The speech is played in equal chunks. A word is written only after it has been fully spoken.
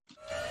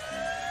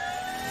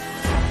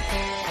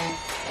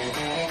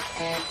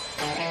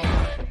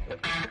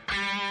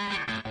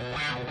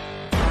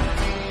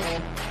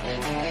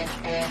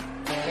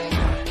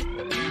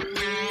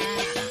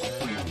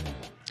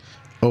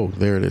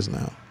is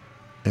now.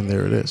 And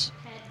there it is.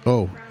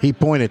 Oh, he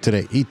pointed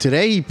today.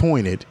 He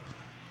pointed.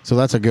 So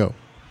that's a go.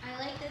 I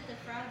like that the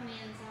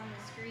frogman's on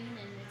the screen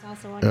and it's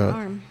also on your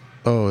arm.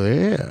 Oh,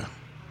 yeah.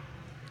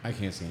 I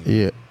can't see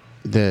anything.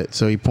 Yeah.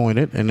 So he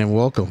pointed, and then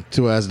welcome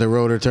to As the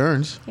Rotor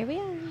Turns. Here we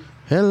are.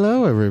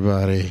 Hello,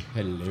 everybody.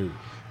 Hello.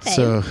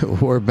 So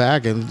we're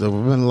back, and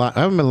I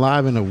haven't been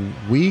live in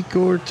a week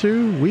or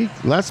two.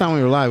 Last time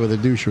we were live, with the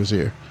douche was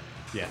here.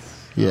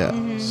 Yes.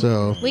 Yeah.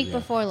 So Week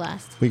before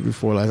last. week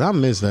before last, I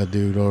missed that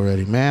dude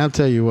already. Man, I'll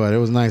tell you what, it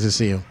was nice to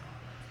see him.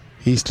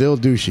 He's still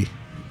douchey.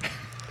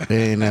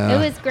 And It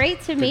was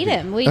great to meet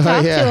him. We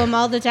talked yeah. to him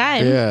all the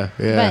time. Yeah.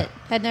 But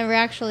had never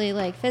actually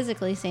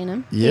physically seen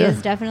him. Yeah. He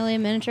is definitely a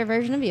miniature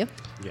version of you.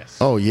 Yes.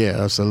 Oh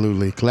yeah,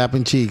 absolutely.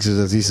 Clapping cheeks,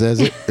 as he says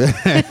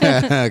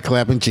it.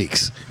 Clapping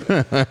cheeks.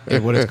 Hey,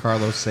 what does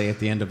Carlos say at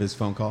the end of his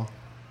phone call?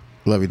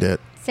 Love you, Dad.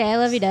 Say I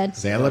love you, Dad.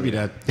 Say, I love you,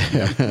 Dad.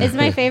 It's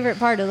my favorite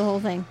part of the whole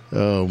thing.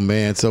 Oh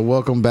man, so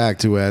welcome back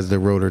to As the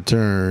Rotor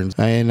Turns.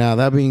 And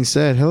that being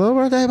said, hello,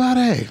 birthday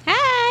buddy.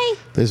 Hi.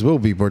 This will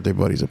be birthday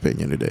buddy's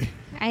opinion today.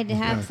 I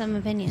have some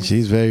opinions.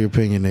 She's very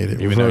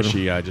opinionated. Even We've though heard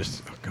she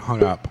just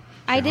hung up.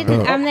 I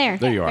didn't. I'm there.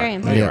 There you are. There I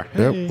am. There you Yep,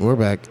 are. yep, we're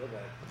back.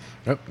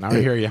 Oh, now I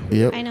hear you.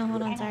 Yep. I know.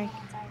 Hold on. Sorry.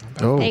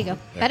 Oh. There you go.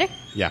 Better?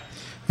 Yeah.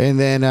 And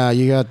then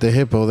you got the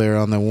hippo there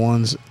on the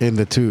ones and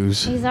the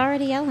twos. He's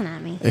already yelling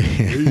at me.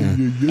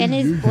 And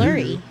it's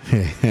blurry.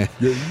 A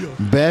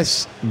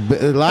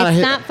lot It's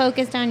of not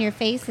focused on your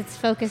face. It's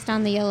focused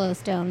on the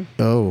Yellowstone.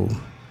 Oh,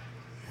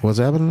 what's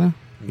happening now?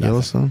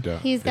 Yellowstone. Duh.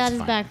 He's got It's his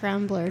fine.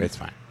 background blurred. It's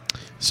fine.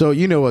 So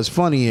you know what's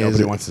funny is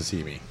Nobody wants to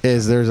see me.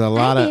 there's a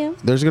lot I of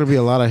do. there's going to be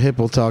a lot of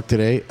hippo talk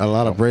today, a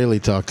lot of Braley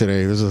talk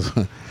today.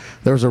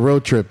 There was a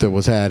road trip that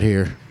was had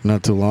here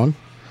not too long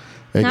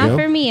ago. Not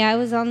for me. I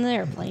was on the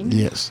airplane.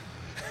 Yes,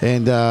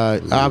 and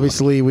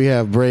obviously we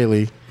have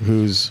Braley,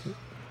 who's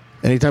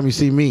anytime you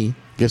see me,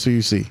 guess who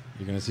you see?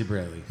 You're going to see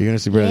Bradley. You're gonna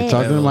see Braley. Yeah.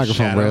 Talk to the Little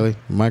microphone, shadow. Braley.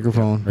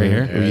 Microphone Right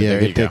here? Yeah,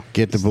 There you go.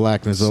 get the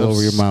blackness all So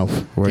over your mouth.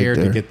 Right Scared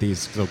there. to get these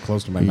so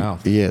close to my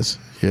mouth. Yes.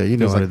 Yeah, you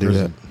know Feels how like to do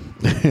prison.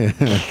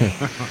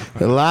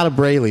 that. A lot of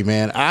Braley,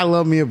 man. I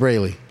love me a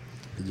Braley.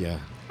 Yeah.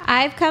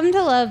 I've come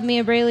to love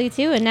Mia Braley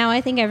too, and now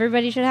I think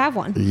everybody should have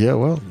one. Yeah,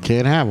 well,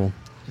 can't have him.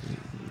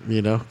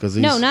 You know, because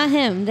No, not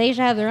him. They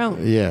should have their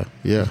own. Yeah,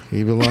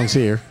 he belongs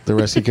here. The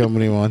Rescue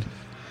Company one.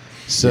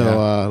 So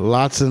Yeah.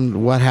 lots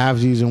and what have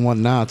yous and what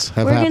nots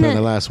have We're happened in gonna-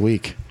 the last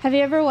week. Have you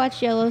ever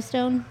watched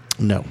Yellowstone?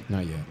 No.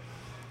 Not yet.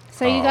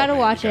 So you Oh, got to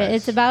man, watch you it. guys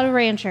It's about a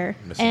rancher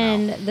missing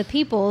and the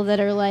people that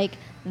are like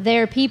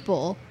their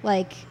people,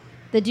 like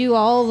that do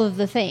all of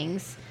the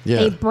things. Yeah.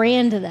 They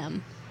brand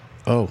them.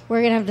 Oh,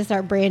 We're gonna have to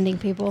start branding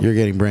people. you're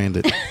getting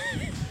branded.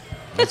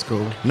 That's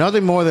cool.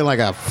 Nothing more than like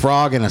a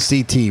frog and a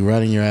CT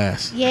right in your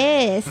ass.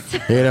 Yes.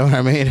 You know what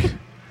I mean?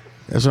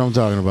 That's what I'm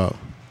talking about.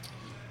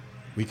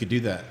 We could do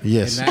that.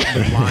 Yes. And that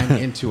would line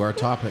into our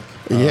topic.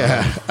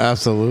 Yeah,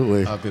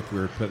 absolutely. Of if we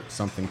were to put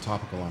something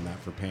topical on that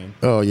for pain.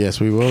 Oh yes,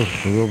 we will.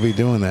 We will be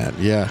doing that.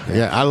 Yeah,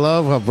 yeah. I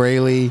love how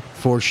Braley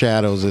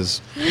foreshadows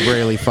his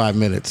Braley 5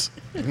 minutes.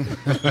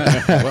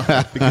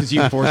 Because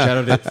you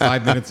foreshadowed it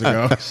 5 minutes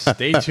ago.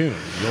 Stay tuned.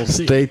 You'll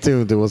see. Stay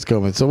tuned to what's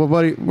coming. So,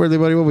 buddy,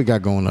 what we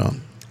got going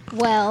on?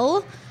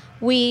 Well,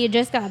 we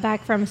just got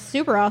back from a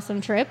super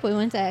awesome trip. We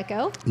went to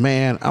Echo.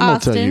 Man, I'm gonna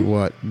tell you Austin.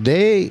 what,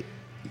 they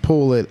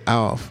pull it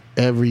off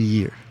every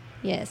year.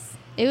 Yes,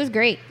 it was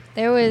great.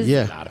 There was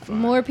Yeah. Lot of fun.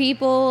 more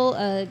people,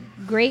 a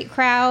great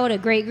crowd, a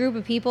great group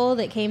of people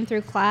that came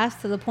through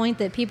class to the point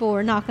that people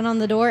were knocking on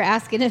the door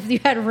asking if you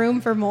had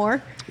room for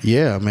more.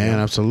 Yeah, man,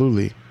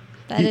 absolutely.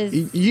 That you,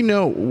 is- you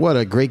know what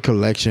a great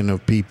collection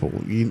of people.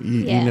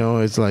 Yeah. You know,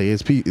 it's like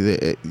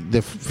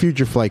the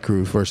future flight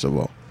crew. First of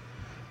all,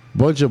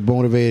 bunch of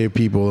motivated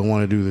people that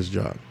want to do this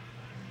job.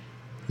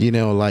 You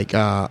know, like,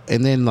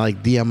 and then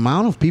like the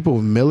amount of people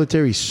with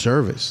military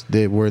service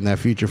that were in that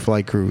future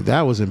flight crew,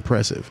 that was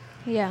impressive.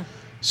 Yeah.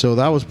 So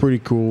that was pretty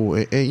cool.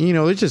 And you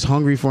know, they're just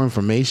hungry for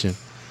information.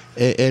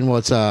 And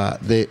what's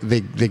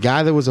the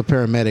guy that was a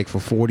paramedic for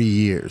 40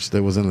 years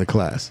that was in the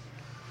class.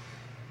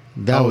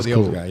 That Oh, was the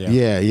cool. old guy,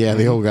 yeah. Yeah,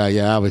 the old guy,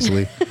 yeah,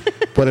 obviously.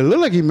 But it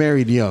looked like he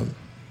married young.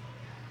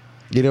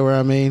 You know what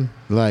I mean?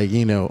 Like,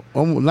 you know,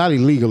 not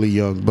illegally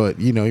young, but,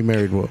 you know, he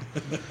married well.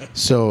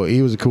 So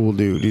he was a cool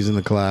dude. He's in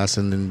the class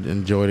and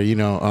enjoyed it. You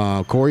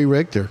know, Corey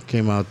Richter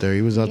came out there.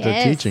 He was out there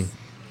Yes. teaching.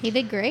 He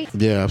did great.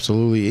 Yeah,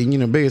 absolutely. And, you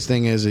know, biggest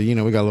thing is, you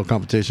know, we got a little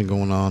competition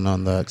going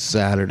on that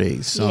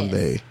Saturday,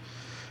 Sunday.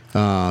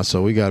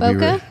 So we got to be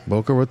Boca? ready.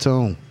 Boca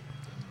Raton.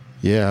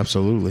 Yeah,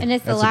 absolutely. And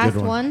it's the That's a good last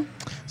one. one.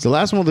 It's the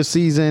last one of the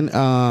season.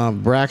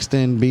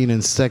 Braxton being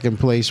in second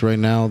place right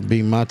now,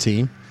 being my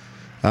team.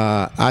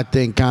 I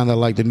think kind of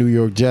like the New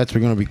York Jets,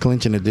 we're going to be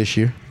clinching it this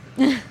year.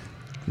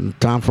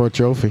 Time for a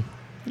trophy.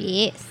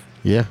 Yes.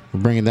 Yeah,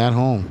 we're bringing that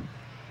home.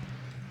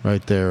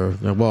 Right there.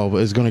 Well,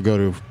 it's going to go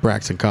to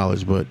Braxton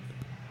College, but,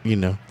 you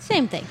know.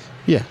 Same thing.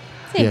 Yeah.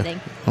 Same yeah. thing.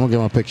 I'm going to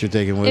get my picture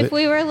taken with If it.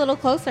 we were a little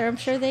closer, I'm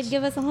sure they'd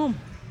give us a home.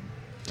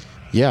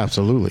 Yeah,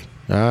 absolutely.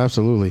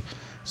 Absolutely.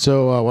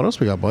 So what else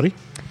we got, buddy?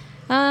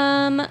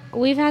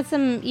 We've had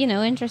some,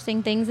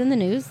 interesting things in the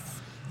news.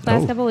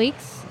 last Oh. couple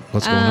weeks.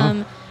 What's going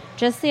on?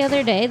 Just the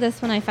other day,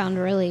 this one I found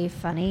really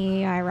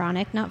funny,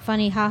 ironic, not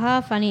funny,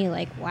 haha, funny,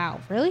 like, wow,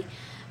 really?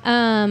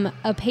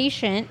 A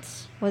patient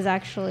was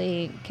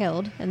actually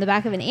killed in the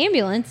back of an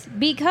ambulance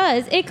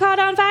because it caught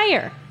on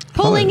fire,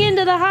 pulling Oh.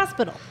 into the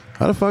hospital.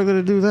 How the fuck did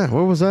it do that?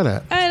 Where was that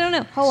at? I don't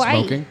know, Hawaii.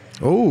 Smoking.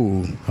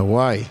 Oh,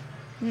 Hawaii.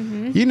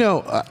 Mm-hmm. You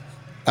know,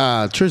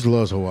 Trish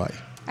loves Hawaii.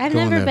 I've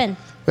Going never there. been.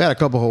 We had a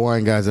couple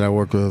Hawaiian guys that I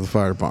worked with at the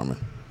fire department.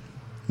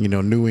 You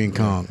know, Nui and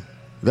Kong.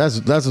 That's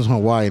some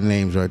Hawaiian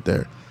names right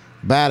there.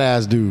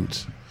 Badass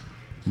dudes.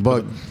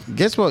 But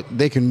guess what?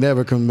 They can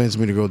never convince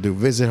me to go do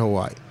visit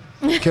Hawaii.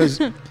 Because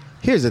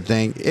here's the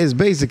thing: it's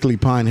basically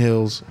Pine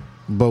Hills,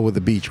 but with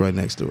the beach right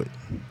next to it.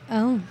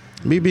 Oh,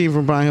 Me being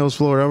from Pine Hills,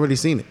 Florida, I already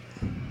seen it.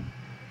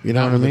 You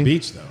know Not what I on the mean?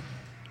 beach, though.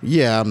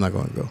 Yeah, I'm not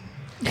going to go.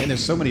 And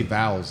there's so many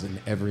vowels in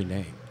every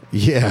name.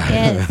 Yeah.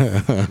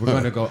 yes. We're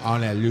going to go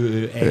on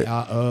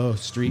a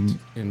street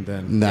and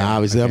then. Nah, yeah,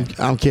 obviously, okay.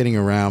 I'm kidding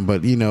around,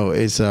 but you know,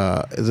 it's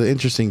an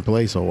interesting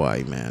place,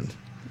 Hawaii, man.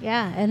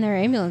 Yeah, and their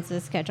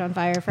ambulances catch on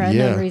fire for Yeah.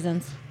 unknown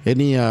reasons.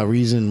 Any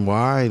reason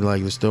why?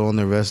 Like, they're still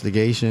under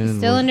investigation?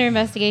 Still under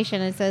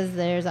investigation. It says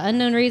there's an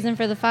unknown reason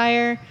for the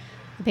fire.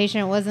 The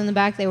patient was in the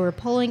back. They were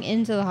pulling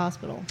into the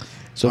hospital.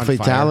 So On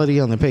fatality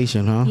on the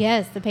patient, huh?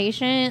 Yes, the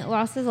patient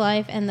lost his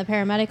life, and the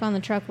paramedic on the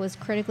truck was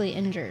critically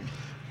injured.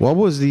 What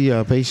was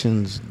the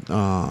patient's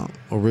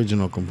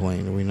original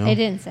complaint? Do we know? They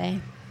didn't say.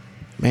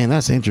 Man,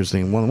 that's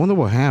interesting. Wonder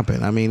what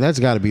happened. I mean, that's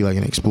got to be like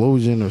an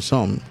explosion or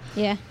something.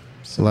 Yeah.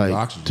 Some of the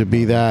Like oxygen to be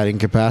bomb. that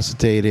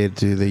incapacitated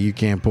to that you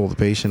can't pull the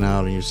patient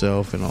out and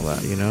yourself and all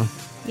that. You know.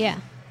 Yeah.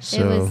 It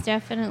So- was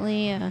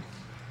definitely.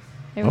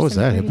 There What was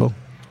some that, pretty- Hippo?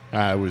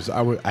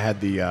 I had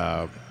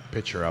the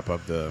picture up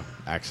of the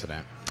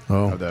accident.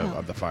 Oh.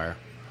 Of the fire.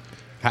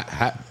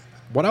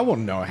 What I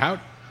want to know, how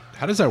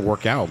does that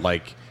work out?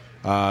 Like,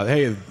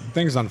 hey,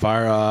 thing's on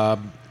fire.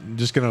 I'm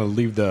just gonna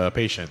leave the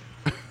patient.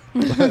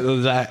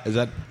 is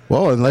that?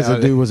 Well, unless the Yeah,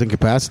 dude was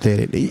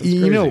incapacitated.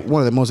 You know, crazy.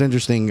 one of the most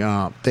interesting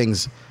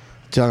things,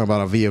 talking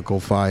about a vehicle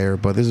fire,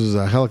 but this is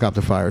a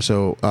helicopter fire.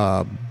 So,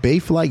 Bay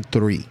Flight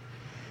 3,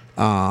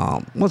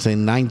 let's say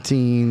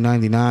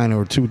 1999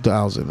 or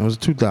 2000. It was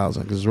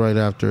 2000 because it's right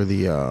after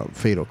the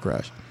fatal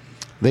crash.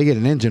 They get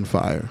an engine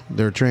fire.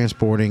 They're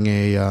transporting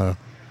a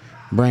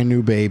brand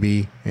new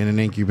baby in an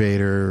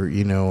incubator,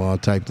 you know,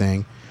 type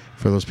thing.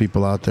 For those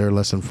people out there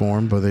less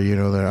informed, but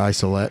they're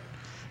isolate.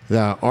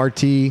 The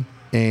RT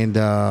and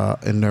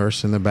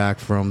nurse in the back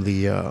from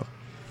the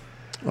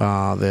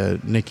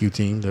NICU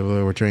team that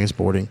they were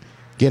transporting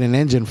get an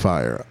engine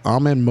fire.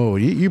 I'm in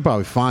mode. You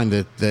probably find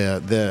that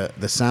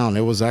the sound.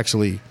 It was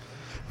actually,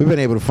 we've been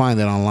able to find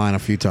that online a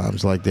few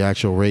times, like the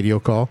actual radio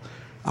call.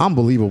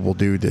 Unbelievable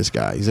dude, this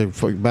guy. He's a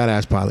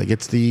badass pilot.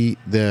 Gets the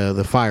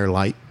fire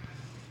light.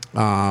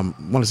 I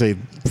want to say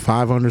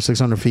 500,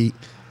 600 feet.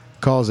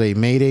 Calls a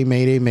mayday,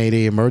 mayday,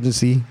 mayday,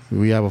 emergency.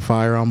 We have a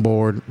fire on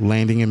board,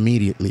 landing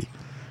immediately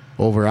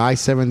over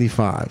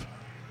I-75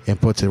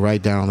 and puts it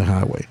right down on the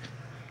highway.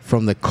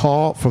 From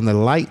the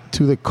light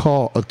to the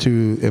call,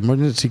 to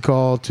emergency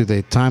call to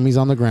the time he's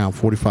on the ground,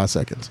 45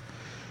 seconds.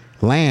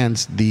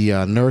 Lands,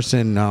 the nurse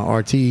and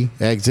RT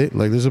exit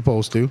like they're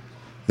supposed to.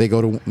 You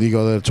go to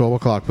the 12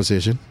 o'clock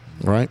position,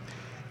 right?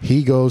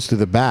 He goes to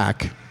the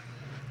back.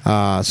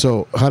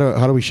 So how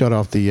do we shut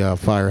off the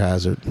fire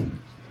hazard?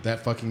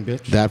 That fucking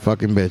bitch. That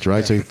fucking bitch, right?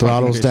 Yeah, So he fucking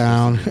throttles bitch.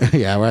 down.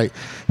 Yeah, right.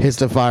 Hits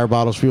the fire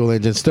bottles, fuel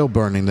engine, still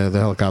burning. The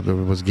helicopter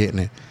was getting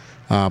it.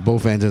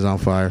 Both engines on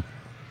fire.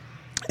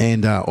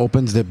 And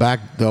opens the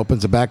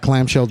back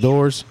clamshell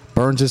doors,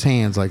 burns his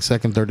hands like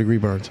second, third degree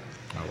burns,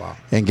 Oh wow!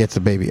 and gets the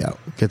baby out.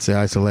 Gets the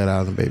isolate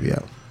out and the baby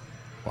out.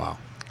 Wow.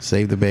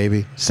 Save the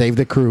baby. Save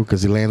the crew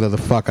because he landed the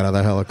fuck out of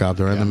that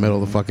helicopter in the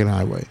middle of the fucking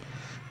highway.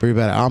 Pretty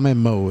bad. Ahmed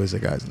Mo is the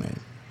guy's name.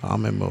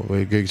 Ahmed Mo.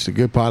 He's a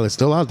good pilot.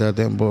 Still out there,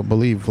 I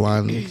believe,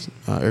 flying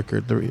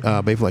Iker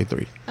 3, Bay Flight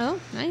 3. Oh,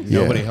 nice.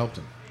 Yeah. Nobody helped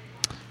him.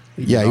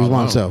 Yeah, he was by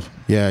alone. himself.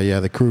 Yeah.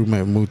 The crew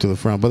moved to the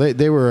front, but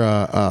they were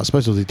a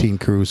specialty team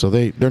crew, so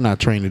they're not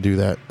trained to do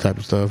that type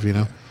of stuff, you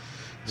know.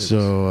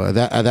 So at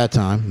that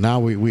time, now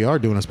we are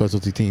doing a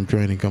specialty team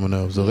training coming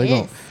up. So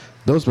Yes.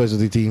 those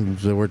specialty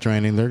teams that we're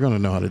training, they're gonna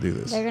know how to do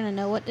this. They're going to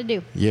know what to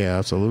do. Yeah,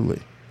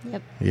 absolutely.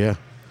 Yep. Yeah.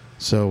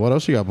 So what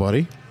else you got,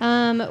 buddy?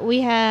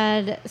 We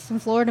had some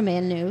Florida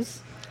man news.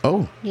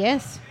 Oh,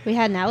 Yes, we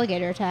had an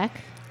alligator attack.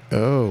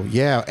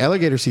 yeah.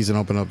 Alligator season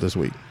opened up this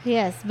week.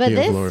 Yes, but Here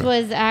in this Florida.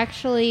 was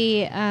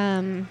actually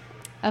a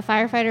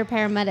firefighter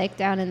paramedic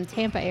down in the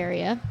Tampa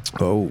area.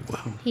 Oh,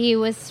 He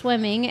was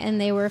swimming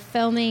and they were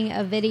filming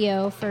a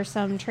video for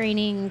some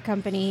training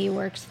company he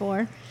works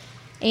for.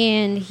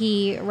 And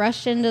he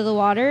rushed into the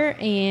water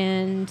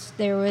and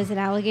there was an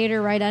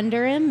alligator right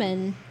under him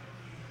and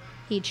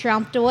he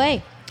chomped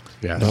away.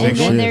 Yeah. Oh, And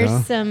then shit, there's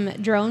huh? some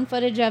drone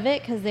footage of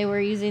it because they were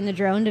using the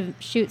drone to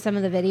shoot some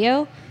of the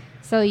video.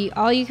 So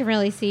all you can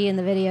really see in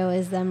the video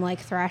is them like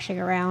thrashing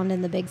around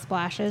in the big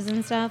splashes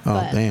and stuff. oh,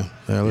 but damn.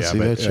 Yeah, let's see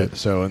that shit.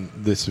 So in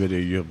this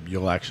video,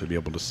 you'll actually be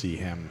able to see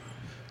him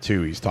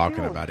too. He's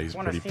talking You about it. He's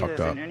wanna pretty see fucked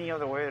this up. in any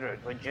other way to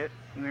legit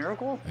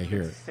miracle? I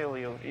hear It's it.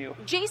 silly of you.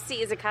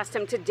 JC is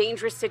accustomed to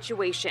dangerous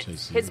situations.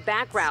 JC. His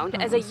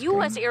background as a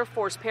U.S. Air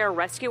Force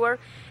pararescuer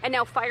and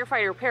now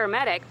firefighter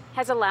paramedic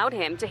has allowed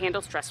him to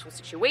handle stressful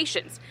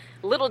situations.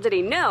 Little did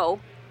he know,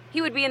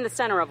 he would be in the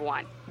center of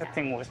one. That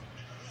thing was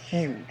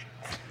huge.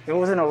 It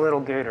wasn't a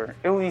little gator.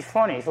 It would be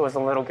funny if it was a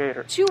little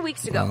gator. 2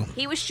 weeks ago,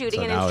 he was shooting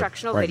So an now,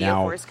 instructional right video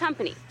now, for his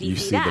company, you DZ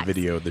see the Dax.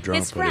 video, the drone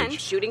His friend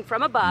footage. shooting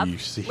from above. You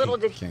see- Little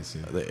did he Can't see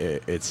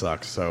it. It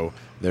sucks. So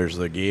there's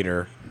the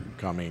gator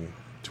coming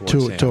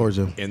Towards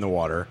him. in the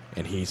water,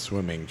 and he's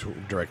swimming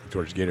directly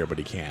towards the gator, but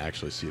he can't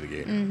actually see the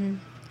gator.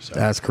 So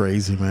That's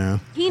crazy, man.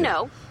 he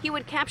know he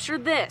would capture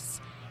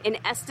this, an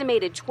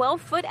estimated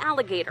 12-foot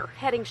alligator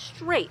heading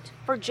straight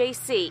for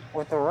JC.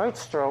 With the right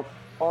stroke,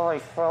 all I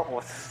felt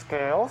was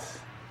scales,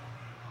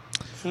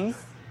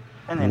 teeth,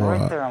 and then Wow.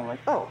 right there I'm like,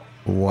 oh.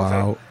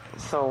 Wow. Okay.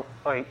 So,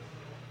 like,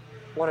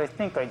 what I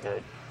think I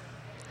did,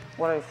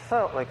 what I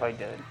felt like I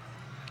did.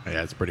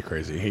 yeah, it's pretty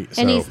crazy.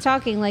 And he's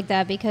talking like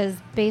that because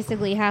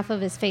basically half of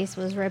his face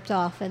was ripped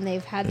off, and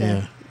they've had to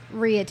Yeah.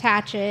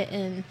 reattach it.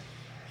 And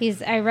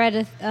I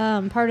read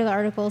part of the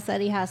article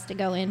said he has to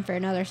go in for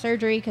another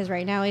surgery because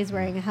right now he's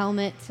wearing a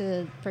helmet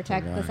to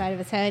protect the side of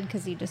his head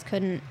because he just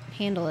couldn't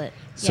handle it.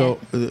 So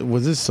yet.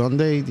 was this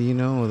Sunday? Do you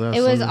know? Was that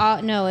It was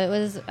Sunday? no, it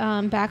was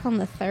back on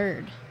the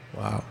 3rd.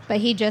 Wow. But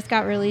he just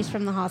got released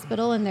from the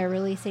hospital, and they're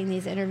releasing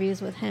these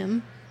interviews with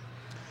him.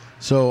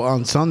 So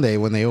on Sunday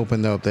when they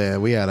opened up there,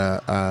 we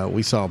had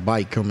we saw a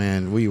bike come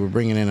in. We were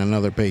bringing in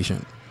another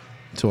patient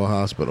to a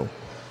hospital,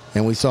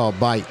 and we saw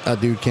a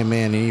dude came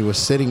in, and he was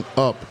sitting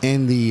up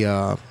in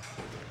the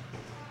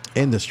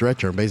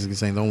stretcher, basically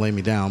saying, "Don't lay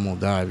me down. I'm gonna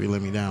die if you lay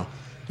me down."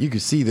 You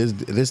could see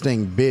this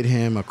thing bit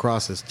him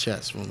across his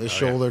chest, from this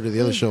shoulder to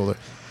the other shoulder.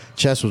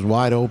 Chest was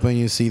wide open.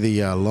 You see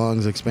the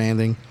lungs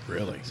expanding,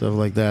 Really? stuff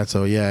like that.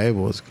 So yeah, it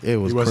was He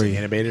wasn't crazy.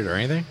 intubated or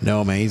anything?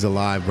 No, man, he's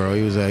alive, bro.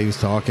 He was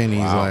talking. He's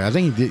Wow. like, I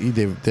think he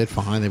did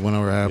fine. They went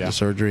over after Yeah.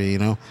 surgery, you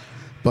know.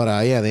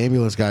 But yeah, the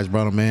ambulance guys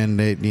brought him in.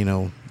 They,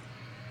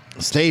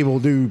 stable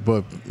dude,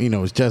 but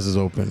his chest is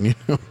open.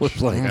 It was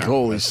like, Yeah.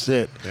 holy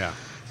shit. Yeah.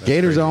 That's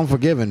Gators crazy. are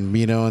unforgiving,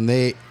 and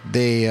they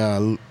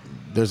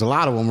there's a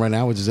lot of them right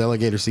now, which is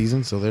alligator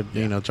season. So they're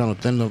trying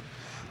to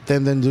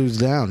thin them dudes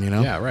down.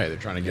 Yeah, right. They're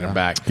trying to get him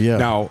back. Yeah.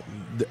 Now,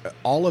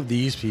 all of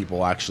these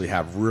people actually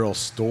have real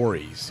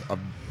stories of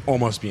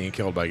almost being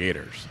killed by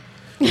gators.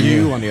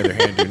 You, on the other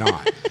hand, do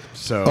not.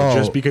 So Oh.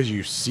 just because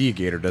you see a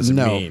gator doesn't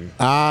No, mean.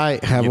 I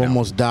have you know.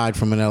 almost died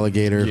from an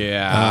alligator.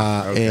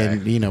 Yeah, okay.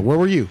 And where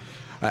were you?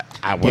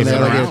 I In wasn't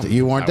alligator- around.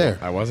 You weren't there.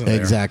 I wasn't there.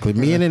 Exactly.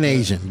 Me and an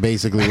Asian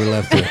basically were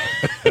left there.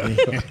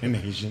 An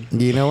Asian.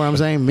 You know what I'm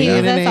saying? Me He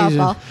and was an at Asian,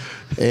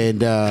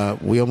 softball.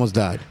 and we almost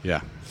died.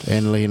 Yeah.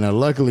 And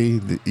luckily,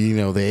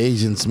 the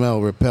Asian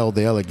smell repelled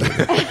the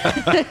alligator.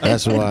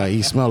 That's why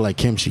he smelled like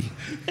kimchi.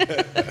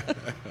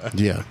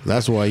 Yeah,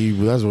 that's why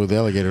the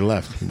alligator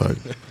left. But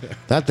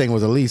that thing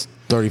was at least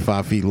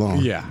 35 feet long.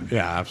 Yeah.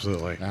 Yeah.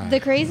 Absolutely. The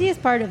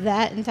craziest part of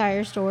that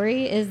entire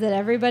story is that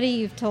everybody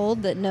you've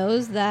told that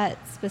knows that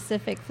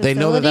specific They facility,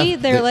 know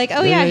that they're like,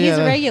 oh yeah, he's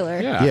a regular.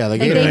 Yeah. Yeah, the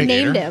Like gator. they hang-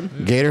 named him.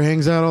 Gator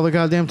hangs out all the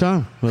goddamn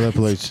time. Well, that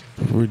place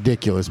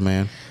ridiculous,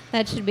 man.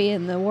 That should be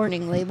in the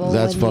warning label.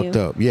 That's when fucked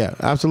you, up. Yeah,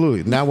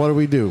 absolutely. Now, what do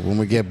we do when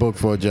we get booked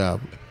for a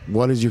job?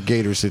 What is your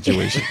gator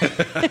situation?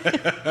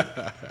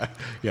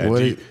 Yeah.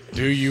 What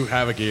Do you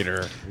have a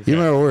gator? You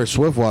remember we were at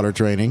Swiftwater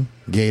training.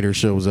 Gator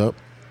shows up.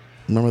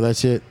 Remember that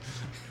shit?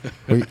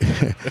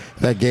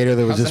 That gator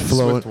that was How's just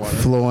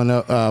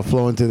that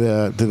flowing to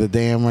the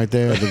dam right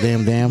there, the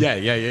damn dam. Yeah.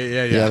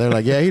 Yeah, they're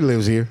like, yeah, he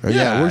lives here. Or,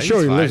 yeah, we're he's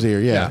sure he fine. lives here.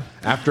 Yeah,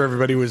 After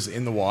everybody was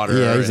in the water.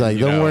 yeah. He's and, like,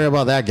 don't worry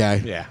about that guy.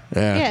 Yeah.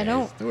 Yeah,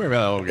 don't Don't worry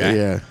about that little guy.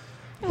 Yeah.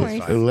 don't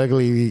worry.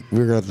 Luckily,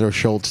 we're gonna throw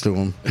Schultz to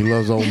him. He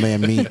loves old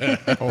man meat.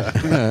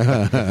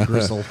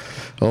 Gristle.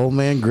 Old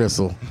man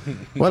Gristle.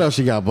 What else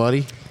you got,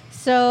 buddy?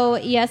 So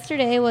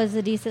yesterday was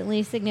a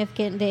decently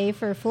significant day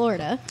for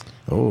Florida.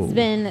 Oh, It's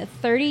been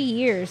 30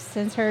 years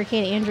since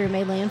Hurricane Andrew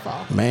made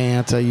landfall. man,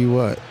 I tell you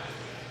what.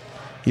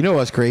 You know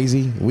what's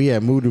crazy? We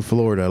had moved to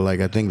Florida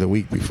I think the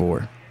week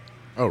before.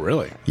 Oh,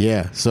 really?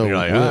 Yeah, so You're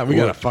like, we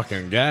got to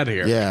fucking get out of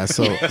here. Yeah,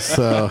 so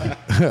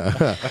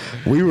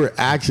we were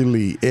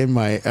actually in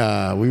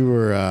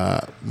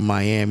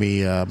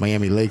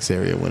Miami Lakes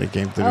area when it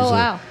came through. Oh, So,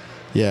 wow.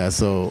 Yeah,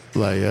 so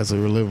we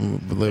were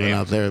living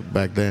out there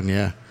back then.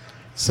 Yeah,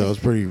 so it's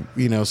pretty.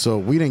 So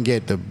we didn't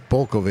get the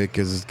bulk of it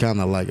because it's kind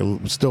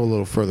of still a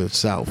little further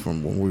south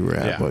from where we were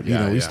at. Yeah, But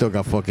yeah, we yeah. still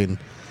got fucking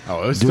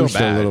Oh, it was still douched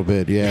bad. a little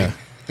bit. Yeah.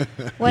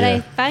 What Yeah.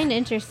 I find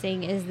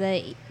interesting is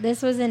that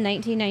this was in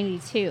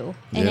 1992,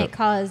 and Yeah. it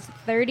caused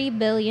 $30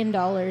 billion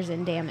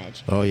in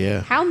damage. Oh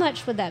yeah. How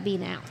much would that be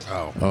now?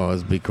 Oh, Oh,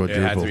 it's big it had to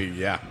quadruple. be.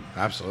 Yeah,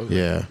 absolutely.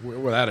 Yeah.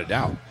 Without a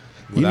doubt.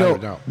 You Without know, a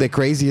doubt. the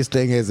craziest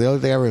thing is the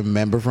only thing I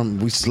remember from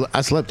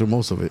I slept through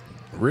most of it.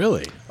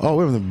 Really? Oh,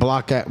 we're in the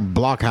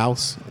block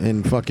house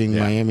in fucking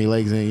Miami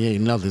Lakes, and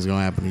ain't nothing's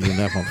gonna happen to you,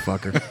 that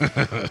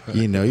motherfucker.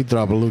 You know, you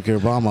throw up a nuclear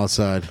bomb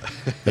outside,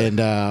 and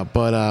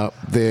but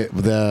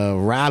the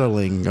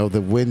rattling of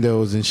the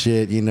windows and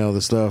shit, you know,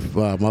 the stuff.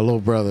 My little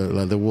brother,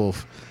 like the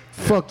wolf.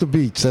 Fuck the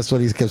beach. That's what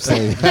he kept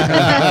saying.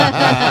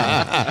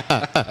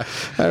 I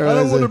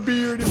don't want to be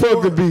here anymore.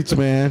 Fuck the beach,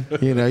 man.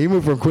 You know, you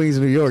move from Queens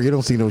to New York, you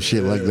don't see no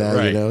shit like that.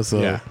 Right. You know, so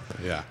yeah.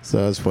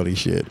 So that's funny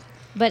shit.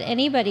 But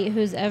anybody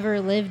who's ever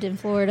lived in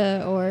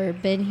Florida or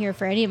been here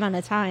for any amount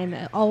of time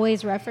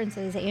always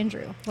references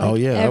Andrew. Like Oh,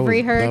 yeah, that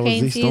every was- that was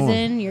hurricane the storm.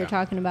 season, you're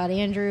talking about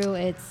Andrew.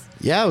 It's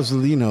Yeah, it was,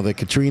 you know, the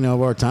Katrina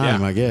of our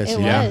time, Yeah. I guess. It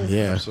yeah, was.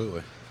 yeah.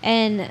 Absolutely.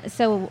 And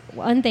so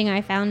one thing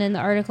I found in the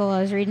article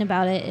I was reading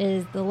about it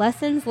is the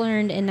lessons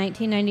learned in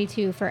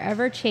 1992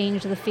 forever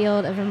changed the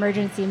field of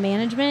emergency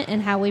management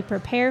and how we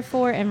prepare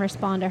for and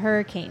respond to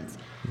hurricanes.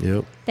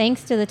 Yep.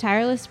 Thanks to the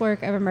tireless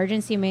work of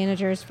emergency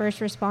managers, first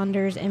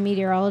responders, and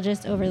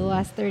meteorologists over the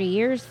last 30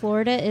 years,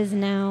 Florida is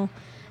now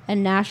a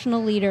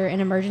national leader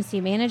in emergency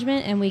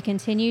management, and we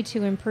continue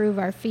to improve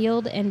our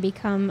field and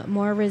become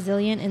more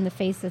resilient in the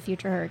face of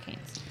future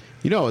hurricanes.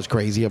 You know what's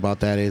crazy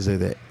about that is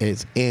that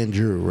it's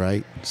Andrew,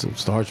 right? So it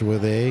starts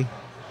with A.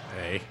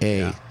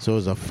 Yeah. So it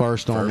was the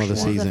first storm of the It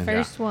was season. the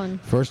first one.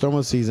 First storm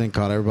of the season,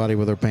 caught everybody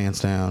with their pants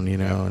down, you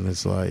know, and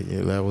it's like,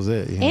 yeah, that was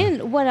it. You know?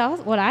 And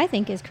what I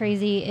think is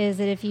crazy is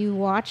that if you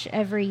watch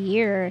every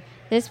year,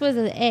 this was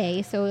an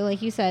A, so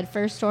like you said,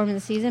 first storm of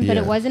the season, but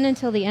Yeah. it wasn't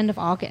until the end of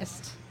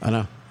August. I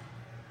know.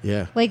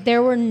 Yeah. Like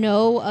there were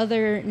no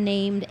other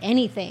named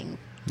anything.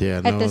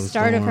 Yeah. At the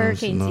start of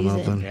storms, hurricane season.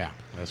 nothing. Yeah.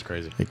 That's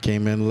crazy. It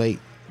came in late.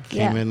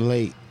 Yeah.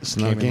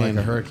 Snuck Came in in.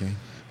 like a hurricane.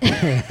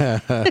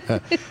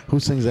 Who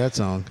sings that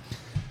song?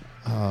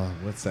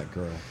 What's that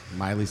girl?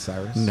 Miley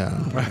Cyrus? No.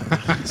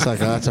 It's like,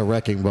 that's a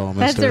wrecking ball,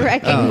 That's mister. a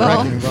wrecking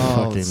ball. Wrecking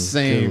Ball. Fucking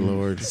Same, good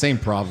Lord. same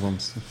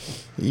problems.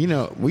 You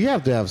know, we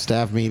have to have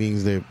staff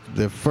meetings. The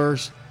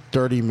first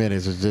 30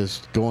 minutes is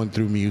just going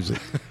through music.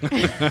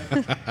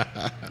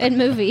 And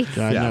movies.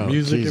 I Yeah, know.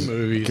 music Jesus. and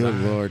movies. Good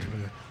Lord.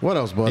 What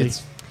else, buddy?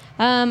 It's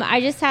I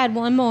just had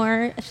one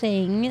more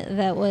thing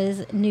that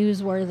was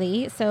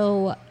newsworthy.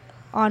 So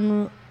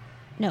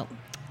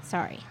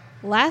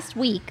last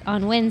week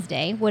on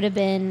Wednesday would have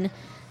been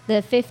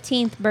the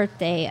 15th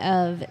birthday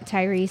of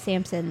Tyree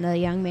Sampson, the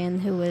young man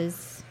who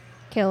was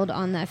killed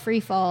on that free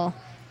fall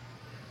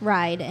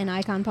ride in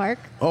Icon Park.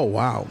 Oh,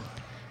 wow.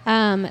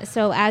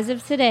 So as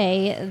of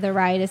today, the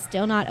ride is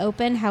still not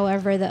open.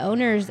 However, the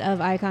owners of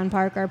Icon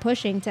Park are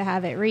pushing to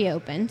have it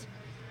reopened.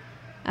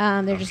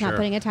 They're just not sure.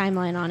 putting a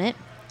timeline on it.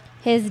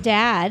 His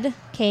dad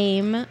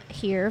came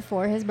here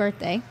for his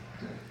birthday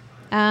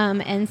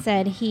and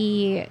said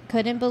he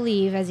couldn't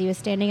believe as he was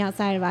standing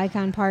outside of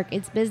Icon Park,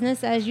 it's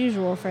business as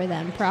usual for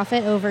them,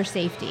 profit over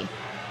safety.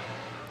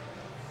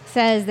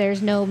 Says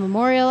there's no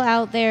memorial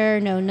out there,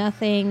 no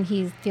nothing.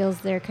 He feels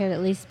there could at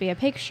least be a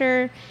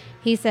picture.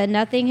 He said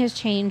nothing has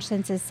changed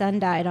since his son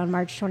died on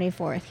March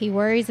 24th. He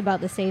worries about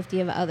the safety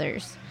of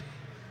others.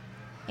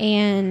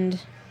 And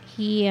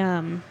he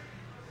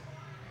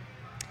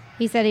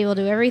said he will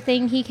do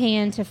everything he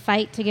can to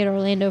fight to get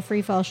Orlando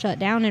Freefall shut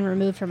down and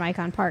removed from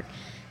Icon Park.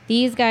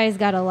 These guys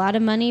got a lot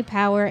of money,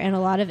 power, and a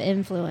lot of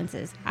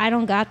influences. I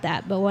don't got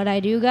that, but what I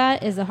do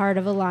got is the heart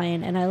of a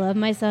lion, and I love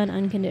my son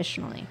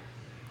unconditionally.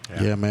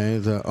 Yeah, man.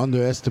 It's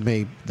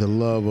underestimate the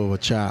love of a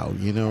child.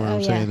 You know what Oh, I'm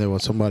yeah. saying? That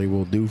what somebody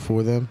will do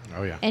for them.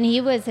 Oh yeah. And he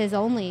was his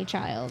only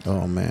child.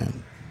 Oh,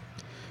 man.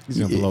 he's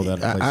gonna blow that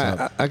place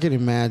up. I can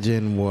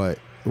imagine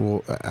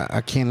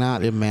I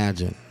cannot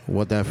imagine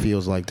what that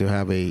feels like to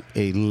have a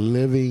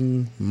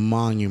living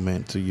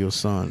monument to your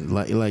son,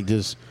 like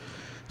just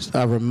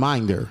a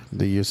reminder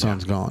that your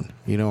son's gone.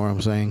 You know what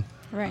I'm saying?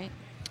 Right.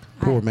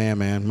 Poor man.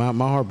 My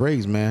heart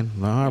breaks, man.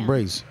 My heart Yeah.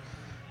 breaks.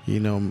 You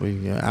know,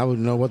 I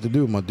wouldn't know what to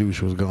do if my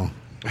douche was gone.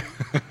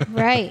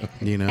 Right.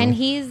 You know? And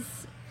he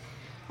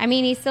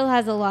still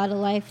has a lot of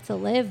life to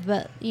live,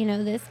 but,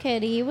 this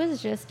kid, he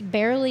was just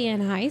barely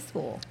in high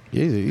school.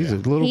 He's a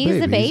little He's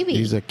baby. a baby.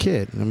 He's a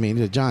kid. I mean,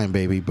 he's a giant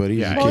baby, but he's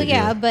Yeah. a Well, kid.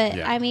 yeah, but,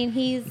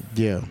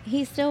 Yeah.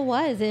 he still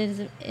was.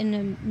 In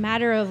a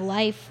matter of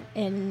life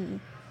and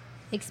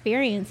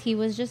experience, he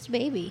was just a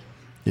baby.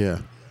 Yeah.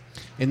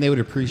 And they would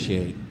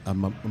appreciate a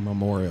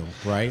memorial,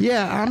 right?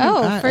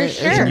 Yeah. For it's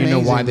sure. And you know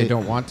why amazing they that-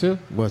 don't want to?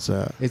 What's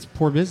that? It's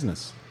poor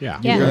business. Yeah.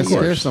 Yeah. You're Of gonna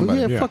scare course.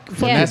 somebody. Yeah, fuck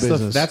Yeah. your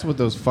business. That's what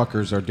those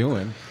fuckers are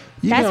doing.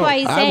 You That's know, why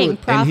he's I saying would-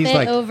 And he's profit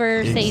like,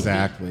 over safety.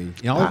 exactly.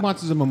 All he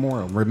wants is a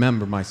memorial.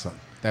 Remember my son.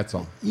 That's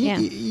all. Yeah.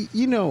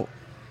 You know,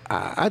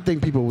 I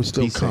think people would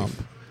still Be come.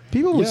 safe.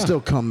 People would Yeah. still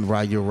come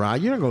ride your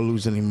ride. You're not going to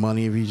lose any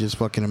money if you just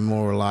fucking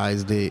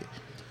immoralized it.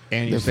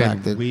 And you The said,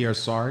 fact that- we are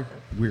sorry.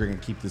 We're going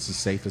to keep this as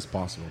safe as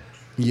possible.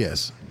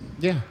 Yes.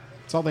 Yeah.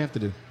 That's all they have to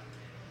do.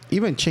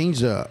 Even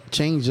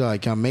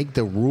make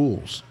the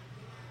rules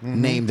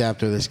named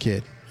after this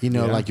kid. You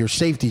know, Yeah. like your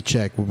safety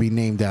check will be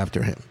named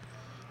after him.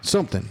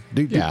 Something.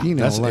 Yeah. You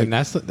know,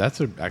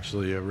 that's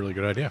actually a really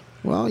good idea.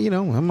 well,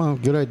 I'm a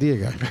good idea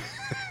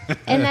guy.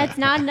 And that's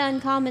not an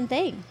uncommon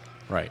thing.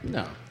 Right.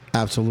 No.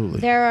 Absolutely.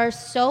 There are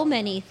so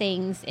many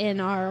things in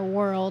our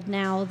world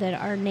now that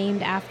are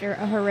named after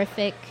a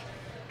horrific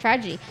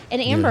tragedy.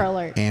 And Amber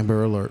Alert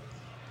Amber Alert.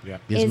 Yeah.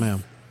 Yes, is,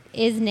 ma'am.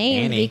 is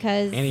named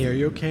because Annie, are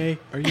you okay?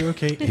 Are you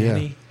okay, Yeah.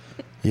 Annie?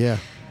 Yeah.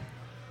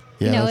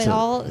 Yeah. you know that's it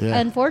all. Yeah.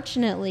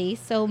 Unfortunately,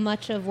 so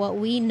much of what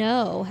we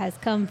know has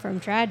come from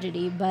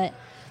tragedy, but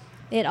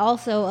it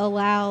also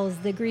allows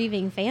the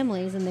grieving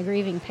families and the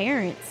grieving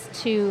parents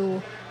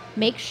to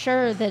make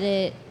sure that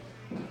it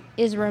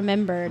is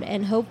remembered,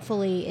 and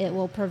hopefully it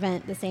will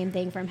prevent the same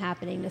thing from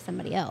happening to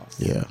somebody else.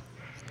 Yeah.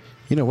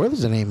 You know, where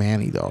does the name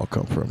Annie doll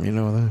come from? You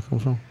know where that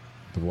comes from?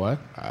 The what?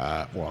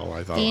 Well,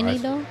 I thought Annie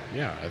doll?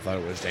 Yeah, I thought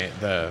it was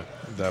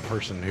the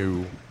person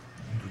who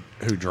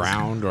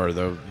drowned, or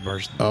the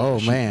person. Oh,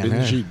 man,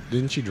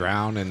 Didn't she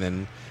drown, and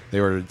then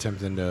they were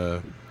attempting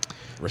to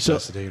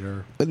resuscitate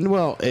her?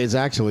 Well, it's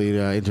actually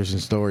an interesting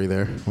story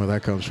there where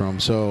that comes from.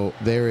 So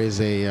there is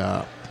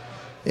a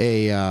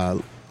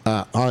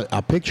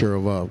picture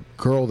of a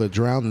girl that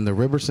drowned in the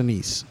River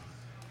Cenis,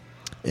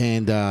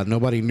 and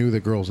nobody knew the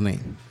girl's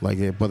name.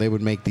 But they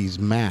would make these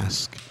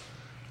masks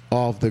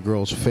of the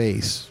girl's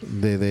face.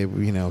 They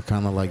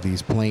kind of like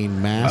these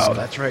plain masks. Oh,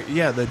 that's right.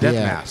 Yeah, the death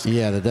mask.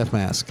 Yeah, the death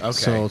mask.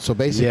 Okay. So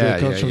basically, Yeah, it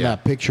comes yeah, from yeah.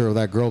 that picture of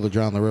that girl that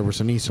drowned in the River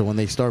Cenis. So when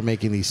they start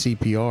making these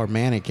CPR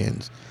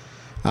mannequins,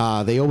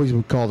 they always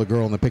would call the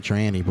girl in the picture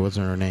Annie, but it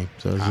wasn't her name.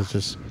 So it's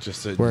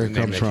Just the where it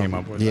name comes they from. came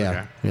up with. Yeah,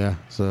 Okay. yeah.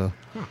 So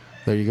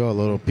there you go, a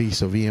little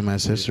piece of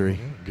EMS history.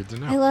 Good to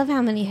know. I love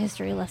how many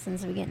history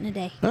lessons we get in a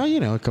day. Well,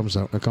 it comes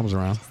out. It comes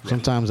around.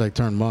 Sometimes I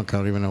turn monk. I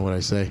don't even know what I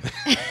say.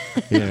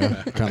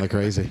 Kind of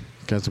crazy.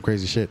 Kind of some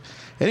crazy shit.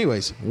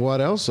 Anyways,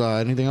 what else?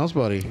 Anything else,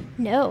 buddy?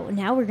 No,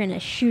 now we're gonna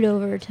shoot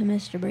over to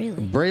Mr.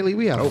 Braley, Brayley,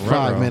 we have 5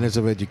 brother. minutes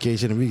of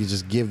education, and we can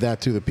just give that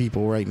to the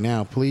people right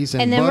now, please.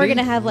 and then we're buddy-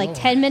 gonna have like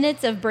 10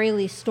 minutes of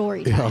Braley's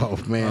story time. Oh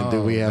man,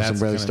 do we have some that's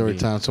Brayley gonna story be-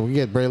 time? So we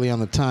get Brayley on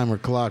the timer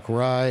clock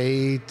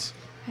right.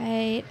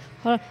 Right,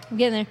 hold on, I'm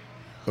getting there.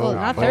 Oh, Well,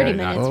 not oh, 30 no.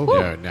 minutes. Oh.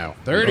 Woo. No,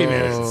 30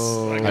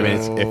 minutes. I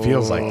mean, it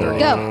feels like 30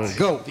 Go. minutes.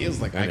 Go, Feels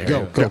like I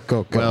go, go,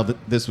 go, go. Well,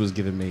 this was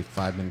given me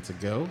 5 minutes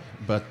ago,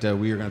 but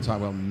we are going to talk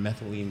about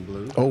methylene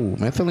blue. oh,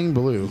 methylene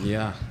blue.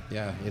 Yeah,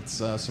 it's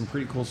some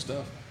pretty cool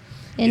stuff.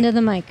 Into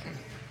the mic.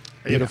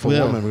 Beautiful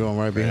Will. woman. We're going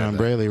right behind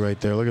Brayley right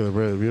there. Look at the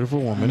Brayley. Beautiful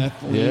woman.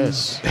 Methylene.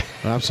 Yes,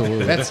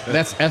 absolutely. That's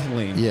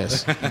ethylene.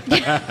 yes.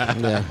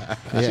 yeah.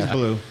 She's Yeah.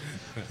 blue.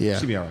 Yeah.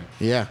 She'll be all right.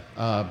 Yeah.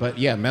 But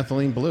yeah,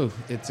 methylene blue.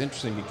 It's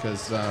interesting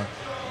because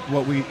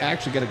what we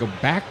actually got to go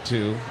back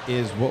to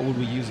is what would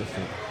we use it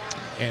for?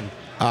 And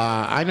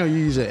I know you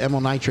use an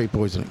amyl nitrate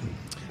poisoning.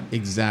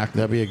 exactly.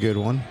 That'd be a good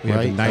one, We have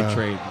right? the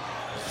nitrate.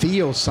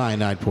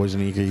 Thiocyanide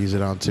poisoning you could use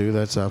it on too.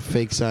 That's a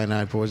fake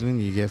cyanide poisoning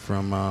you get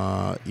from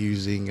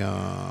using.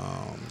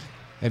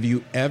 Have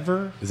you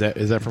ever? Is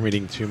that from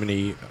eating too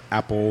many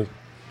apple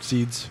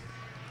seeds?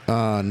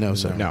 No,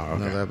 sir. No,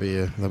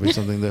 okay. That'd be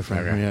something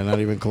different. Okay. Yeah, not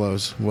even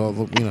close.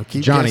 Well,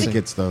 keep Johnny guessing.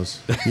 gets those.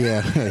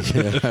 Yeah,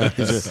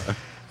 yeah.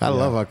 I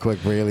love how quick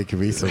Brayley can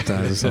be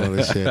sometimes with some of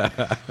this shit.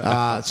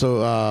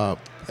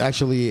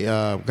 Actually,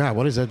 God,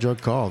 what is that drug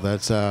called?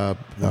 That's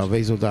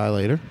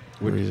vasodilator.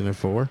 We're using it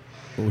for.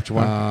 Which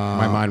one?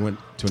 My mind went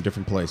to a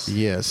different place.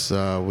 Yes,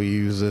 we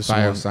use this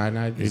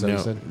Thiocyanide? Is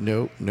that what you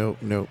No, said? nope.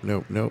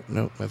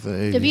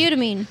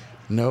 Dobutamine.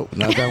 Nope,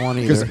 not that one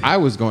Because either. I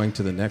was going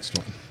to the next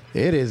one.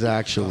 It is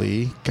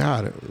actually,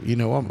 God, I'm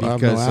no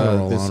Because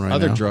Adderall this on right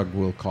other now. drug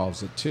will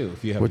cause it too.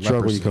 If you have What drug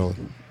leprosy. would you call it?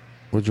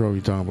 What drug are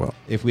you talking about?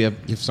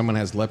 If someone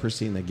has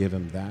leprosy and they give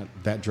him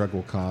that drug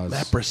will cause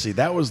Leprosy.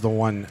 That was the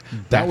one.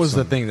 That was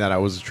the thing that I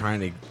was trying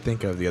to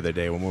think of the other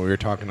day when we were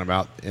talking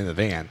about in the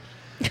van.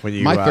 When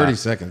you my 30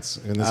 seconds.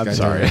 And this I'm guy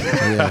sorry.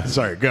 Yeah.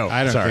 Sorry. Go.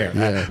 I don't sorry. care.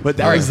 Yeah. But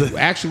that All was right, the.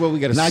 actually, what we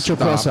got to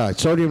Nitroprusside,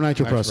 sodium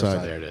nitroprusside.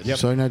 Nitroprusside. There it is. Yep.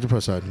 Sodium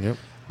nitroprusside. Yep.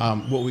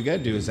 What we got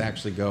to do is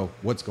actually go,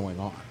 what's going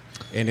on?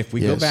 And if we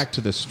go Yes. back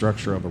to the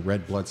structure of a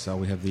red blood cell,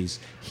 we have these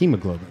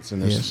hemoglobins,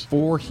 and there's Yes.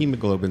 4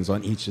 hemoglobins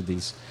on each of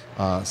these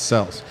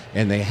cells,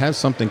 and they have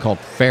something called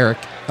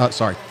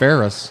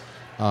ferrous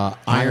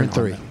iron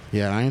 3. on them.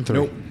 Yeah, iron 3.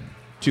 Nope,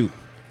 2.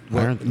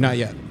 Well, Iron- not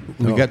yet.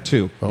 We Oh. got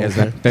 2. Oh, It has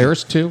okay. that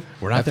ferrous 2,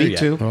 We're not there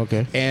Fe2. yet.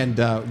 Okay. And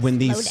when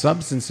these Slow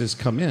down. substances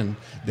come in,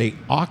 they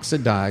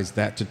oxidize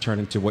that to turn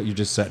into what you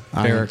just said,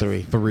 Iron ferric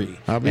 3. 3.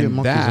 I'll be and a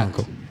monkey's that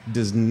uncle.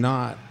 does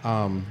not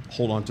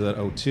hold on to that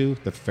O2,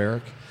 the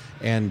ferric,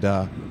 and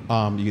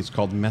it's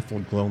called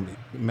methylglobin.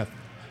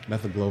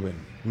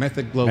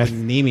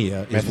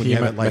 Methylglobinemia is when you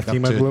have it like up to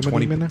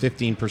Methemoglobinemia?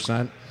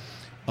 15%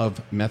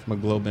 of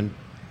methylglobin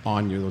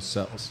on those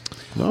cells.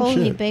 Oh,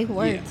 Holy shit. big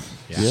words.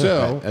 Yeah.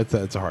 So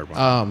that's a hard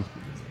one.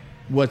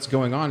 what's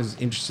going on is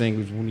interesting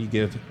is when you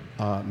give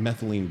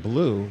methylene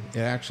blue, it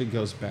actually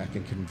goes back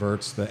and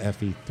converts the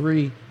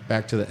Fe3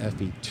 back to the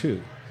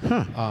Fe2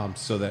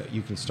 so that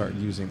you can start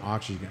using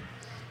oxygen.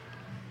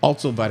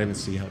 Also, vitamin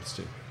C helps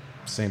too.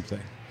 Same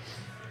thing.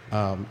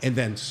 And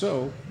then,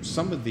 so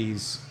some of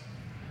these,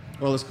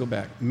 well, let's go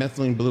back.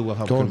 Methylene blue will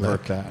help Going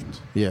convert back. that.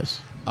 Yes.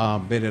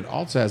 But it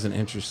also has an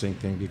interesting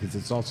thing because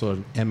it's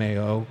also an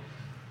MAO,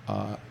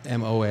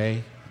 MOA.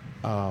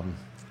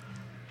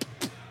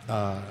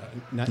 not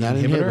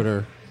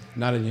inhibitor.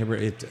 Not inhibitor.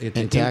 It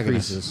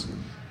Antagonist.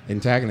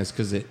 Antagonist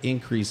because it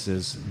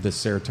increases the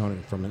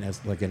serotonin from an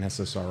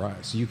SSRI.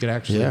 So you could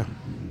actually,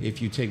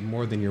 if you take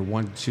more than your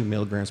 1 to 2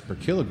 milligrams per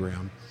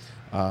kilogram,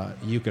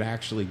 you could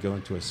actually go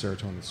into a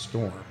serotonin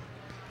storm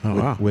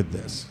with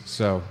this.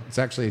 So it's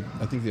actually,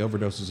 I think the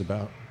overdose is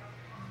about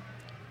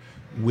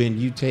when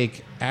you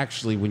take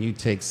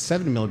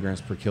 7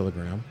 milligrams per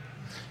kilogram,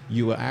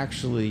 you will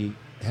actually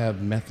have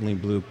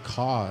methylene blue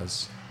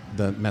cause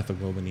the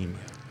methylglobinemia.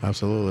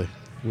 Absolutely.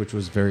 Which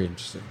was very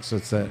interesting. So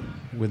it's that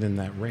within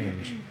that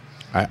range.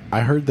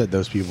 I heard that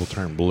those people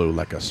turn blue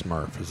like a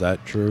Smurf. Is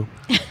that true?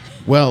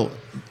 Well,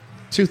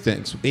 two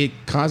things. It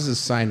causes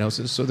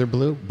cyanosis, so they're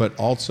blue, but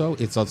also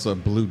it's also a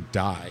blue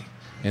dye.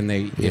 And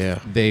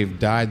if they've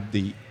dyed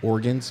the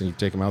organs and you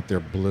take them out, they're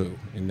blue.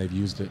 And they've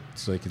used it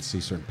so they can see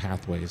certain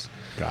pathways.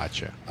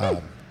 Gotcha.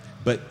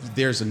 But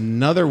there's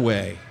another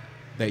way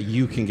that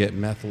you can get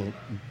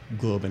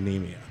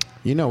methylglobinemia.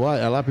 You know what?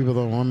 A lot of people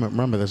don't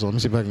remember this. Let me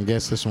see if I can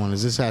guess this one.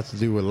 This has to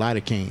do with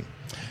lidocaine.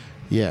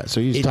 Yeah, so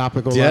use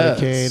topical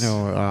lidocaine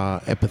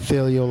or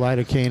epithelial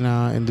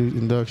lidocaine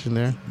induction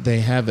there. They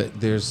have it.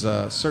 There's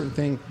a certain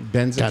thing,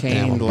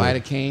 benzocaine,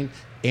 lidocaine,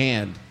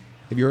 and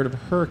have you heard of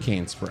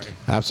hurricane spray?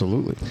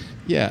 Absolutely.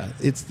 Yeah,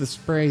 it's the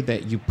spray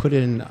that you put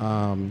in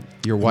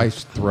your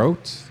wife's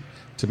throat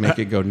to make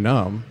it go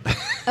numb.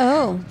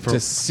 Oh. To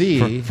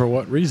see. For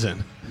what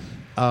reason?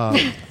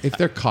 If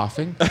they're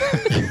coughing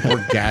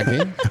or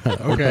gagging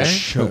or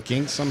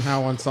choking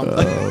somehow on something.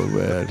 Oh,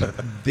 man.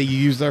 They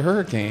use the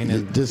hurricane.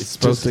 And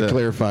Just to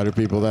clarify to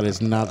people, that is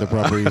not the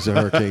proper use of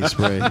hurricane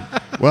spray.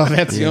 Well,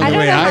 that's the I only don't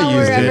way know I how used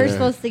we're ever it.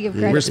 supposed to give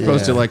credit. We're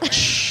supposed to like,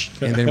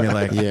 and then be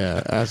like,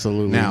 Yeah,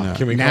 absolutely Now, not.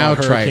 Can we Now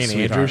call it try it, Hurricane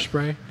Andrew sweetheart.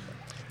 spray?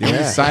 the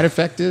only side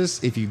effect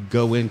is if you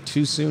go in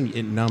too soon,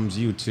 it numbs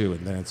you too,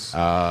 and then it's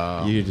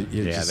then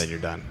you're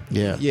done.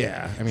 Yeah.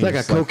 yeah. I It's mean, like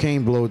a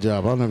cocaine blowjob.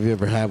 I don't know if you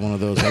ever had one of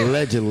those.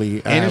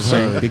 Allegedly, and I've it's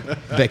heard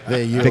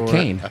the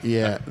cane.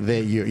 Yeah,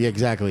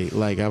 exactly.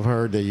 Like I've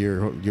heard that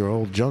your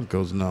whole junk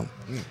goes numb.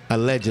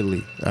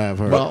 Allegedly, I've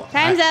heard. Well,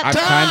 Time's up.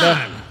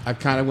 I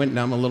kind of went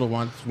numb a little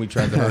once when we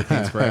tried the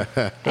hurricane spray.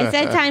 I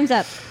said time's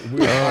up.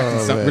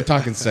 We're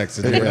talking sex.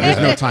 There's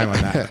no time on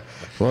that.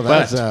 well,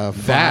 But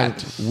that's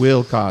that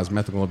will cause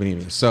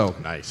methylglobinemia. So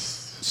Nice.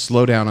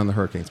 slow down on the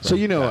hurricane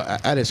spray. So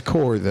at its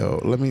core, though,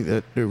 let me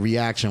the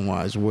reaction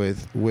wise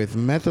with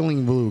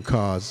methylene blue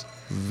cause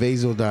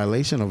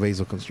vasodilation or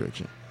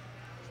vasoconstriction.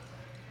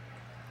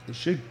 it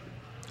should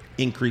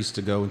increase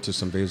to go into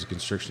some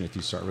vasoconstriction if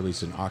you start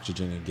releasing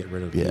oxygen and get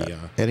rid of the.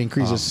 It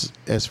increases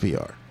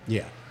SVR.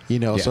 Yeah. You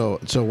know, Yeah.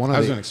 so one of I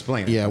was the gonna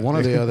explain it. Yeah, one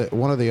of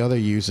the other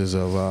uses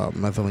of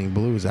methylene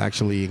blue is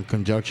actually in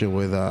conjunction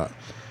with the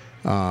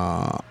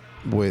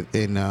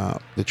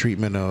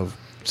treatment of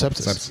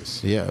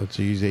sepsis. Yeah,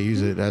 they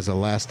use it as a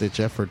last ditch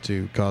effort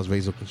to cause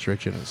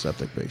vasoconstriction in a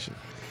septic patient.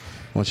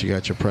 Once you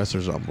got your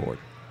pressors on board,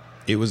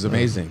 It was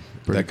amazing.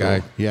 pretty That guy,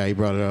 cool. Yeah, he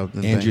brought it up.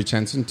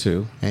 angiotensin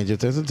 2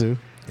 angiotensin 2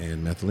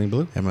 and methylene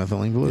blue. and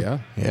methylene blue. Yeah.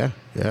 yeah.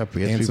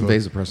 And some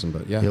vasopressin,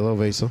 but yeah. Yeah, a little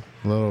vaso,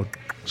 a little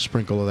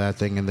sprinkle of that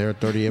thing in there,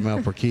 30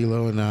 ml per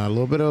kilo, and a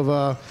little bit of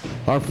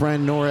our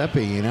friend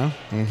Norepi,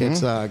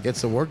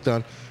 gets the work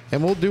done.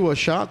 And we'll do a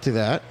shot to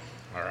that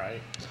All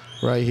right.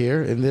 right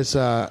here in this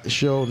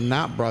show,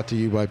 not brought to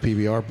you by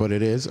PBR, but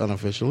it is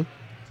unofficially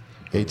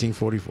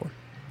 1844.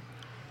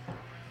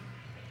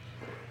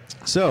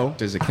 So,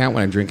 Does it count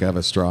when I drink out of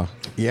a straw?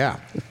 yeah.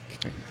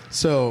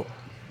 So,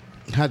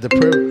 had the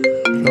privilege.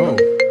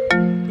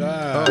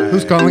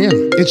 Who's calling in?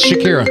 It's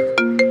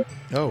Shakira.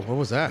 Oh, what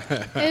was that?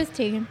 It was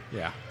Tegan.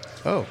 Yeah.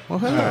 Oh, well,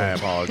 hello. I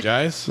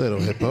apologize. Little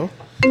hippo.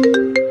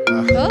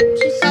 Oh,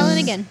 she's calling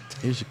again.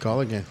 You should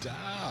call again.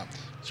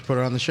 Let's put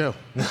her on the show.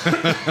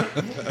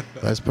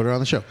 Let's put her on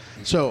the show.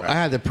 So I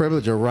had the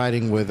privilege of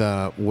riding with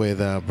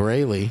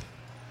Braley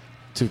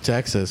to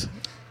Texas.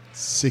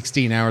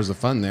 16 hours of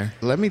fun there.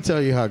 Let me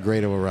tell you how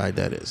great of a ride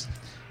that is.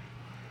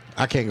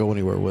 I can't go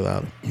anywhere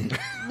without him.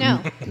 No.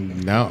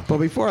 No. But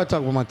before I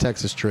talk about my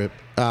Texas trip,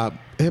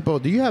 Hippo,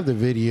 do you have the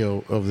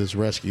video of this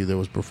rescue that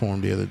was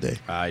performed the other day?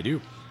 I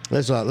do.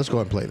 Let's go ahead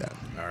and play that.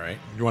 All right.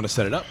 You want to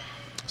set it up?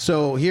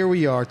 So here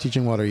we are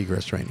teaching water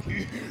egress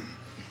training,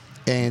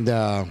 and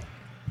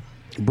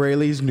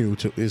Braley's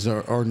is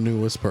our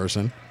newest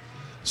person.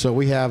 So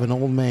we have an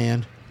old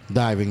man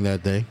diving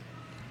that day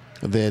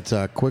that's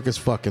quick as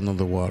fuck in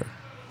the water.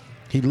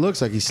 He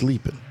looks like he's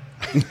sleeping.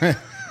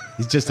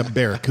 He's just a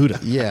barracuda.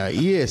 Yeah,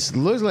 he is.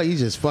 Looks like he's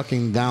just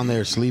fucking down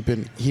there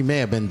sleeping. He may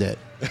have been dead.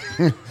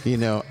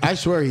 I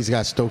swear he's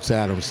got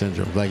Stokes-Adams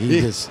syndrome. Like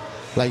he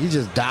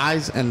just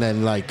dies and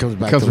then like comes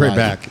back. Comes to right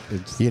life.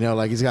 back.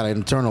 Like he's got an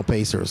internal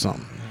pacer or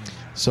something.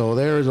 So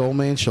there's old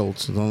man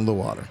Schultz under the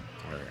water,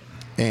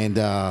 and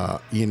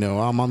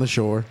I'm on the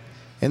shore,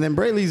 and then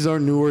Braley's our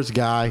newest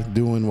guy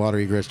doing water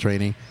egress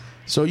training.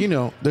 So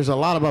there's a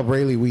lot about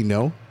Braley we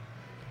know,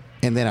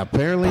 and then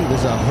apparently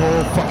there's a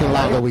whole fucking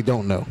lot that we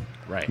don't know.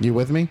 Right. You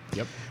with me?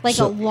 Yep. Like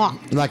a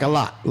lot. Like a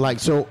lot. Like,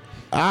 so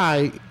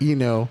I,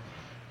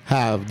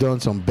 have done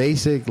some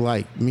basic,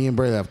 like me and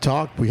Brady have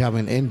talked. We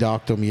haven't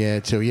in-docked him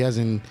yet, so he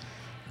hasn't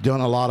done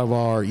a lot of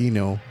our,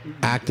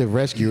 active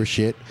rescuer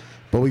shit.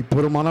 But we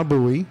put him on a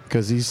buoy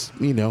because he's,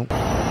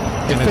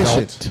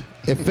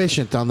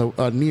 efficient on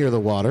the near the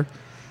water.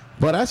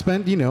 But I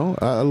spent,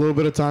 a little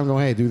bit of time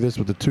going, hey, do this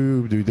with the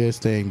tube, do this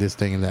thing,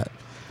 and that.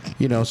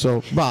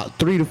 So about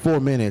 3 to 4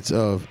 minutes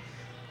of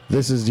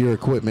this is your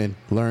equipment.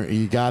 Learn,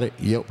 you got it?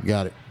 Yep,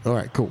 got it. All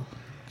right, cool.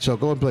 So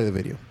go and play the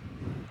video.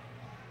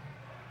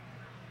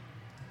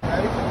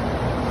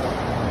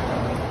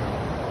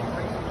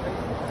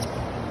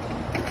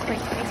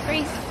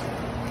 Brace.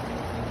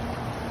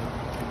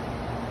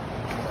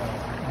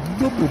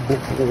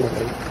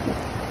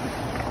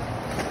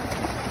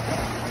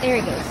 There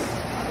he goes.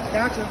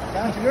 Gotcha.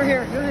 You're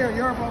here.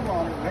 You're above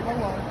water. Above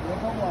water.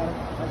 Above water.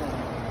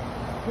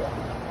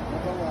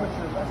 Put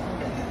your left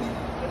foot in.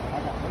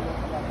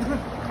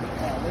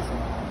 Listen,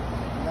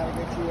 we gotta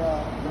get you.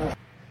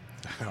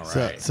 All So,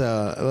 right.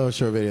 so a little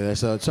short video there.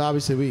 So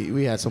obviously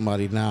we had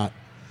somebody not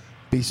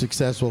be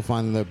successful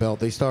finding their belt.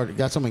 They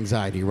got some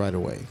anxiety right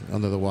away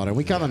under the water. And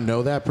we kind of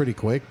know that pretty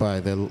quick by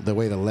the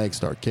way the legs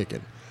start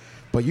kicking.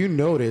 But you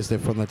notice that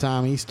from the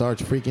time he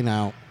starts freaking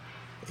out,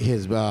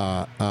 his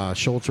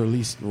Schultz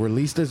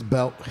released his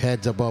belt,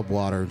 heads above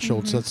water, and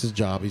Schultz that's his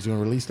job. He's going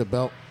to release the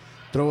belt,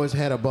 throw his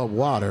head above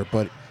water,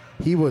 but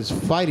he was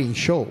fighting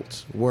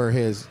Schultz, where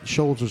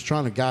Schultz was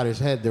trying to guide his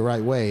head the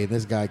right way, and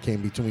this guy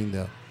came between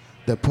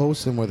the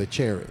post and where the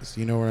chair is.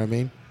 You know what I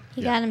mean?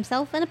 He got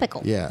himself in a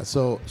pickle. Yeah.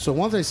 So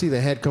once I see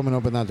the head coming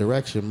up in that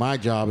direction, my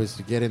job is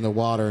to get in the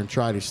water and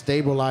try to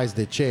stabilize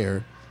the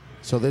chair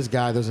so this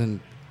guy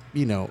doesn't,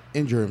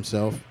 injure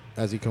himself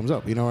as he comes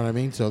up. You know what I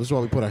mean? So this is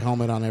why we put a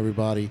helmet on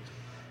everybody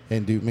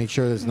and make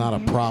sure that it's not a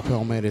prop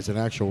helmet. It's an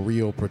actual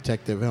real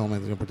protective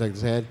helmet that's going to protect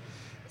his head.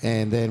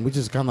 And then we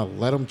just kind of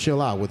let him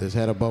chill out with his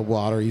head above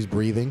water. He's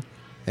breathing.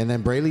 And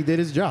then Braley did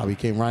his job. He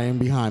came right in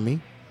behind me.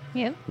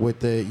 Yep.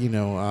 With the,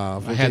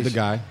 I had the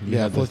guy. You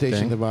had the flotation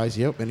thing. device.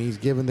 Yep. And he's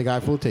giving the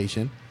guy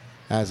flotation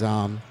as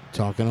I'm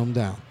talking him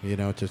down.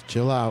 Just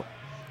chill out.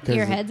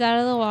 Your head's out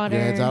of the water.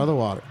 Your head's out of the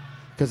water.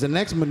 Because the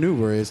next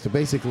maneuver is to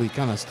basically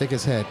kind of stick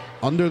his head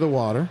under the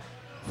water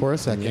for a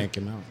second. Yank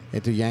him out.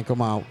 And to yank him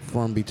out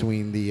from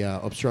between the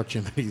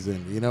obstruction that he's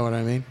in. You know what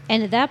I mean?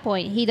 And at that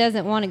point, he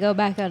doesn't want to go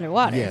back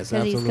underwater. Yes,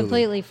 because he's absolutely.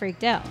 completely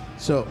freaked out.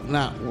 So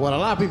now, what a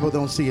lot of people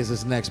don't see is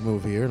this next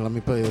move here. Let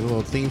me play a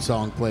little theme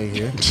song play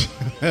here.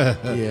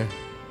 Yeah.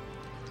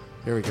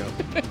 Here we go.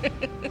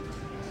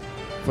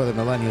 For the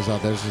millennials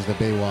out there, this is the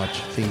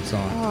Baywatch theme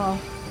song. Oh,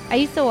 I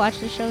used to watch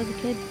the show as a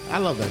kid. I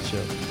love that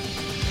show.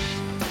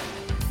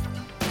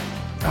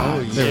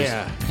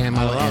 There's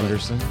Pamela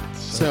Anderson.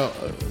 So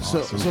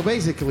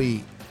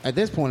basically, at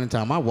this point in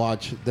time, I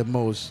watch the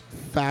most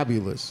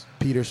fabulous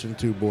Peterson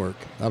tube work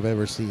I've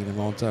ever seen in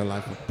my entire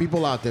life.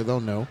 People out there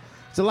don't know.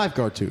 It's a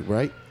lifeguard tube,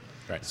 right?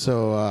 Right.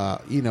 So,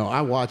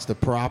 I watched the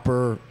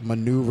proper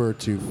maneuver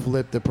to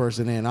flip the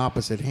person in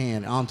opposite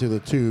hand onto the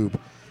tube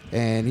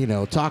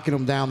and, talking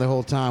him down the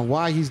whole time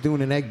while he's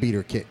doing an egg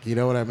beater kick. You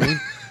know what I mean?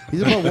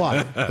 He's above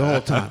water the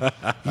whole time.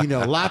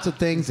 Lots of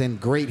things and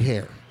great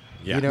hair.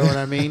 Yeah. You know what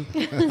I mean?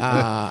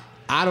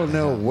 I don't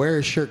know where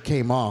his shirt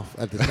came off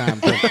at the time.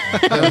 But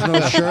there was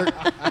no shirt.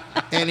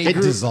 And he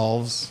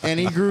Dissolves. And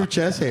he grew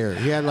chest hair.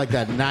 He had like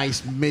that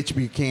nice Mitch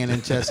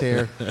Buchanan chest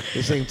hair at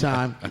the same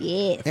time.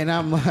 Yes. And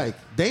I'm like,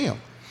 damn.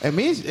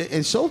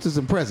 And Schultz is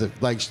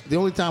impressive. Like, the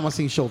only time I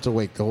seen Schultz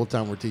awake the whole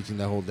time we're teaching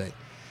the whole day.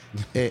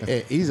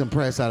 He's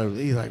impressed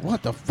he's like,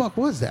 what the fuck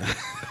was that?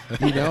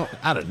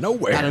 Out of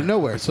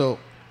nowhere. So,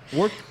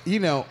 Who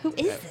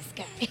is this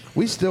guy?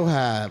 we still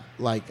have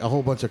like a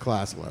whole bunch of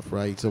class left,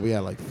 right? So we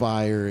had like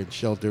fire and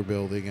shelter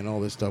building and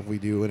all this stuff we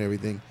do and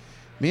everything.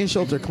 Me and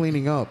Schultz are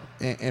cleaning up,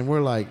 and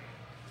we're like,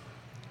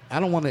 I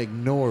don't want to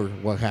ignore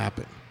what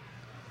happened.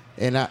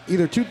 And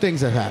either two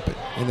things have happened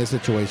in this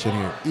situation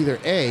here. Either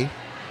A,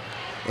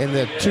 in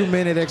the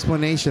 2-minute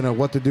explanation of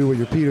what to do with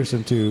your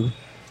Peterson tube,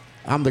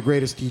 I'm the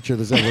greatest teacher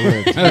that's ever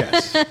lived.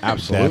 Yes,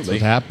 absolutely. That's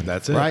what happened.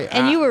 That's it. Right?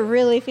 And you were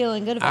really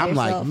feeling good about I'm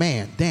yourself. like,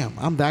 man, damn,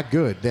 I'm that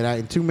good that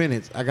in 2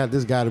 minutes, I got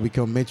this guy to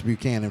become Mitch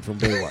Buchanan from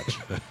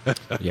Baywatch.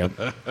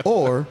 Yep.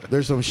 Or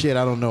there's some shit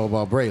I don't know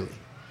about Braley.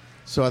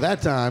 So at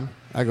that time,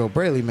 I go,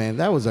 Braley, man,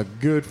 that was a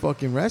good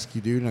fucking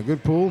rescue, dude, and a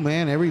good pool,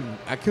 man.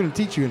 I couldn't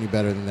teach you any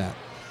better than that.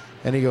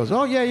 And he goes,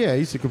 oh, yeah, I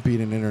used to compete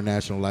in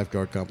international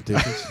lifeguard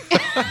competitions.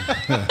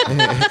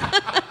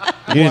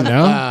 You didn't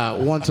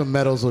know? Won some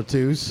medals or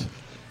twos.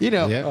 When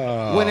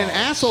an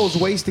asshole's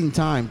wasting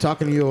time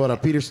talking to you about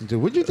a Peterson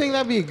tube, would you think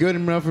that'd be a good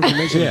enough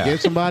information to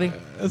give somebody?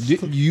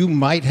 You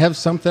might have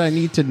something I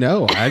need to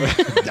know.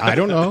 I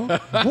don't know.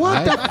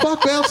 What the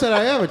fuck else did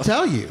I ever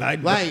tell you?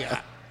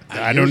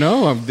 I don't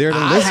know. I'm there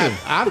to listen.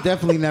 I've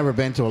definitely never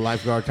been to a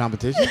lifeguard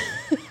competition.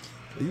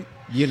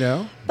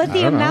 But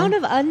the amount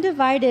of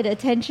undivided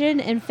attention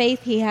and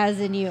faith he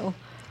has in you.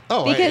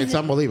 Oh, Because it's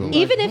unbelievable.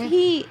 Even if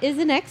he is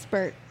an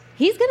expert,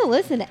 he's going to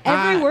listen to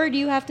every word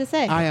you have to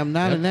say. I am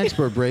not an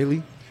expert,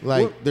 Braley.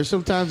 There's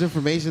sometimes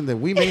information that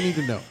we may need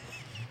to know.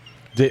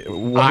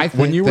 I think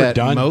when you were that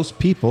done, most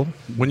people,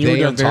 when you were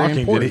they are done very talking,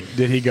 important.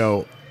 did he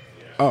go,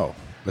 "Oh,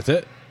 that's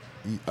it"?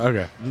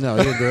 Okay. No,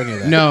 he didn't do any of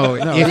that. No,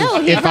 No,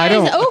 he if I cries,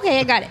 don't, okay,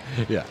 I got it.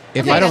 Yeah.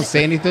 if I don't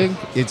say anything,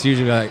 it's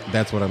usually like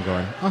that's what I'm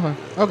going.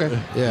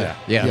 Okay. Yeah.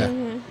 Yeah.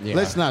 Yeah.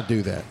 Let's not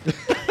do that.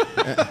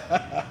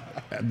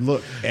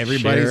 Look,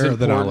 everybody's Share the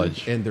important,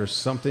 knowledge. and there's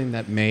something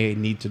that may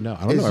need to know.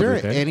 I don't Is know there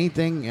everything.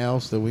 anything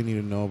else that we need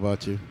to know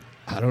about you?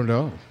 I don't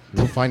know.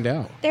 We'll find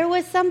out. There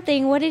was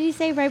something. What did he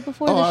say right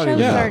before Oh, I the show don't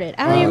know. started?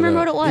 I don't even remember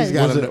what it was. He's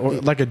got Was a-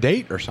 it like a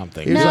date or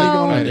something? He was No. like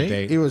On a going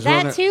date. He was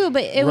That too,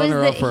 but it was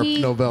runner that up for he- a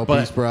Nobel But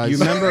Peace Prize. you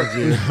remember-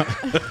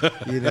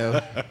 you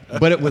know,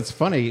 But it was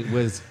funny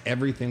was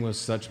everything was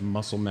such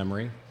muscle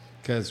memory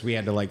because I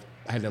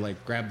had to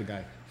grab the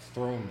guy,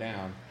 throw him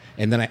down,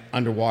 and then I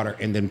underwater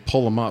and then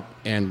pull him up,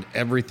 and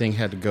everything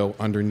had to go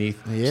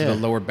underneath to Yeah. the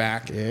lower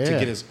back to Yeah.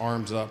 get his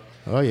arms up.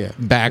 oh yeah,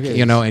 Back, Yeah,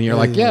 you know, and you're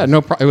like, yeah. yeah,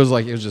 no problem. It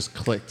was just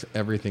clicked.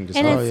 Everything just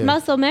And Oh, it's yeah.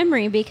 muscle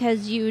memory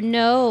because you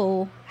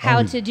know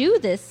how to do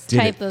this did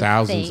type it of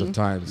thousands thing, of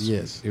times.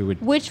 Yes. It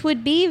would. which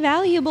would be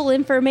valuable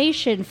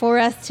information for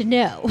us to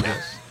know.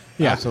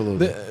 Yeah,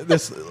 Absolutely.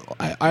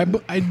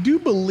 I do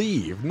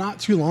believe not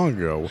too long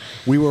ago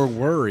we were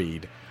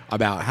worried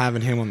about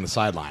having him on the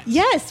sidelines.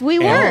 Yes, we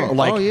And were. we're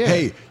like, Oh, yeah.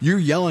 hey, you're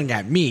yelling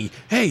at me.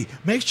 Hey,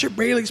 make sure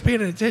Bailey's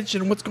paying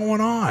attention. What's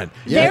going on?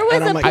 There was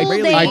And I'm a like, pool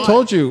Bailey, day. I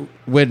told you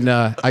when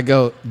I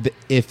go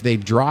if they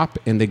drop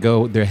and they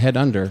go their head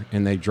under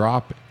and they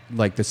drop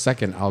like the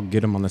second, I'll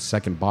get them on the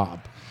second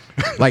bob.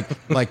 like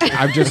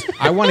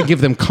I want to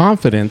give them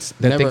confidence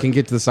that they Never- can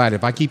get to the side.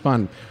 If I keep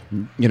on,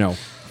 you know,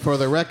 For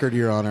the record,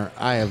 Your Honor,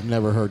 I have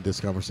never heard this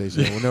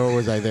conversation. Nor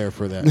was I there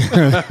for that.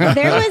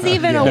 There was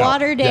even a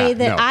water day yeah,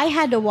 that no. I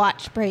had to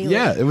watch Braylon.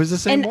 Yeah, it was the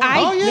same And one. I,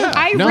 Oh, yeah.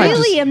 I No, I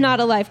really just- am not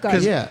a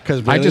lifeguard. Yeah.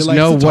 Because I just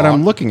know what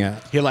I'm looking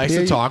at. He likes Here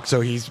to you- talk, so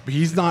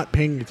he's not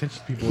paying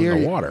attention to people Here,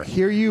 in the water.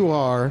 here you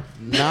are,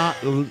 not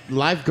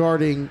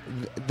lifeguarding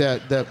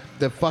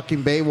the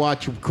fucking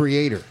Baywatch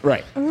creator.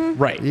 Right,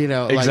 right. You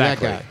know,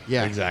 exactly. like that guy.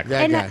 Yeah, exactly.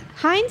 that And guy.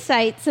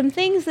 hindsight, some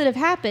things that have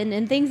happened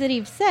and things that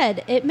he's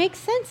said, it makes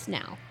sense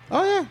now.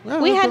 Oh yeah. Yeah,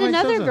 We that had makes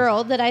another sense.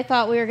 girl that I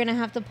thought we were going to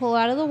have to pull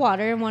out of the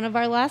water in one of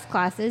our last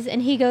classes,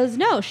 and he goes,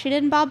 "No, she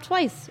didn't bob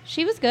twice.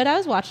 She was good. I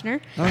was watching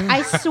her.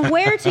 I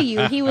swear to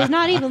you, he was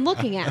not even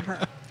looking at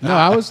her, No,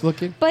 I was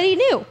looking. but he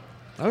knew.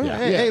 Oh, Yeah.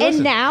 hey, hey, And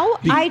listen. now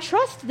I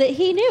trust that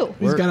he knew.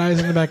 He's got eyes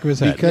in the back of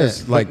his head.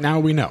 Because, like like- now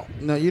we know.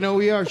 No, you know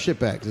we are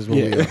shitbags. Is what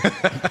we are.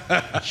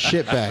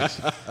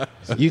 Shitbags.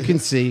 You can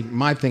see.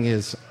 My thing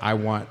is, I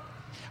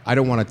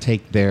don't want to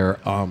take their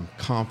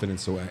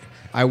confidence away.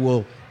 I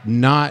will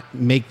not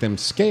make them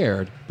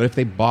scared, but if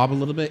they bob a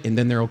little bit and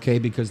then they're okay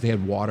because they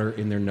had water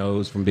in their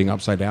nose from being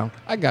upside down,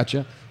 I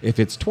gotcha. If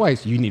it's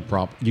twice, you need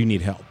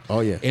help. Oh,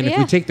 yeah. And if Yeah.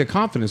 we take the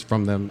confidence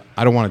from them,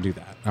 I don't want to do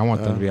that. I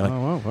want them to be like,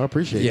 Oh, well, I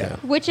appreciate yeah,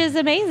 that. Which is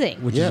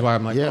amazing. which Yeah, is why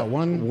I'm like, yeah. oh,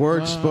 one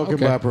Words spoken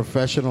okay. by a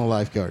professional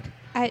lifeguard.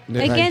 Again,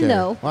 Right there.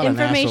 though, What an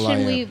asshole I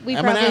information am. we I'm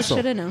an probably asshole.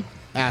 should have known.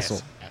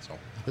 Asshole. Asshole.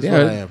 That's Yeah.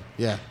 what I am.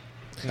 Yeah.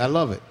 I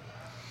love it.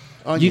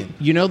 Onion.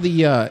 You know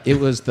it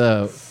was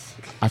the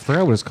I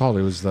forgot what it's called.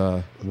 It was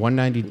the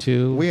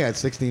 192. We had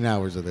 16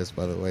 hours of this,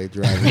 by the way,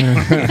 driving.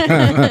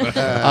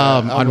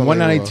 On Unbelievable.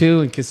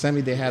 192 in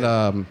Kissimmee, they had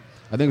I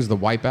think it was the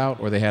Wipeout,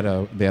 or they had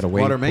a wave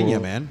Watermania, pool.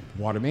 man.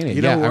 Watermania.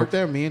 You yeah, know who worked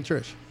there? Me and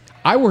Trish.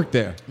 I worked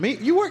there. Me?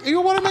 You work?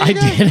 You a Watermania I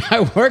guy? did. I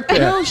worked there.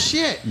 No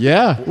shit.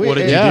 Yeah. What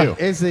did you yeah. do?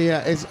 It's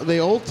the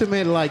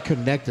ultimate like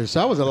connector.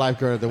 So I was a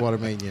lifeguard at the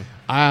Watermania.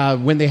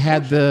 When they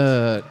had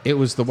it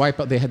was the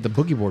Wipeout. They had the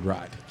boogie board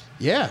ride.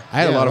 Yeah.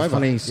 I had a lot of Wipeout.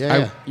 funny.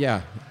 Yeah.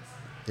 Yeah.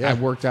 Yeah. I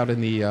worked out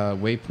in the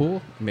wave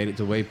pool. Made it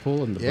to wave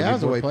pool and the Yeah, I boogie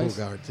was a board wave pool place.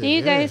 guard too. You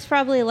yeah. guys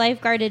probably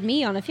lifeguarded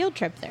me on a field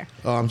trip there.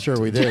 Oh, I'm sure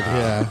we did.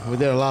 Yeah, we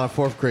did a lot of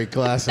fourth grade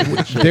classes.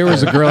 There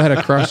was a girl I had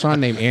a crush on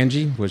named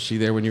Angie. Was she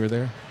there when you were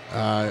there?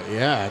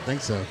 Yeah, I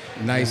think so.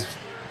 Nice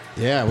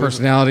Yeah,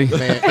 personality.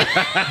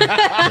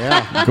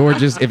 Yeah,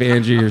 Gorgeous. If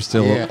Angie, you're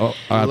still yeah.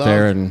 out Loved-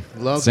 there and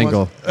loved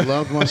single.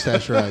 loved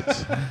mustache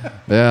rides.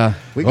 Yeah.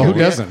 We Well, could-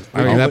 who doesn't?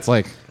 I mean, that's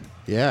like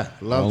Yeah,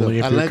 loved Only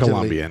them. if you're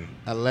Colombian.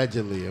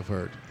 Allegedly, I've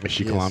heard. Is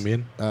she Yes.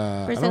 Colombian? I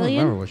don't Brazilian?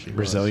 remember what she was.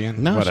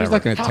 Brazilian? no. Whatever. She's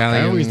like an Fuck,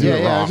 Italian. I always do Yeah,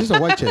 it yeah, wrong. she's a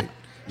white chick.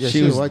 Yeah, She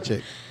she was was- a white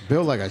chick.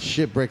 Built like a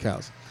shit brick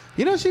house.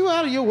 You know, she was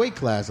out of your weight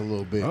class a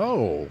little bit.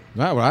 Oh.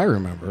 Not what I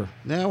remember.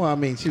 Now, well, I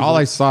mean, she was All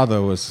I saw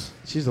though was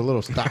she's a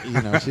little stock. You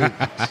know,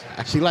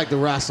 she liked to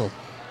wrestle.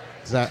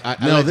 no. This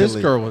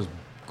Allegedly. girl was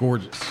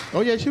gorgeous.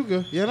 Oh yeah, she was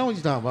good. Yeah, I know what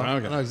you're talking about.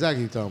 Okay. I know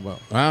exactly what you're talking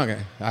about. Well,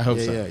 okay. I hope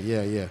so.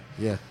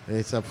 Yeah.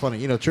 It's funny.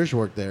 You know, Trish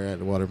worked there at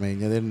the Watermania.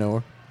 They didn't know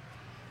her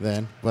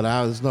then, but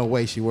there's no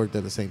way she worked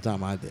at the same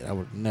time I did. I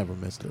would never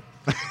missed her.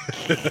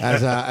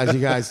 as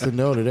you guys to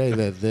know today,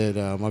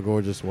 that my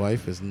gorgeous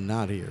wife is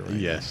not here. Right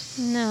Yes.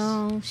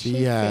 No, She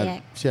she's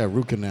had sick.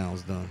 root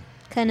canals done.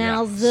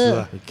 Canals.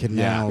 Yeah.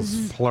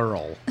 Canals.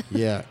 Plural.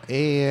 Yeah,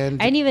 and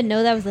I didn't even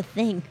know that was a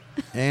thing.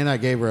 and I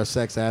gave her a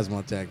sex asthma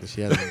attack that she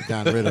hasn't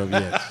gotten rid of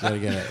yet. She gotta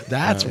get it.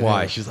 That's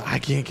why yeah. she's like, I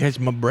can't catch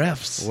my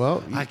breaths.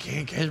 Well, I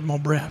can't catch my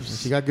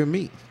breaths. She got good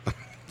meat.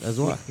 That's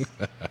why.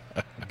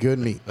 Good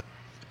meat.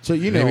 So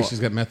you Maybe know, she's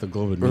got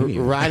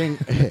methylglobin. riding.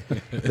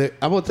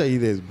 I'm gonna tell you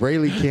this: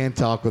 Brayley can't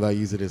talk without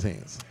using his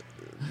hands.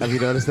 Have you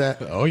noticed that?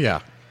 Oh yeah.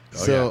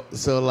 So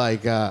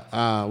like we're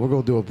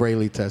gonna do a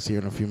Brayley test here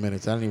in a few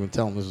minutes. I didn't even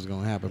tell him this was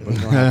gonna happen, but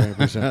it's gonna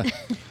happen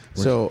 100%.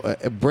 So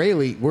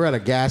Brayley, we're at a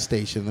gas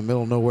station in the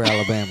middle of nowhere,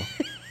 Alabama.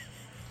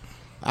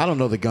 I don't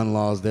know the gun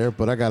laws there,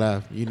 but I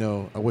gotta,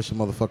 I wish the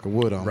motherfucker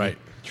would on me. Right.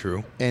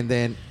 True. And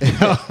then we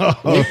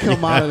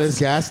come out of this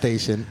gas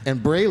station,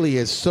 and Brayley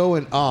is so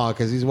in awe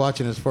because he's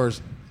watching his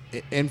first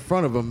in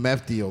front of a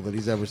meth deal that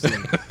he's ever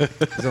seen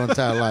his whole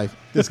entire life.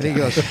 This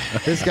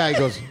guy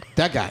goes,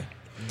 that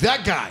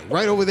guy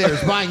right over there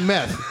is buying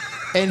meth.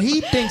 And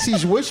he thinks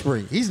he's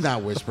whispering. He's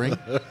not whispering.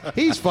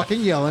 He's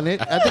fucking yelling it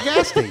at the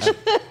gas station.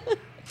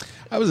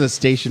 I was at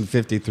Station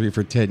 53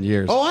 for 10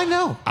 years. Oh, I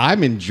know.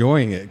 I'm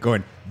enjoying it.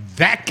 Going,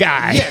 that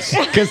guy. Yes.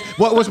 Because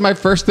what was my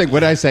first thing? What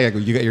did I say? I go,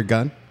 you got your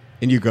gun?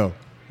 And you go,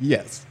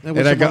 yes. I wish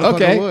And I a go, motherfucker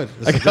okay. would.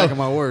 That's I exactly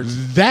my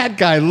words. That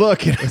guy,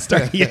 look. And I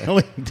start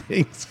yelling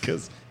things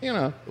because, I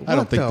don't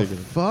What think the they're going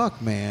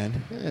fuck,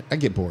 man? to. I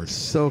get bored.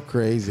 So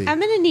crazy. I'm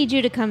going to need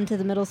you to come to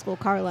the middle school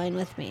car line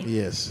with me.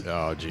 Yes.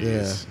 Oh Yeah.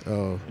 jeez.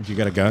 Oh. You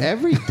got a gun?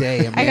 Every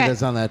day got-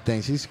 Amanda's on that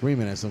thing. She's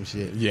screaming at some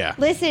shit. Yeah.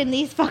 Listen,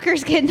 these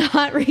fuckers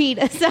cannot read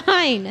a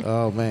sign.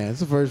 Oh man, it's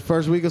the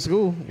first week of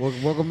school.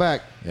 Welcome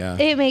back. Yeah.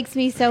 It makes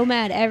me so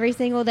mad every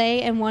single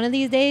day. And one of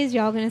these days,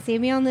 y'all going to see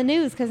me on the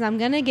news because I'm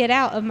going to get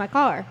out of my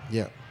car.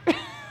 Yeah.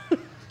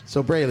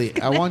 So Brayley,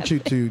 I want you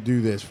to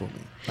do this for me.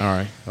 All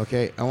right.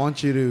 Okay, I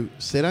want you to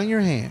sit on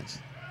your hands,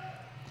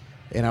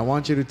 and I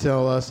want you to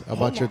tell us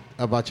about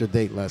your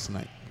date last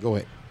night. Go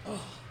ahead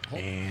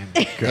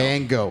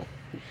and go.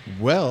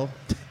 Well,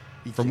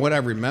 from what I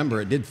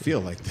remember, it did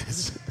feel like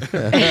this.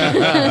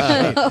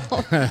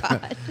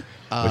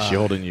 Was she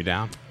holding you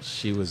down?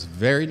 She was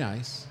very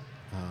nice.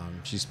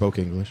 She spoke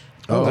English.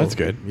 Oh, that's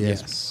good.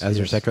 Yes. As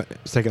your second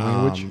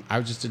language. I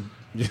was just a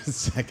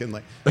second,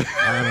 like,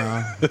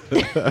 I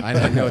don't know. I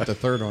didn't know what the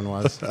third one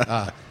was.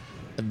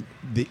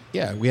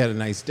 We had a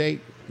nice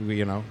date.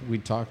 We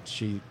talked.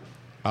 She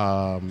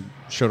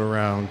showed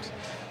around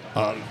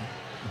Can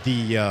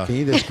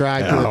you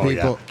describe to the Oh, people?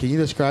 yeah. Can you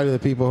describe to the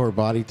people her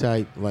body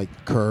type, like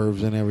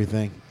curves and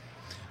everything?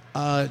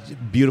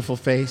 beautiful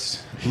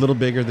face, a little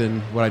bigger than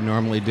what I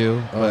normally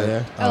do. Oh,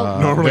 yeah?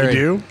 Normally very,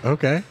 do?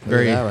 Okay.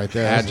 Very Look at that right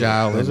there.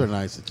 agile. Those are and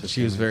nice. It just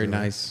She was came very through.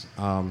 nice.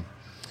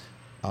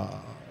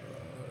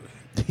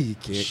 You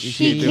can't. You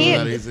He do without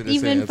can't using his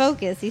even hands.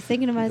 focus. He's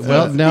thinking about his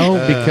Well, hands.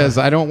 no, because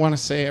I don't want to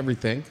say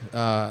everything.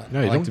 No, you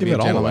I like don't to give be a it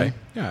all gentleman. away.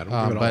 Yeah, don't give it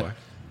all but away.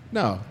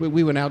 No,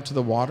 we went out to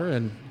the water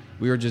and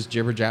we were just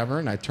jibber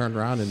jabbering. I turned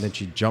around and then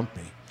she jumped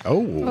me.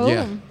 Oh.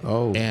 Yeah.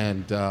 Oh.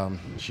 And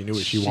She knew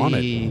what she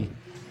wanted.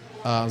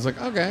 I was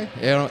like, okay,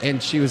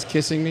 and she was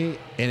kissing me,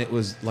 and it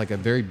was like a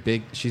very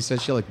big. She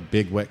said she liked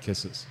big wet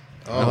kisses.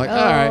 I'm like, all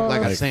right,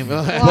 Like a same.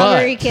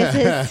 Watery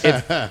kisses.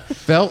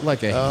 felt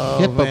like a man.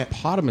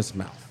 hippopotamus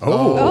mouth.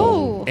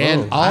 Oh.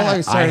 And all I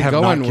I started have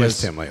going not was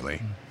kissed him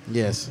lately.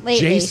 Yes. Lately.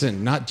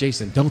 Jason, not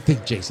Jason. Don't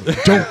think Jason.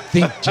 Don't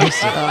think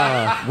Jason.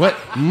 What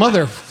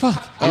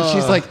motherfuck? And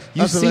she's like,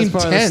 you That's the seem best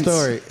part tense. Of the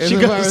story. It's She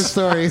the part of the goes,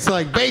 story. It's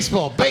like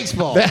baseball.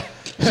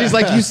 she's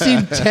like, you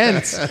seem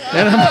tense.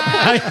 And I'm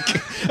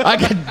like, I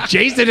got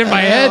Jason in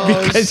my head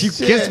because you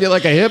shit. kissed me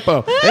like a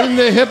hippo. And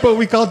the hippo,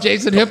 we call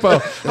Jason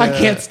Hippo. I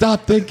can't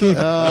stop thinking.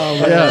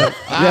 Yeah,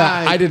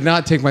 I did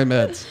not take my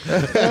meds.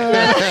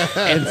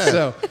 And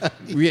so,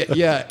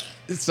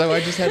 so I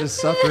just had to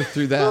suffer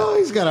through that. Oh,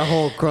 he's got a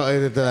hole crawling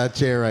into that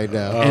chair right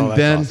now. and that's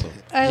then, awesome.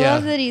 I yeah.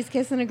 love that he's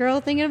kissing a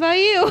girl thinking about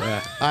you.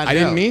 I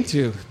didn't mean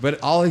to,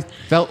 but all I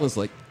felt was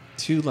like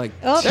two, like,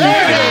 Oh,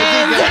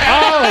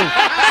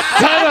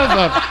 son of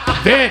a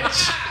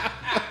bitch.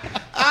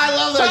 I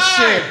love that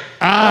shit.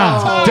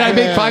 Did I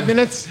make 5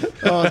 minutes?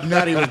 Oh,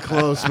 not even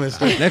close,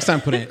 mister. Next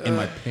time, put it in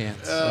my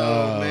pants.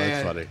 Oh, man.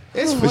 That's funny.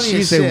 It's funny But as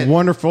she's shit. a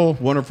wonderful,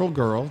 wonderful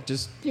girl.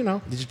 Just, Did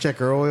you check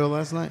her oil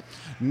last night?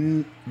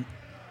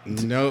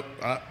 Nope.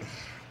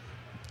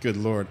 Good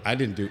Lord. I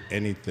didn't do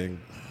anything.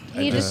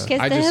 he just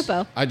kissed the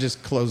hippo. I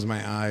just closed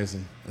my eyes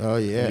and Oh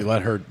yeah. You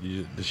let her.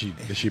 Did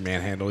she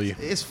manhandle you?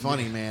 It's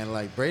funny, man.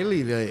 Like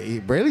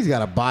Brayley's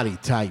got a body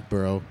type,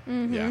 bro.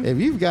 Yeah. If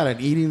you've got an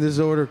eating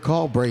disorder,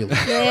 call Brayley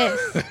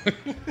Yes.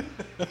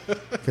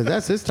 because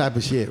that's his type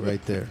of shit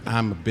right there.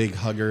 I'm a big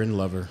hugger and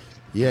lover.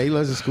 Yeah, he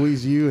loves to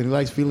squeeze you and he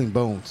likes feeling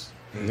bones.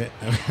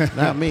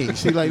 Not me.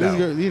 See, like this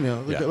girl,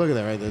 look, Yeah. look at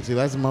that right there. See,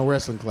 that's my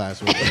wrestling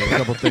class. Right there. A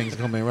couple things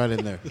coming right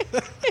in there.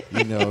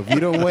 If you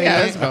don't weigh Yeah,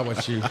 in, that's about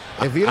what you.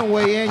 if you don't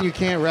weigh in, you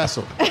can't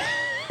wrestle.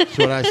 That's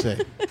what I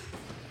say.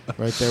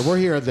 Right there. We're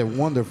here at the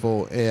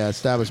wonderful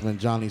establishment,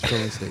 Johnny's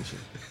Filling Station.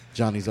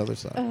 Johnny's other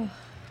side.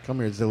 Come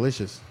here, it's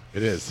delicious.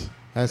 It is.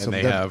 Has And some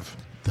they dep- have.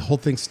 The whole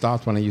thing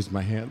stopped when I used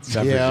my hands.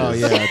 Yeah, oh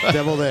yeah,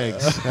 deviled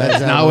eggs.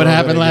 That's not what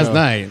happened last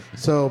night.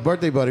 So,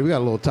 birthday buddy, we got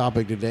a little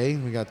topic today.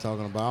 We got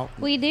talking about.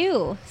 We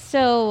do.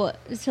 So,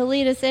 to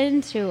lead us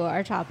into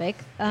our topic,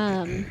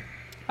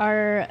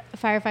 our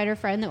firefighter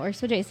friend that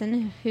works with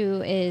Jason,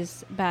 who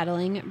is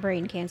battling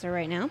brain cancer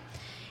right now,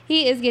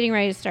 he is getting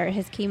ready to start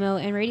his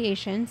chemo and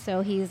radiation.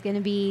 So, he's going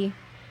to be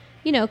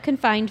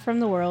confined from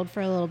the world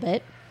for a little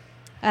bit.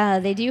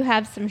 They do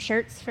have some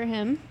shirts for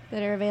him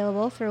that are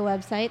available through a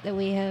website that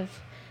we have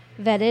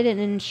vetted and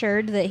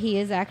ensured that he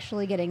is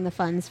actually getting the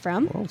funds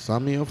from. Well,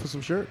 sign me up for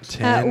some shirts.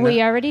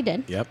 We already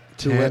did. Yep.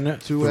 2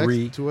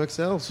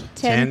 XLs.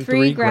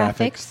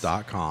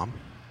 10-3graphics.com.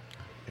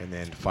 And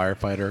then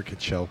Firefighter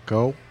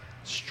Kachilko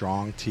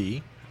Strong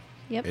T.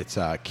 Yep. It's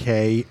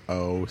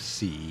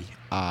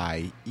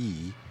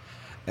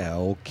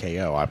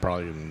KOCIELKO. I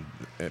probably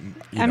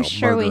I'm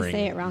sure we murdering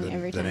say it wrong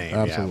every time. Name.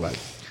 Absolutely.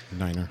 Yeah,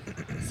 Niner.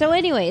 So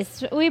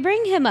anyways, we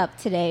bring him up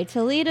today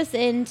to lead us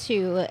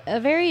into a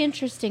very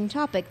interesting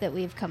topic that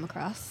we've come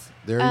across.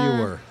 There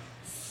you were.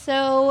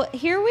 So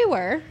here we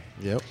were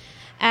Yep.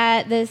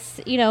 at this,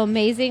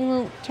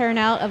 amazing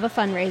turnout of a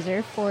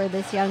fundraiser for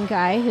this young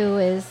guy who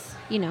is,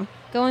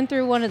 going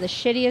through one of the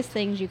shittiest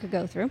things you could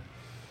go through.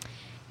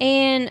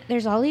 And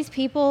there's all these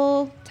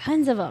people,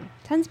 tons of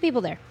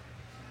people there.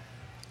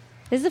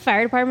 This is a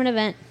fire department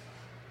event.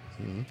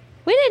 Mm-hmm.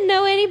 We didn't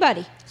know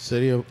anybody.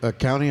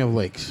 County of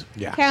Lakes,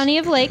 Yes. County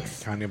of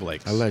Lakes. County of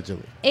Lakes.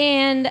 allegedly.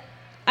 And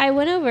I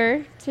went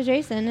over to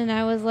Jason and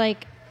I was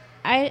like,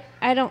 I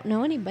don't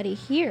know anybody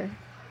here.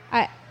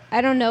 I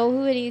don't know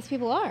who any of these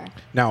people are.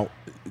 Now,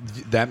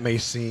 that may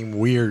seem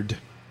weird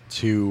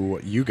to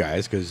you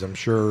guys because I'm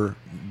sure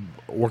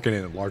working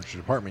in a larger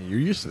department, you're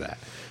used to that.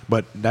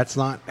 But that's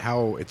not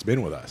how it's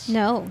been with us.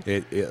 No.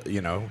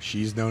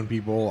 She's known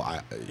people.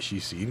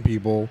 She's seen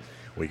people.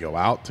 We go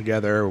out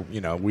together.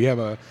 We have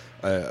a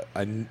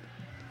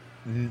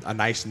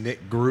nice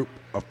knit group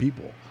of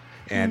people,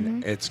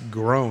 and it's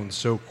grown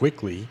so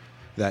quickly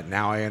that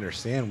now I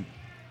understand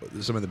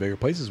some of the bigger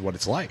places what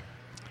it's like.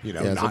 Yeah,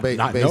 so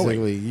not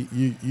basically,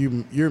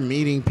 knowing. you're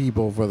meeting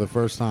people for the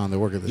first time that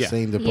work at the Yeah.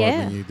 same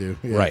department Yeah. you do.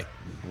 Yeah.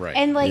 Right.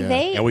 And like Yeah.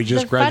 And we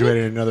just the funny-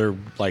 graduated another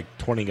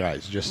 20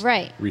 guys just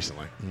Right.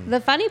 recently. The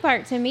funny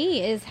part to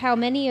me is how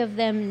many of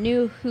them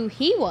knew who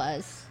he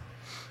was,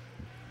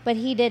 but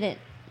he didn't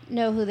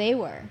know who they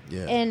were.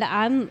 Yeah. And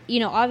I'm,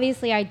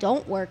 obviously I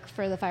don't work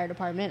for the fire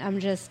department. I'm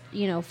just,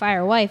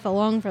 fire wife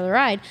along for the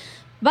ride.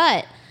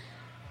 But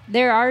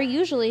there are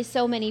usually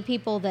so many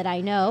people that I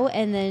know.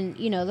 And then,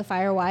 the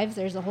fire wives,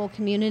 there's a whole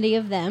community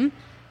of them.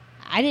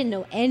 I didn't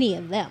know any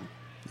of them.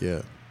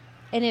 Yeah.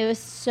 And it was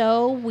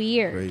so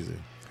weird. Crazy.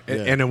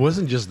 And it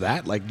wasn't just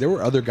that. Like there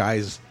were other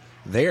guys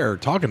there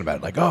talking about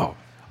it. Like, oh,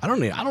 I don't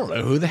know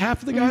who the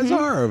half of the guys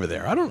are over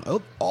there.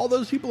 All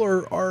those people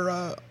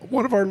are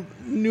one of our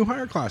new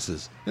hire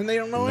classes, and they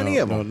don't know any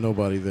of them.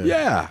 Nobody there.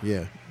 Yeah,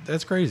 Yeah.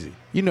 that's crazy.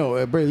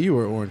 Brady, you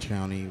were at Orange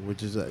County,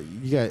 which is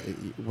you got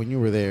when you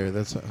were there.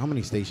 That's how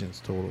many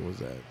stations total was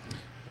that?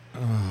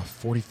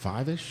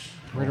 45-ish,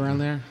 right around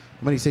there.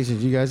 How many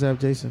stations do you guys have,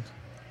 Jason?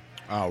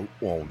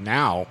 Well,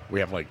 now we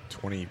have like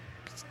 20,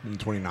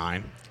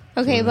 29.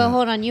 Okay, but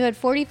hold on. You had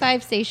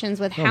 45 stations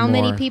with Or how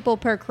many more. people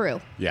per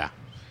crew? Yeah,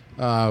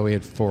 We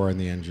had 4 in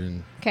the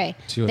engine. Okay.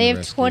 Two in They the have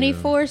rescue.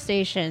 24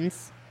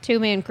 stations,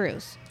 2-man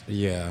crews.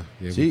 Yeah.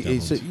 So, we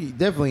so doubled. you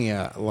definitely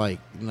like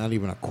not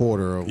even a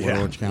quarter of what Yeah.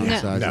 Orange County No.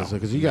 size No. is.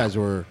 Because you guys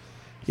are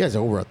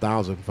over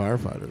 1,000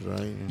 firefighters,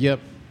 right? Yep.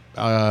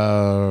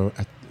 I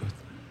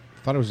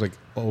thought it was like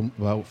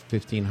about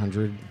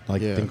 1,500.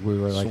 Like Yeah. I think we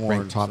were like Sworn,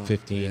 ranked top so-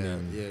 15. Yeah,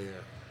 and yeah.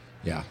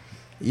 yeah.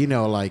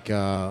 Like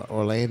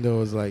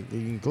Orlando is like you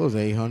can close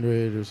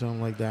 800 or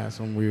something like that.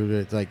 Some weird.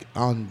 It's like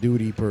on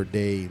duty per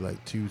day,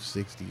 like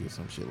 260 or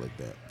some shit like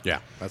that. yeah,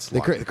 that's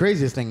The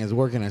craziest thing is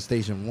working at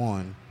Station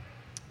 1,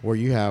 where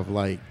you have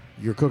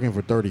you're cooking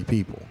for 30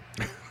 people.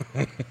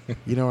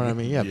 You know what I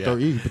mean? You have Yeah.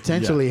 you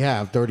potentially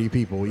have 30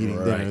 people eating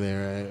Right. dinner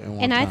there at one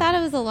And I time. thought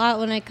it was a lot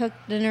when I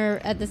cooked dinner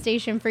at the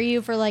station for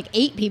you for like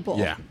 8 people.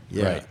 Yeah,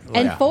 Yeah. right.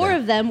 And Yeah. 4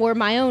 of them were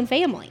my own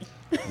family.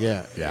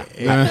 Yeah, Yeah.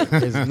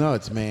 It's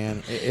nuts,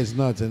 man. It's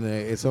nuts, and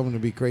it's something to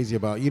be crazy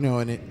about.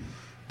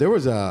 There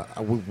was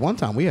one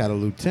time we had a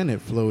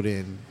lieutenant float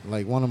in,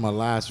 like one of my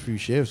last few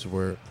shifts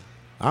where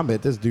I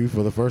met this dude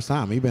for the first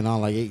time. He'd been on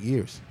like 8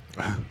 years.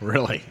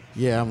 Really?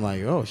 Yeah, I'm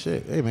like, oh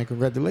shit, hey man,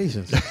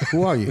 congratulations.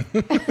 Who are you?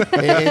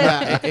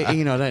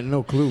 That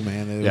no clue,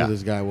 man, Yeah. who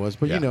this guy was.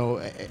 But Yeah.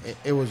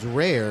 it was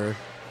rare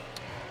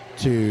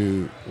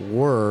to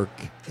work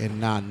and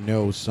not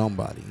know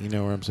somebody. You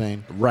know what I'm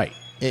saying? Right.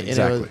 And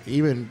Exactly. it was,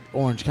 even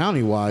Orange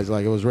County wise,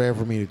 like it was rare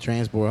for me to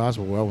transport a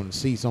hospital where I wouldn't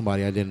see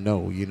somebody I didn't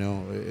know.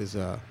 It's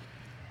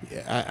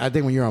I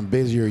think when you're on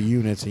busier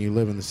units and you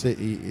live in the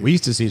city, We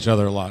used to see each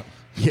other a lot.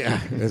 yeah,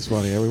 it's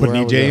funny. Put Everywhere an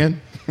I was EJ at-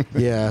 in.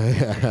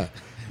 Yeah,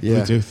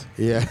 yeah, Bluetooth.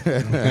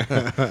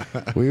 yeah.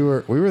 we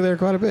were there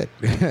quite a bit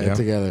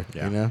together.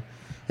 Yeah.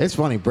 It's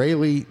funny.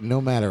 Braley, no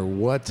matter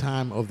what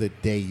time of the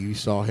day you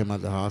saw him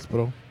at the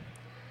hospital,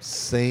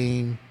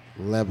 same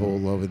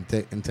level of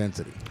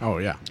intensity. Oh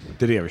yeah.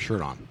 Did he have a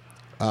shirt on?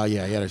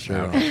 Yeah, he had a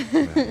shirt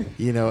on.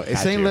 Yeah.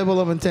 Same to. level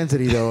of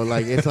intensity though.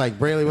 Like it's like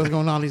Braley, what's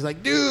going on? He's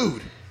like,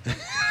 dude.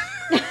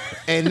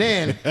 And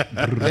then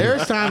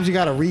there's times you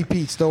got a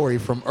repeat story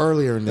from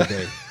earlier in the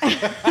day.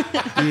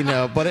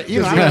 But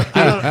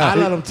I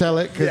let him tell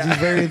it because he's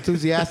very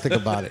enthusiastic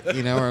about it.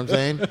 You know what I'm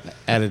saying?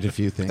 Added a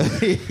few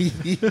things.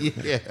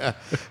 Yeah.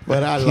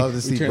 But I love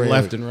to see Turn Brady.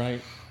 left and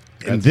right.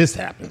 And this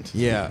happened.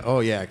 Yeah.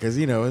 Oh, yeah. Because,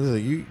 you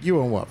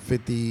were on what,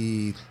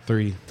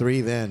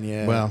 53 then?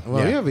 Yeah. Well,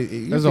 yeah.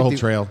 There's a whole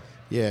trail.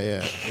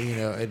 Yeah,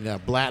 yeah. And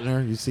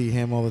Blattner, you see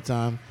him all the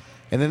time.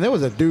 And then there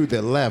was a dude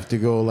that left to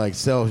go, like,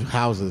 sell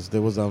houses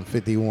that was on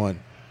 51.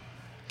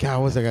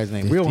 God, what's that guy's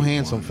name? 51. Real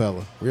handsome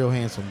fella. Real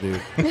handsome dude.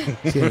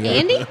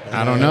 Andy?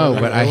 I don't know,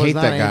 but I It was hate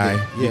not that guy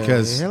Andy. Yeah.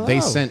 because Hello. they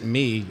sent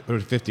me to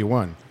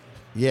 51.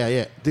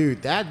 Yeah.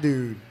 Dude, that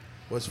dude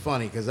was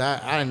funny because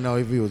I didn't know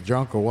if he was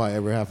drunk or what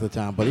every half the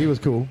time, but he was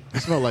cool. He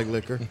smelled like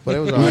liquor, but it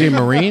was all Was he a right.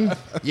 Marine?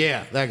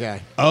 Yeah, that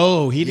guy.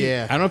 Oh, he did.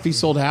 Yeah. I don't know if he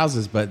sold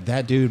houses, but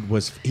that dude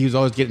was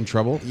always getting in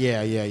trouble.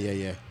 Yeah.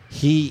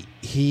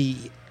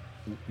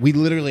 We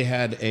literally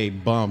had a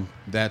bum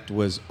that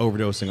was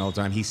overdosing all the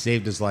time. He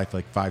saved his life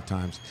like 5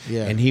 times.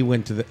 Yeah. And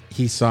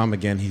he saw him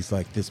again. He's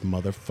like, this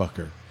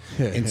motherfucker.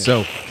 And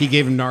so he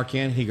gave him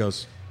Narcan. He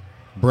goes,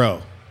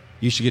 bro,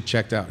 you should get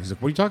checked out. He's like,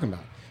 what are you talking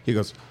about? He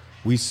goes,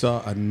 we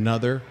saw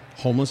another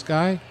homeless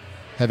guy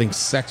having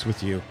sex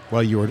with you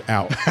while you were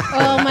out.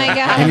 Oh my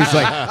God. And he's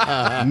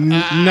like,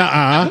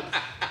 nuh-uh.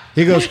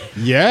 He goes,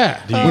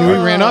 yeah. When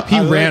we ran up, he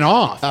ran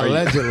off.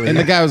 Allegedly. And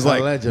the guy was like,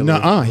 Allegedly.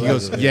 nuh-uh. He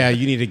goes, Allegedly. yeah,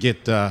 you need to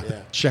get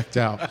checked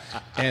out.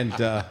 And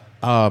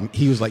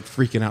he was like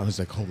freaking out. He was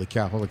like, holy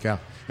cow.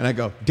 And I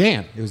go,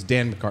 Dan. It was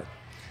Dan McCarthy.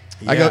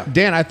 I go, Yeah.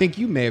 Dan, I think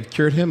you may have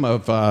cured him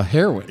of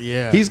heroin.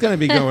 Yeah. He's going to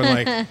be going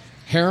like,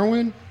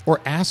 heroin or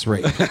ass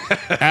rape?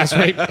 Ass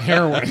rape,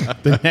 heroin.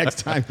 The next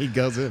time he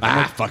goes in.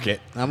 Fuck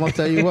it. I'm gonna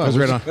tell you what. was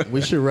We right should,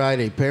 we should write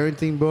a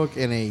parenting book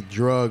and a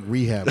drug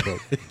rehab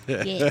book.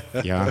 Yes.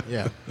 Yeah.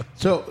 Yeah.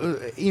 So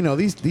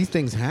these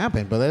things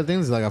happen, but that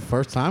thing's like a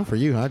first time for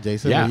you, huh,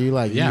 Jason? Yeah.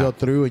 Where you Yeah. go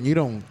through and you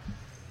don't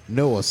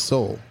know a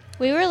soul.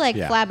 We were like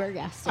Yeah.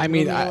 flabbergasted. I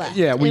mean, when we I- left.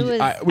 yeah, we- It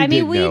was, I- we I mean,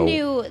 did we know.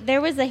 knew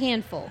there was a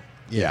handful.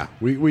 Yeah,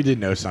 we did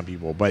know some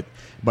people, but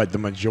the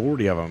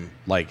majority of them,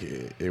 like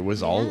it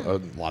was all a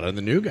lot of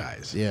the new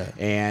guys. Yeah.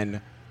 And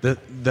the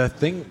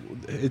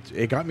thing,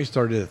 it got me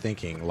started to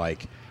thinking,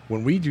 like,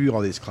 when we do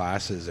all these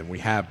classes and we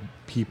have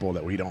people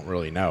that we don't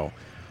really know,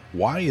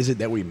 why is it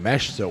that we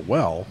mesh so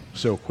well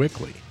so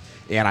quickly?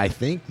 And I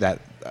think that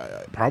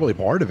probably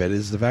part of it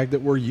is the fact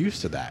that we're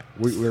used to that.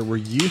 We're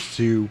used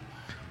to,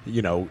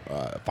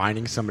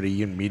 finding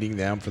somebody and meeting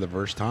them for the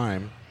first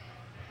time,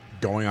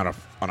 going on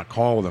a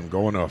call with them,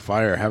 going to a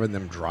fire, having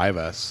them drive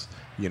us,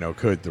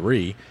 code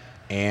 3,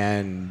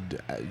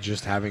 and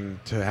just having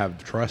to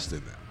have trust in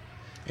them.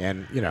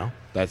 And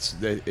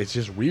it's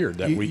just weird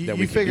that we you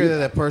can figure do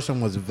that person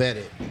was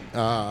vetted,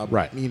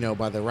 Right.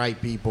 by the right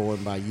people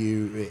and by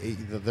you,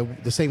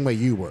 the same way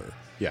you were.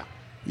 Yeah.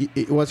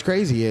 What's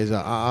crazy is a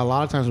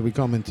lot of times when we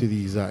come into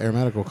these air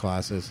medical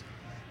classes,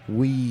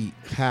 we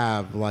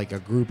have like a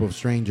group of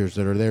strangers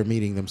that are there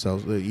meeting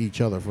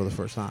each other for the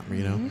first time,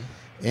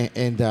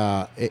 and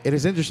it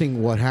is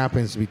interesting what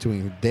happens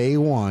between day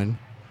 1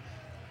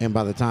 and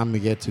by the time we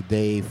get to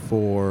day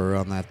 4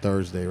 on that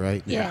Thursday,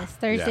 right? Yes,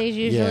 Thursday's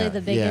usually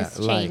the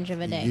biggest change of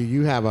a day.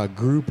 You have a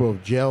group of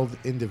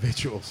gelled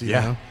individuals, you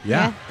know?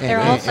 Yeah. They're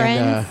all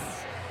friends.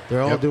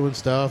 They're all doing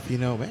stuff,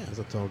 man, there's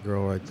a tall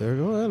girl right there.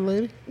 Go ahead,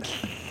 lady.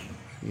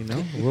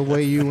 We'll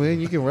weigh you in.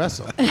 You can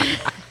wrestle.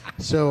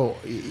 So,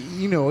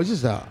 it's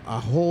just a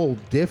whole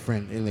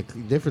difference in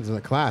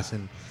the class.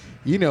 And,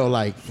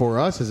 like for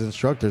us as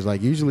instructors,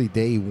 like usually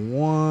day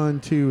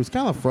 1, 2, it's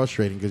kind of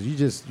frustrating because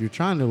you're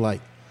trying to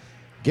like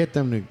get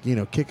them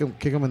to, kick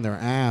them in their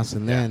ass.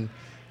 And then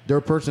their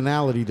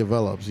personality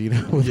develops,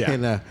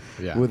 within that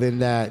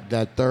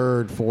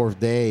 3rd, 4th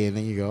day. And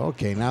then you go,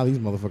 okay, now these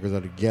motherfuckers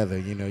are together.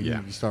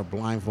 You start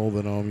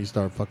blindfolding them. You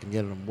start fucking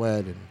getting them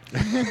wet and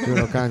doing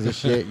all kinds of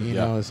shit.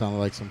 It sounded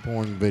like some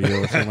porn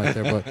video or something like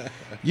that. But,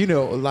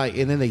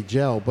 and then they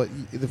gel. But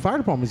the fire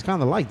department is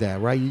kind of like that,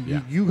 right?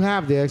 You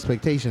have the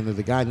expectation that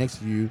the guy next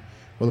to you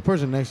or the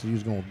person next to you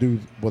is going to do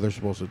what they're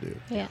supposed to do.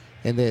 Yeah.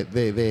 And that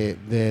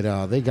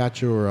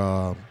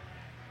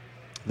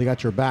they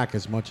got your back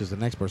as much as the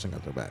next person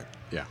got their back.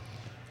 Yeah.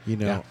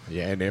 Yeah.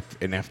 And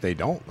if they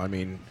don't, I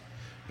mean,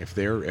 if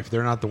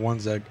they're not the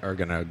ones that are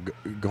gonna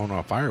go on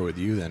a fire with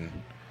you, then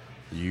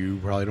you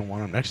probably don't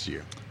want them next to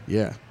you.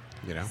 Yeah.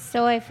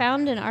 So I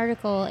found an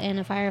article in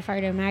a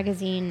firefighter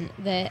magazine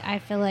that I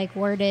feel like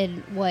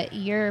worded what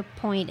your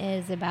point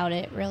is about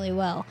it really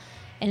well.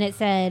 And it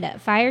said,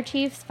 fire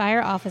chiefs,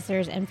 fire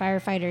officers, and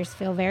firefighters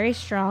feel very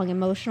strong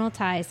emotional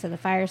ties to the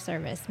fire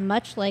service,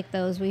 much like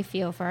those we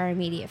feel for our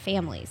immediate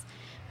families.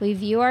 We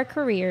view our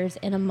careers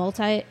in a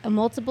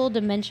multiple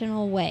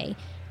dimensional way,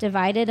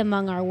 divided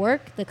among our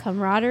work, the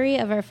camaraderie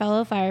of our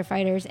fellow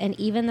firefighters, and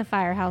even the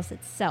firehouse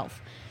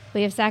itself.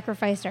 We have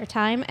sacrificed our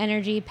time,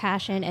 energy,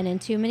 passion, and in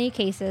too many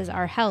cases,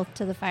 our health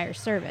to the fire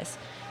service.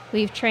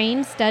 We've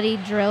trained,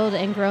 studied, drilled,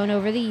 and grown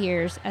over the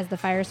years as the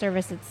fire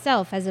service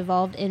itself has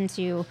evolved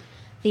into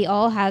the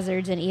all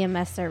hazards and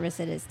EMS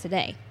service it is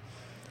today.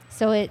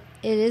 So it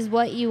is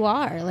what you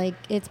are. Like,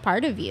 it's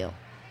part of you.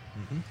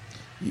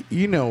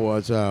 You know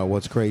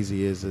what's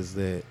crazy is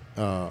that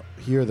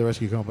here at the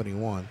Rescue Company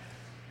 1,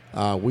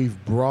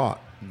 we've brought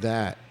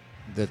the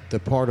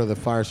part of the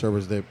fire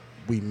service that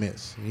we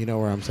miss. You know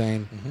what I'm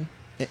saying?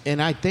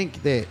 And I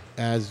think that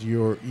as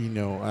your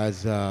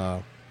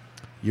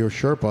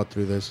Sherpa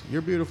through this,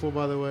 you're beautiful,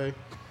 by the way.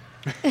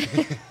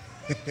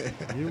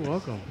 You're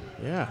welcome.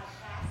 Yeah.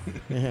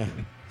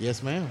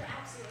 Yes, ma'am.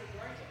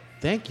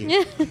 Thank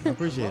you. I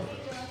appreciate it.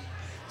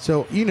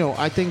 So,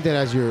 I think that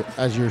as your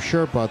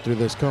Sherpa through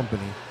this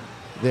company,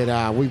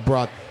 that we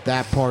brought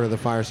that part of the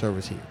fire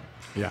service here.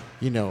 Yeah.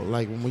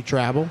 Like when we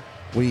travel,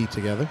 we eat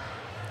together.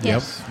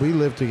 Yes. We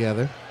live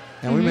together.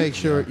 And we make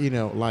sure,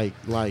 like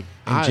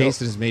And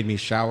Jason has made me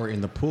shower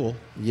in the pool.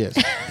 Yes.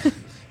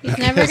 He's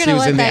never going to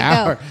let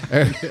that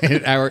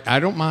go. I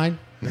don't mind.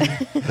 I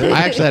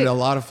actually had a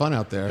lot of fun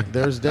out there.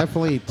 There's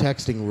definitely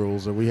texting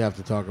rules that we have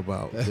to talk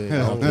about.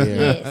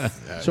 Yes.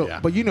 So,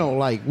 but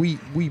like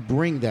we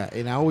bring that,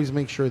 and I always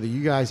make sure that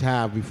you guys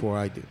have before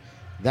I do.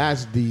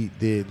 That's the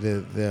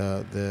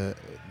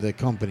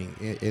company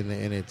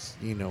in its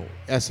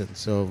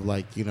essence of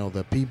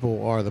the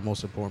people are the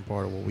most important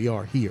part of what we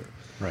are here.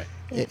 Right.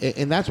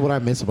 And that's what I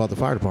miss about the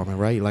fire department,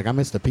 right? Like I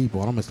miss the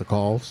people. I don't miss the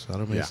calls. I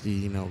don't miss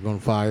the going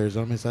to fires.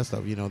 I don't miss that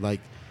stuff. Like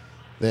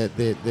that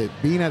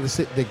being at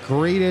the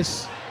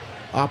greatest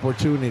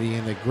opportunity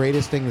and the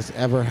greatest thing that's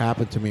ever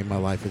happened to me in my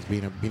life is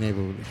being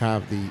able to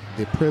have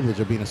the privilege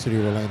of being a City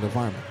of Orlando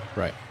fireman.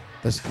 Right.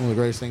 That's one of the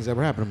greatest things that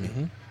ever happened to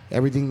me.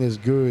 Everything that's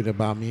good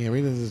about me,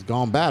 everything that's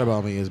gone bad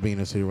about me is being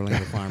a City of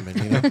Orlando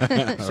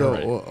fireman.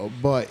 So,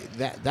 but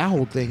that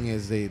whole thing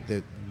is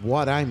that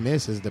what I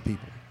miss is the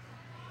people.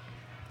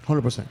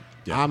 100%.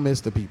 Yeah. I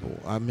miss the people.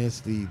 I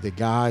miss the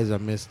guys. I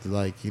miss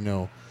the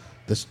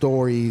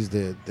stories,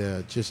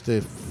 the just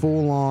the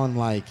full on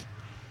the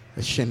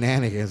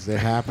shenanigans that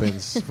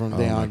happens from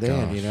day on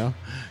day.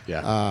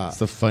 Yeah. It's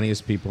the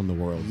funniest people in the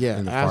world. Yeah,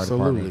 in the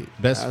absolutely. Fire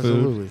department. Best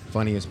food,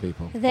 funniest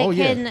people. They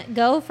can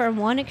go from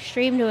one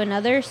extreme to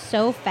another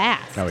so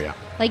fast. Oh, yeah.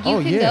 Like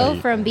you can go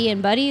from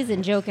being buddies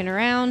and joking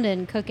around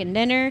and cooking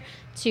dinner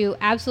to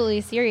absolutely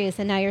serious,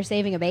 and now you're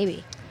saving a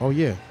baby. Oh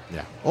yeah.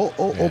 Yeah.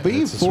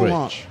 Being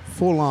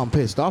full on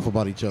pissed off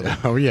about each other.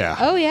 Oh yeah.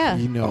 Oh yeah.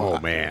 Oh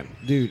man,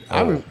 dude.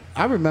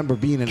 I remember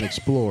being an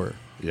explorer.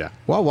 Yeah.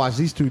 Well, I watched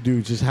these two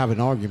dudes just have an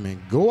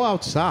argument, go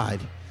outside,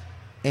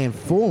 and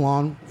full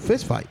on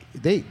fist fight.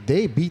 They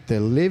beat the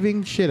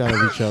living shit out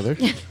of each other,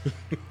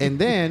 and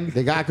then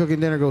the guy cooking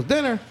dinner goes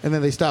dinner, and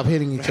then they stop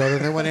hitting each other,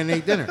 and they went and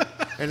ate dinner,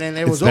 and then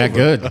it was over. That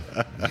good.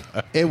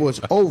 It was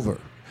over.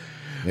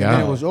 Yeah. And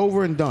then it was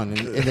over and done.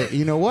 And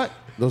you know what?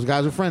 Those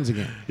guys are friends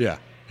again. Yeah.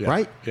 Yeah.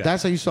 Right? Yeah.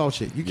 That's how you solve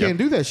shit. You can't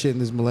do that shit in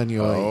this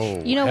millennial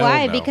age. You know hell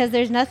why? no. Because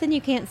there's nothing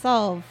you can't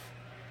solve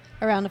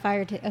around a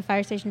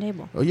fire station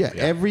table. Oh yeah,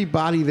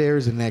 everybody there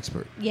is an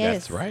expert. Yes.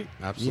 That's right.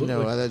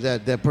 Absolutely.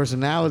 The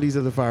personalities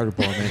of the fire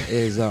department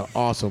is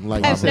awesome.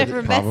 Like I've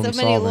never met so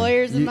many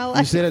lawyers in my life.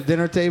 You sit at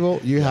dinner table,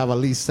 you have at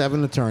least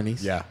 7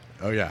 attorneys. Yeah.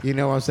 Oh yeah. You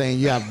know what I'm saying?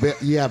 You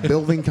have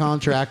building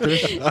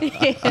contractors.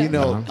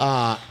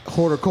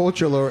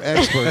 Horticultural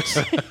experts.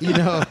 Let me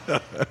tell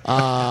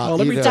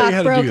you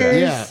how to do that.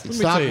 Yeah,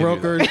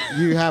 stockbrokers.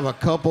 You have a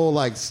couple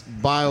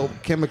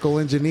biochemical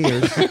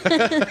engineers.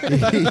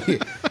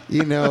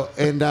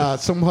 And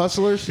some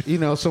hustlers.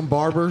 Some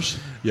barbers.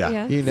 Yeah.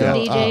 Some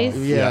DJs.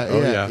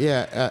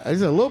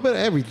 There's a little bit of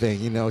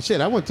everything.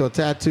 Shit, I went to a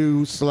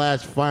tattoo /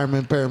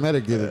 fireman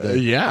paramedic the other day.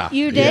 Yeah.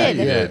 You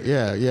did.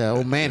 Yeah.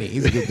 Old Manny,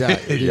 he's a good guy.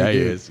 Yeah, he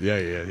is.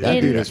 Yeah.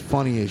 That dude is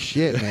funny as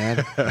shit,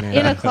 man.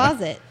 In a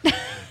closet.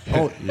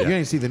 You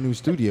didn't see the new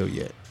studio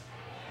yet.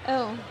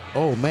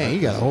 Oh man, he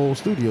got a whole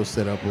studio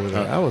set up over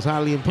there. I was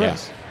highly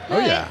impressed. Oh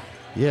yeah.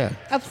 Yeah.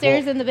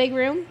 Upstairs in the big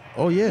room.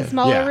 Oh yeah.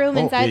 Smaller room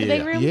inside the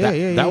big room. Yeah.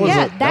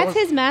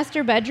 His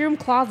master bedroom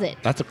closet.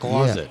 That's a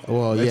closet. Yeah.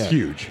 Well, it's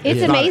huge.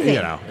 It's amazing.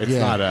 It's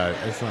not a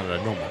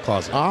normal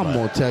closet. I'm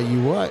gonna tell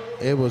you what,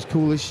 it was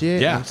cool as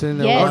shit. Yeah. I'm sitting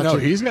there Yes. Oh no,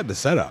 watching he's got the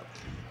setup.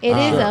 It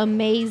is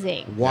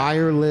amazing.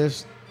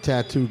 wireless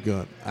tattoo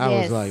gun. I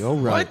was Yes. like, all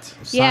right. What?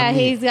 Sign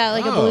me. He's got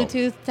a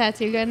Bluetooth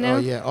tattoo gun now. Oh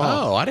yeah.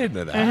 Oh, I didn't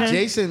know that.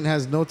 Jason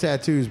has no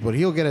tattoos, but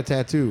he'll get a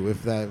tattoo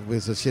if that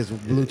is a shit's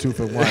Bluetooth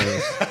and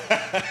wireless.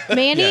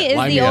 Manny is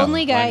line the me up,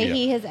 only line guy me up.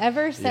 he has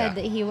ever said Yeah.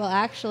 that he will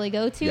actually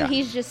go to. Yeah.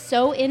 He's just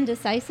so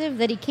indecisive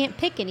that he can't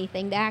pick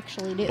anything to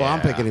actually do. Well,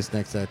 I'm picking his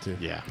next tattoo.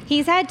 Yeah.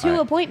 He's had 2 All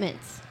right.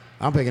 appointments.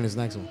 I'm picking his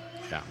next one.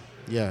 Yeah.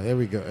 Yeah, there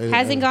we go.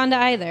 Hasn't gone to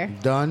either.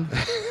 Done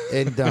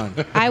and done.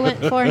 I went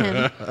for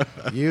him.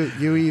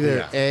 You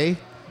either A,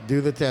 do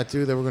the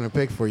tattoo that we're going to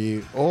pick for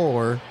you,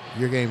 or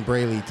you're getting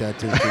Braille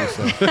tattooed to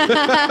yourself.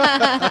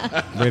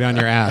 Right on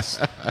your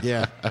ass.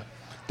 Yeah.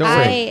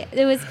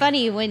 It was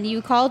funny when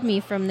you called me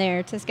from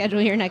there to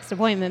schedule your next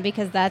appointment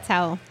because that's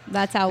how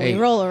Hey. we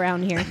roll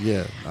around here.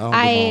 Yeah, I don't get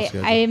my own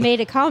schedule. I made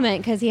a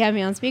comment because he had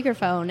me on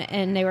speakerphone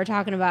and they were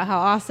talking about how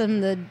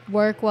awesome the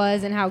work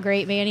was and how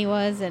great Manny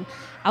was, and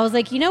I was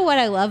like, you know what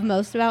I love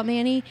most about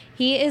Manny?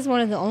 He is one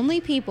of the only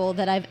people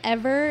that I've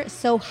ever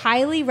so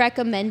highly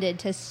recommended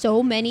to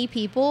so many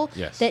people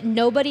Yes. that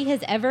nobody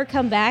has ever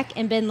come back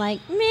and been like,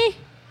 meh.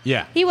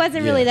 Yeah. He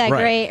wasn't really that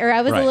Right. great, or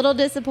I was Right. a little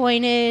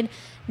disappointed.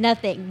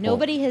 Nothing.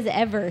 Nobody has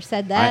ever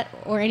said that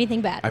or anything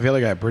bad. I feel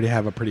like I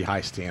have a pretty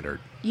high standard.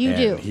 You and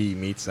do. He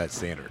meets that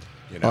standard.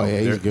 You know? Oh, yeah,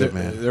 he's good,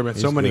 man. There have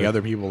been so He's many good.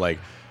 other people like,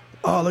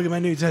 oh, look at my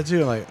new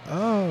tattoo. I'm like,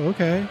 oh,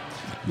 okay.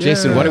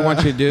 Jason, what I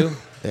want you to do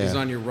Yeah. is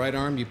on your right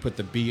arm you put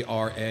the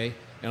BRA,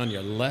 and on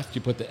your left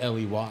you put the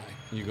LEY.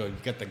 You go, you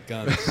got the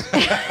guns.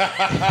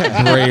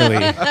 Braley.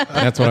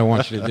 That's what I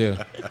want you to do.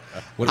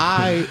 What,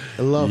 I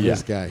love Yeah.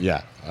 this guy.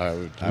 Yeah. I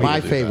would My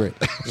do favorite.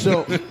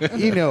 So,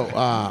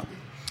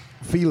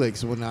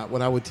 Felix, when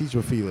I would teach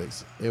with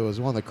Felix, it was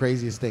one of the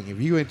craziest things.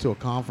 If you went to a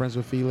conference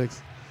with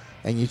Felix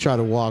and you try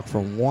to walk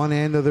from one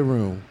end of the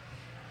room,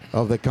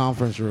 of the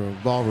conference room,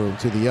 ballroom,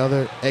 to the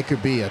other, it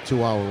could be a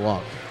 2-hour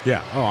walk. that.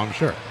 Yeah. Oh, I'm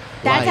sure.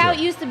 That's Like- how it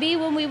used to be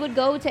when we would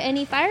go to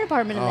any fire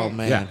department Oh, event.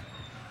 man. Yeah.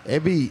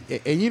 It'd be,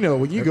 and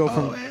when you go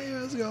from... hey,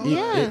 let's go.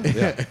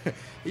 Yeah.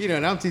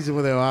 And I'm teaching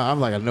with him. I'm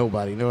like a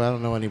nobody. No, I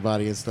don't know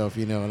anybody and stuff.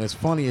 And it's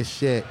funny as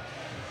shit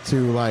to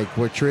like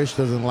where Trish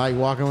doesn't like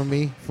walking with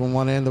me from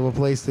one end of a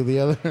place to the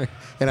other.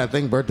 And I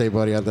think Birthday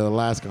Buddy at the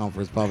last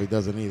conference probably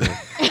doesn't either.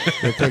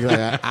 It takes like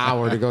an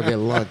hour to go get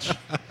lunch.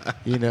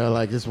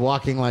 Like just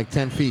walking like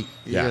 10 feet.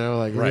 Yeah,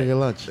 Like right. go get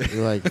lunch.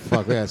 You're like,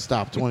 fuck, we had to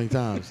stop 20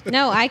 times.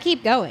 No, I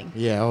keep going.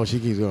 Yeah. Oh, she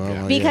keeps going. I'm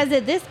like, Because yeah.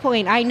 at this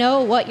point, I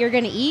know what you're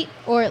going to eat,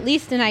 or at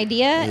least an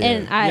idea,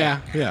 and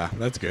Yeah,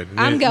 that's good.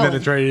 I'm Then going.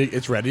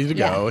 it's ready to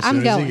Yeah, go. As I'm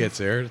soon as he going. gets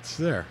there, it's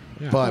there.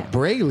 Yeah. But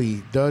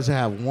Braley does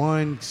have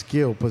one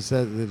skill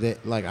that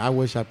like I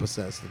wish I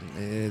possessed.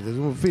 And there's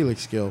one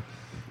Felix skill,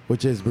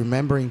 which is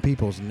remembering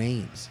people's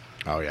names.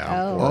 oh yeah. I'm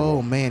Oh. horrible.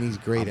 Oh man, he's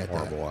great I'm at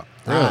horrible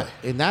that. at-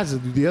 And that's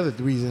the other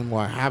reason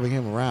why having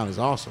him around is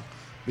awesome,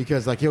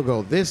 because like he'll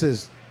go, "This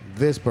is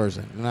this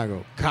person," and I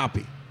go,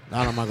 "Copy."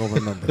 Now I'm not gonna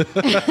remember.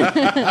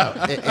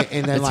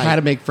 and then it's like, How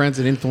to Make Friends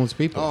and Influence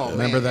People. oh,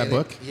 Remember man, that and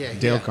book?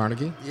 Dale yeah.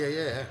 Carnegie?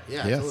 Yeah.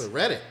 Yes. I totally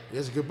read it.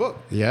 It's a good book.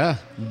 Yeah.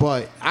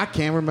 But I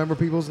can't remember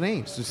people's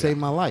names to save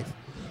my life.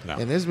 No.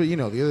 And this, the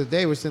other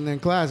day we're sitting there in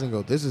class and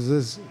go, "This is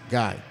this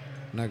guy,"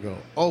 and I go,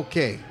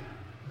 "Okay,"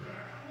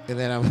 and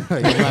then I'm like,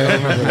 I'm not gonna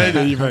remember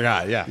that. You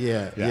forgot. Yeah.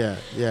 Yeah.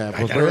 I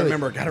But gotta really,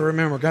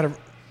 remember.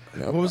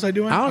 What was I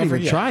doing? I don't even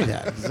forget. try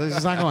that. It's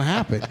just not gonna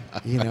happen.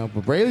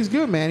 But Braley's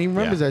good, man. He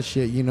remembers Yeah. that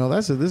shit.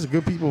 This is a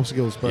good people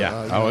skills.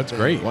 Yeah. It's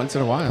great. Once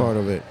in a while. Part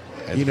of it.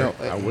 It's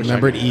great. I wish I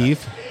Remembered could do that.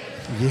 Eve?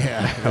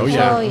 Yeah. Oh, I'm yeah.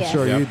 sure- Oh, I'm yes.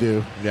 sure Yep. you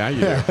do. Yeah,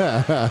 you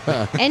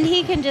do. and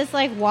he can just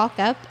like walk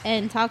up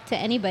and talk to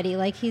anybody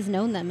like he's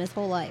known them his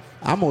whole life.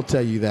 I'm gonna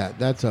tell you that.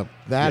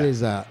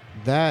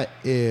 That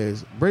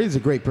is Brady's a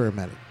great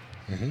paramedic.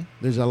 Mm-hmm.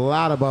 There's a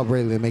lot about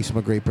Brady that makes him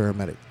a great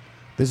paramedic.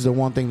 This is the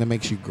one thing that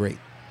makes you great,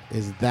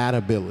 is that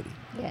ability.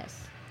 Yes.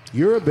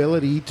 Your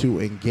ability to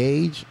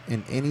engage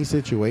in any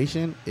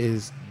situation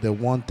is the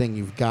one thing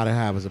you've got to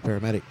have as a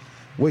paramedic,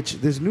 which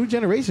this new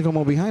generation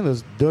coming on behind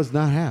us does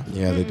not have.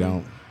 Yeah, they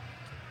don't.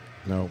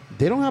 No.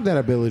 They don't have that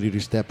ability to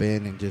step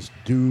in and just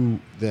do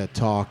the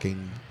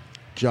talking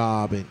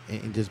job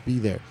and just be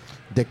there.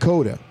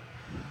 Dakota,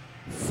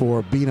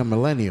 for being a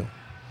millennial,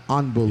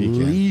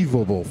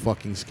 unbelievable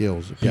fucking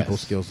skills, people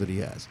Yes. skills that he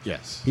has.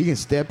 Yes. He can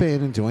step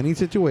into any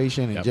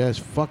situation and Yep. just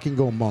fucking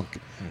go monk.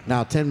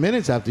 Now, 10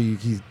 minutes after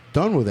he's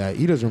done with that,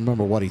 he doesn't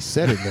remember what he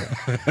said in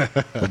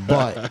there.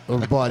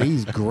 but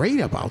he's great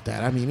about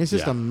that. I mean, it's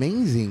just Yeah.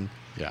 amazing,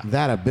 Yeah.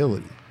 that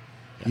ability.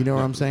 You know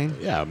what I'm saying?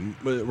 Yeah,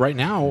 but right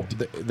now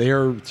they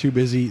are too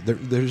busy.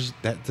 There's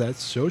that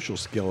social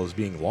skill is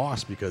being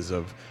lost because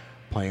of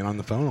playing on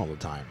the phone all the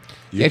time.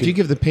 If you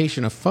give the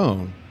patient a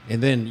phone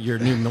and then your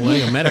new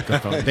millennial medical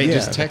phone, they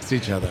just text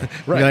each other.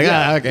 Right, You're like,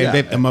 yeah, okay, yeah. they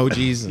have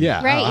emojis. And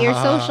Yeah. Right, your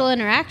social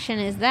interaction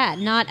is that,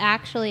 not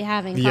actually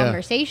having Yeah.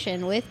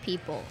 conversation with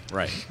people.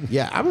 right.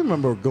 Yeah, I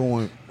remember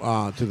going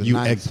to the You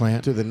Knights,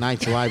 eggplant. to the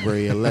Knights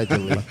Library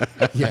allegedly.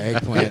 Yeah,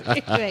 eggplant.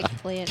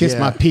 Eggplant. Kiss Yeah.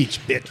 my peach,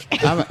 bitch.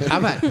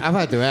 I've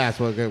had to ask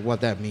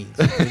what that means.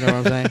 You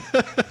know what I'm saying?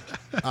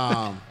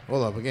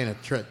 Hold up, again,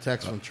 a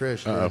text from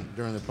Trish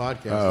during the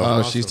podcast.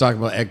 Oh, she's talking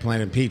about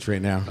eggplant and peach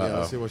right now. Yeah,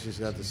 let's see what she's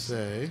got to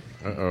say.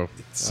 Uh-oh.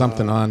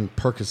 Something on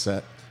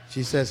Percocet.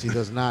 She says she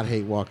does not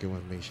hate walking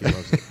with me. She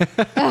loves it.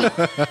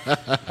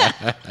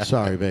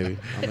 Sorry, baby.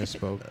 I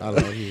misspoke. I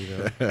love you,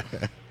 though.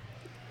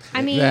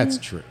 I mean, That's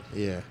true.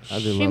 Yeah, I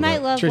do she love might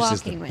that. love Trish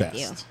is the walking with best.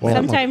 you. Well,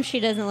 Sometimes she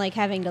doesn't like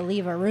having to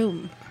leave a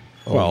room.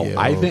 Well, yeah.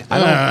 I think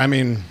I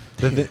mean,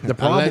 the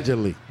problem.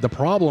 Allegedly. The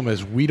problem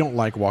is we don't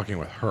like walking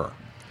with her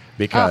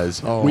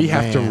because Oh, we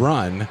have to man.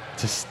 run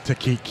to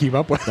keep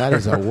up with That her.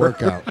 is a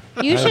workout.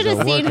 You That should is a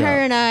have seen workout. her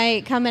and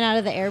I coming out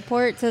of the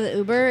airport to the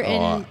Uber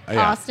in yeah.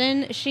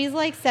 Austin. She's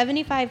like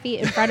 75 feet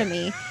in front of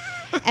me.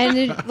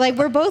 And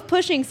we're both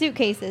pushing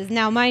suitcases.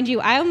 Now, mind you,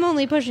 I'm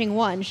only pushing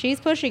one. She's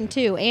pushing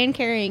two and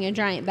carrying a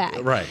giant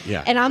bag. Right,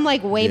 yeah. And I'm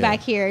like way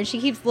back here, and she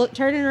keeps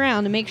turning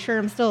around to make sure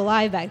I'm still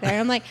alive back there. And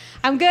I'm like,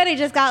 I'm good. I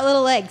just got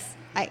little legs.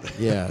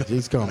 Yeah,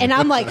 she's coming. And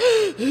I'm like,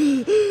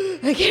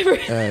 I can't breathe.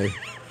 Hey.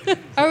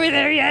 Are we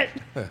there yet?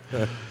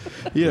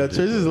 Trish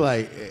is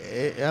like,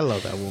 I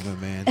love that woman,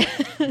 man.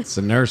 It's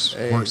a nurse.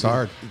 Works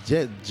hard.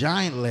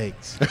 Giant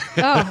legs.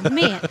 Oh,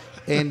 man.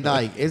 And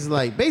it's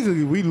like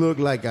basically we look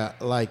like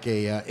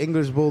a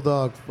English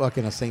bulldog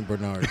fucking a Saint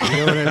Bernard. You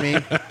know what I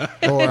mean?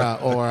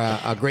 Or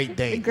a Great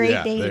Dane. Great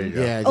Yeah, there you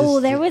Dane. go. Yeah.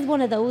 There was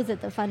one of those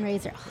at the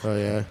fundraiser. Oh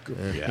yeah.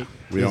 Yeah.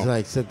 Just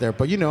like sit there,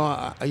 but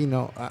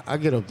I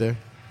get up there.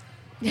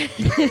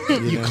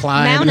 You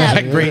climb Mount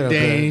that up. Great Get up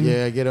there. Dane.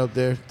 Yeah, get up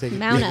there. Take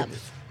Mount up.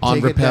 On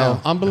Take it rappel.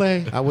 down. On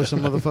belay. I wish some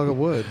motherfucker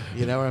would.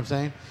 You know what I'm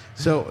saying?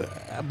 So,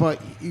 but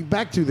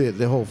back to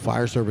the whole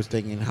fire service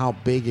thing and how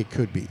big it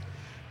could be.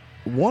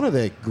 One of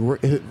the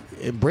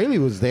Braley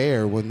was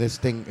there when this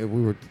thing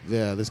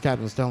this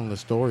captain was telling the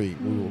story.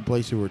 We were a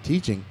place we were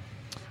teaching,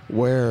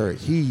 where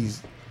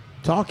he's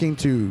talking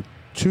to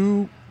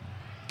two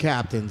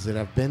captains that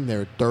have been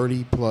there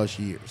 30 plus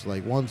years.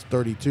 Like one's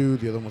 32,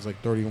 the other one's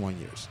like 31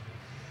 years.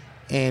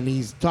 And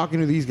he's talking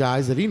to these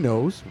guys that he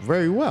knows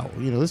very well.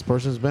 This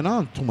person's been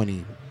on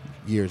 20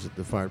 years at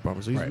the fire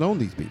department, so he's known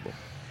these people.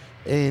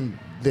 And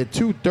the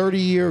two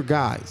 30-year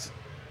guys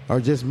are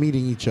just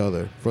meeting each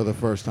other for the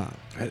first time.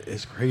 That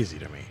is crazy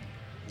to me.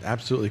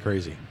 Absolutely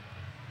crazy.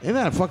 Isn't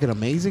that fucking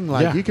amazing?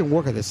 You can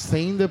work at the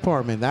same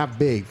department that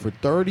big for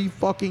 30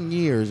 fucking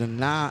years and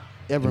not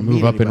ever Move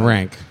meet up in anybody.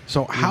 rank.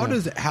 So how do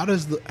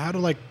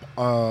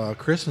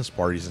Christmas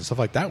parties and stuff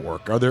like that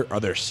work? Are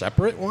there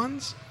separate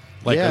ones?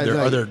 Yeah,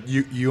 are there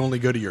you only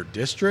go to your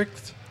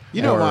district?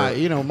 You know Or- why?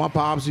 My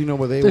pops.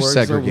 Where they They're work.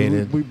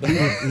 segregated. So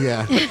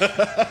yeah.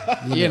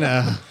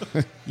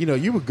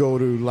 You would go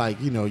to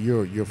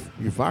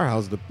your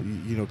firehouse,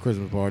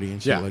 Christmas party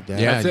and shit Yeah. like that.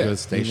 Yeah, That's go it. to the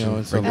station.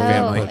 and stuff Bring like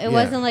your that. family. It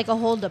Yeah. wasn't like a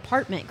whole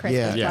department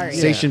Christmas Yeah. party. Yeah.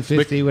 Station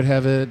 50 would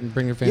have it and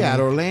bring your family. Yeah, at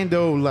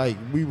Orlando,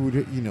 we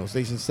would,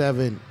 Station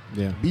 7,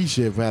 Yeah. B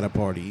shift had a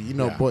party,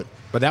 Yeah. but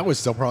that would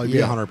still probably be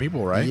 100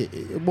 people, right?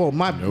 Yeah, well,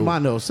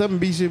 no, 7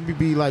 B shift would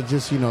be like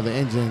just, the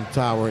engine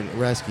tower and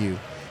rescue.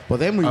 But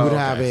then we would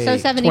have So a.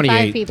 75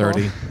 28, people.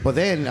 30. But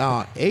then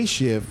A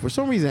shift, for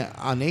some reason,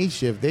 on A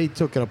shift, they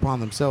took it upon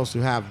themselves to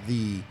have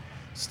the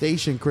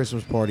station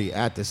Christmas party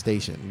at the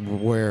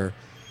station where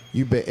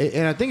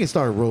and I think it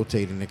started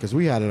rotating it because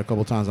we had it a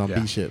couple times on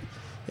B shift.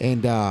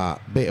 And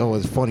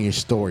it's the funniest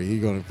story.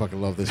 You're gonna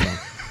fucking love this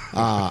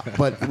one.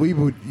 But we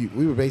would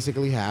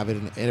basically have it,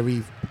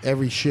 and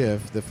every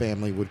shift the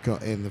family would come,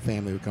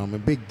 a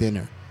big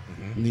dinner.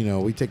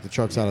 Mm-hmm. We take the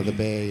trucks out of the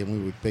bay, and we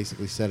would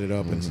basically set it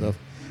up and stuff.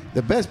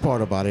 The best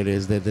part about it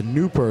is that the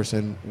new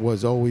person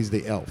was always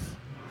the elf,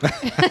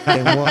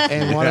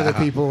 and one of the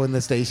people in the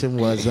station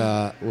was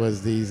the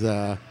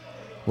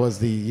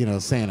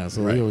Santa.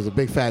 So Right. it was a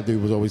big fat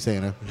dude was always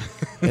Santa,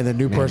 and the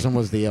new person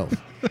was the elf.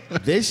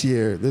 This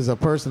year, there's a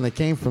person that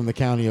came from the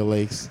County of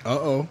Lakes.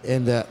 Uh-oh.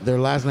 And their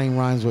last name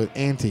rhymes with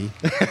Auntie.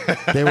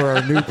 They were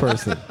a new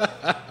person.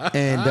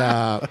 And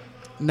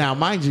now,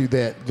 mind you,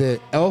 that the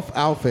elf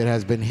outfit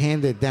has been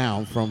handed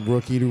down from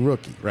rookie to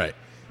rookie. Right.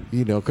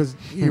 Because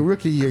your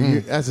rookie year,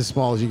 that's as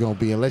small as you're going to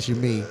be, unless you're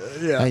me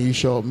and you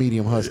show up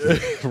medium husky.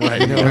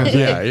 Right. You know what I'm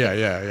saying?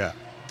 Yeah.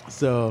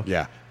 So,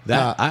 Yeah.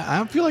 That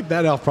I feel like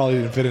that elf probably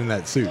didn't fit in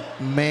that suit.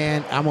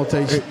 man, I'm going to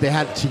tell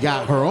you, she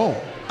got her own.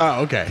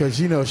 Oh, okay. Because,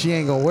 she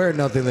ain't going to wear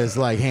nothing that's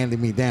like handing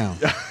me down.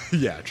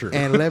 Yeah, true.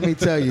 And let me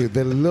tell you,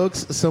 the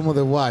looks some of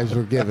the wives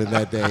were given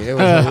that day, it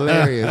was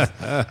hilarious.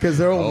 Because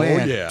her old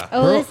man. yeah.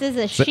 Oh, this is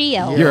a she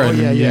elf. You're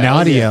a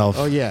naughty elf.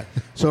 Oh, yeah.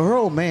 So her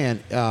old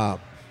man,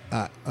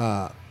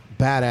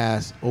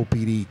 badass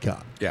OPD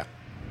cop. Yeah.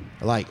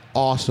 Like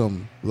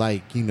awesome,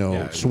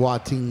 Yeah.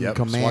 SWAT team Yep,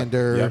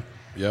 commander SWAT,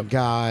 yep.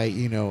 guy,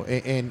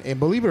 and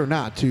believe it or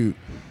not, too,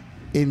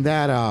 in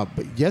that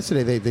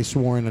yesterday they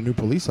swore in a new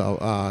police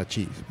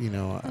chief.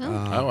 Oh,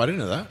 I didn't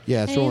know that.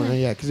 Yeah, swore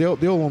in, because the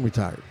old one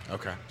retired.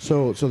 Okay.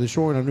 So they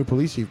swore in a new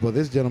police chief, but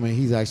this gentleman,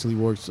 he's actually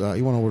works. He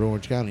went over to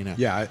Orange County now.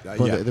 Yeah,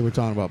 They were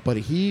talking about, but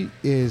he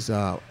is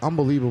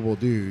unbelievable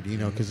dude.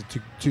 Because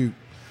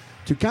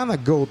to kind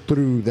of go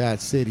through that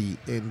city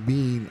and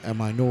being a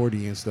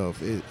minority and stuff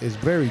is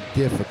very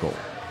difficult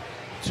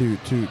to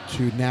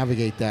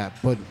navigate that.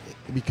 But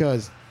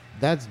because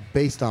that's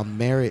based on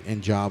merit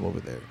and job over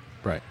there,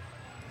 Right.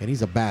 and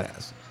he's a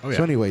badass. Oh, yeah.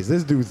 So anyways,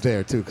 this dude's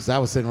there too, because I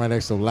was sitting right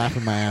next to him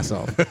laughing my ass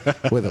off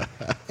with him.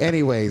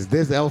 Anyways,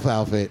 this elf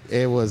outfit,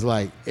 it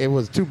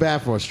was too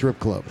bad for a strip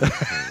club.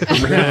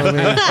 You know what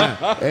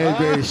I mean? It's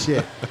great as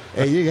shit.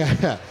 And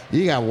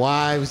you got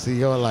wives, and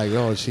you're like,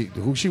 oh,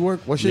 who she work?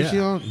 What shit she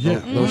on?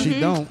 Yeah. No, she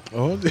don't.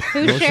 Oh,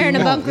 Who's No, she sharing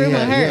a won't. bunk room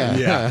with her?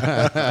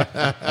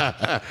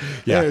 yeah.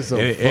 Yeah. There's some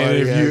And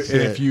funny ass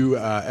shit. if you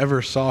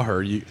ever saw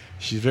her,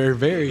 she's very,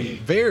 very,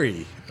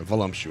 very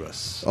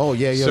voluptuous. Oh,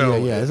 yeah.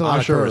 There's a lot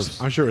of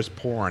curves. I'm sure it's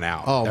pouring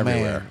out. Oh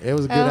everywhere. man, it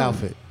was a good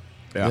outfit.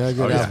 Yeah. Yeah,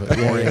 good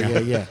Oh, yeah.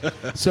 outfit. Yeah.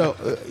 So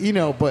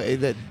but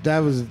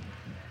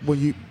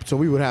so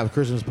we would have a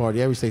Christmas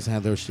party. Every station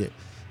had their shit.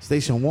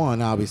 Station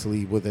 1,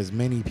 obviously, with as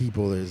many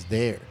people as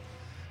there,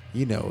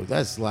 you know,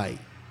 that's like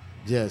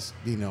just,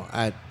 you know,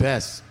 at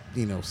best,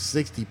 you know,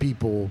 60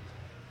 people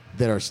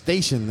that are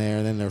stationed there,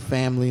 and then their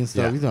family and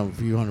stuff. Yeah. You're talking a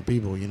few hundred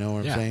people, you know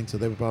what Yeah. I'm saying? So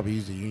they would probably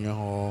use the Union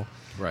Hall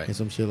Right. and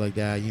some shit like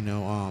that, you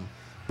know.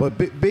 But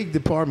big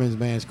departments,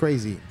 man, it's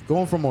crazy.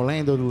 Going from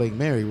Orlando to Lake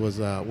Mary was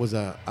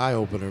a eye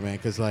opener, man,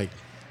 because like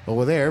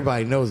over there,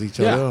 everybody knows each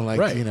other. Yeah, They don't, like,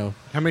 right. you know,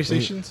 How many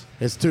stations?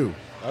 It's 2.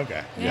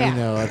 Okay. Yeah. You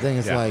know, I think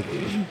it's Yeah. like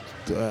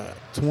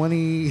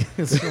 20.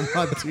 some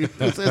odd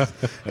dudes.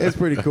 It's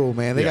pretty cool,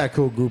 man. They Yeah. got a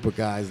cool group of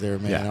guys there,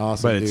 man.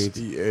 Awesome but dudes.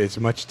 it's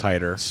much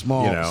tighter.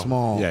 Small, you know?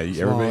 small, Yeah,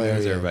 small everybody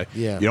knows area. everybody.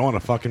 Yeah. You don't want to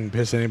fucking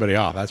piss anybody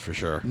off. That's for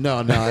sure. No,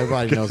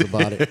 everybody knows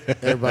about it.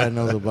 Everybody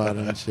knows about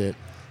it and shit.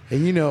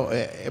 And you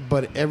know,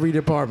 but every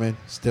department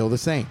still the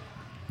same.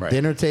 Right.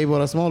 Dinner table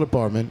at a small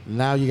department.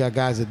 Now you got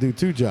guys that do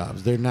 2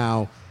 jobs. They're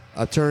now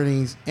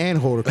attorneys and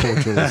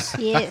horticulturalists.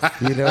 Yes.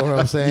 You know what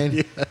I'm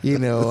saying? You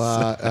know,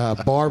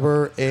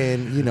 barber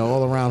and, you know,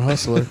 all around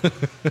hustler.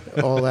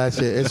 All that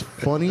shit. It's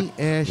funny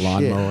as shit.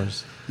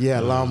 Lawnmowers.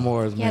 Yeah,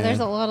 lawnmowers, man. Yeah, there's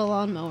a lot of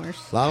lawnmowers.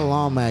 A lot of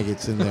lawn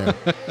maggots in there.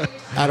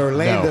 At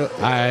Orlando,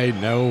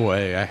 No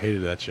way. I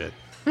hated that shit.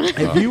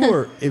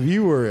 if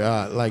you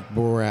were like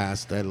we're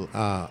asked at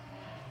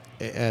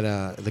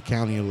the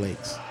County of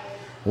Lakes,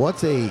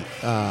 what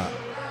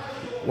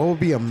would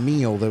be a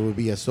meal that would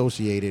be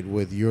associated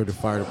with your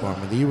fire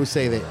department? You would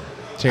say that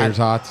Tater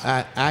tots.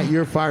 at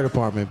your fire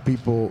department,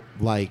 people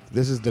like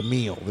this is the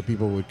meal that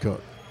people would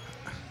cook.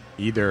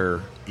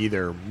 Either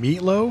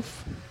meatloaf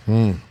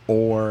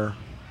or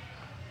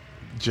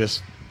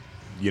just,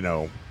 you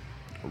know,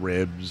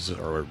 ribs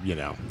or, you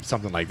know,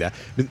 something like that.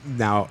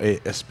 Now,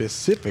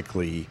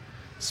 specifically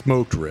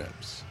smoked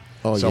ribs.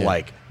 Oh, so yeah.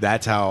 like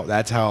that's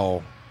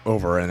how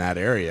over in that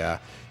area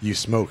you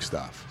smoke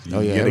stuff. You Oh,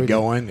 yeah, get it everything.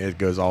 going, it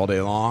goes all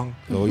day long.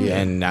 Oh, yeah.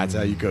 And that's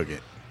how you cook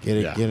it. Get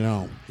it, Yeah. get it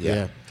on.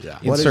 Yeah. Yeah.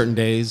 In What is- certain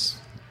days,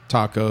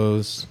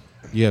 tacos.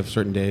 You have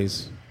certain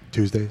days.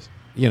 Tuesdays.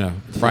 You know,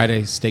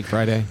 Friday, Steak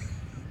Friday.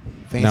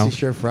 Fancy No.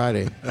 Shirt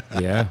Friday.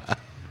 Yeah.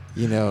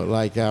 You know,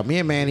 like me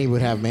and Manny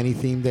would have many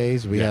theme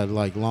days. We had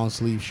like long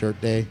sleeve shirt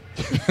day,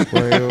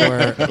 where we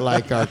wear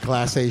like our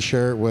Class A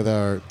shirt with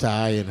our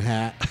tie and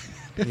hat.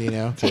 You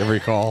know, To every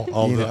call,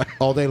 all You the know,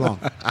 all day long,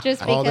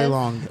 Just all day because.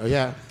 long.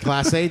 Yeah,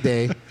 Class A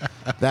day.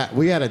 That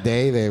we had a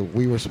day that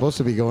we were supposed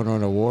to be going on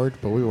an award,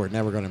 but we were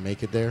never going to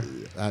make it there.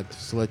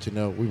 Just to let you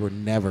know, we were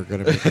never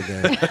going to make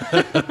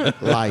it there.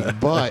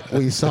 But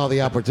we saw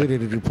the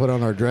opportunity to put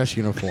on our dress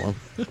uniform,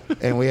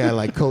 and we had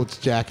like coats,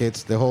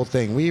 jackets, the whole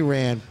thing. We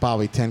ran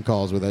probably 10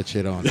 calls with that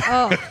shit on.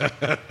 Oh,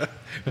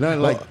 Not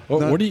like,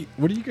 not- what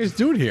are you guys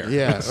doing here?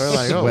 yeah, we're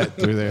like, oh, Sweat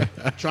through there.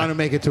 trying to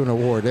make it to an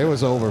award. It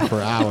was over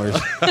for hours.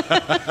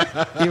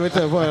 Even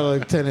to the point of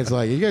lieutenant's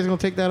like, you guys gonna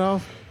take that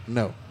off?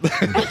 No.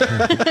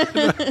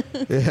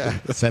 Yeah.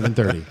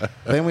 7:30.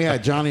 Then we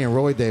had Johnny and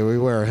Roy Day. We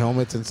wear our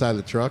helmets inside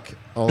the truck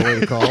all the way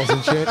to calls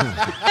and shit.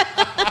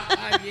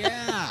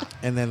 Yeah.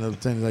 And then the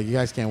lieutenant's like, you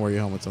guys can't wear your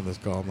helmets on this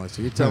call. I'm like,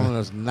 so you're telling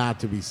us not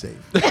to be safe?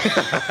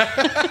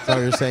 So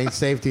you're saying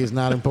safety is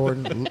not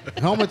important?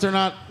 Helmets are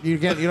not. You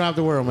don't have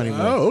to wear them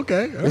anymore. Oh,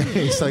 okay.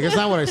 He's like, that's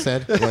not what I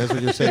said. Well, that's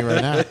what you're saying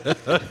right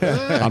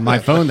now. On my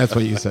phone, that's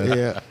what you said.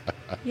 Yeah.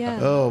 yeah.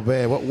 Oh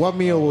man, what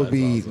meal would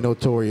be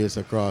notorious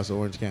across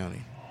Orange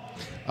County?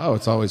 Oh,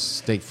 it's always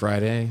Steak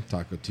Friday,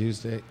 Taco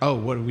Tuesday. Oh,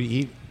 what do we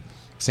eat?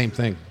 Same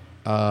thing.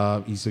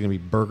 It's going to be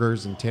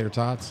burgers and tater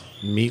tots,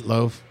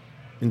 meatloaf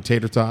and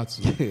tater tots,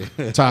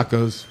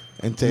 tacos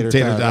And tater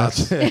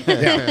tots.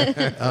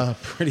 yeah,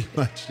 pretty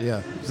much.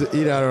 Yeah. So,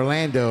 you know, in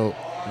Orlando,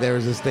 there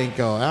was this thing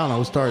called, I don't know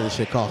who started this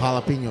shit, called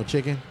jalapeno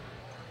chicken.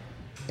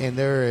 And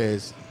there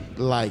is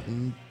like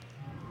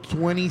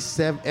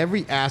 27,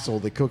 every asshole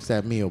that cooks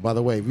that meal. By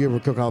the way, if you ever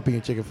cook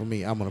jalapeno chicken for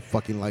me, I'm going to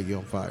fucking light you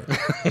on fire.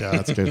 Yeah,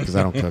 that's good because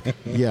I don't cook.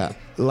 Yeah.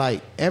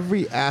 Like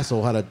every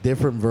asshole had a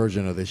different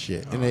version of this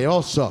shit. And they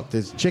all sucked.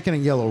 It's chicken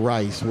and yellow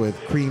rice with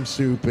cream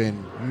soup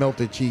and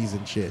melted cheese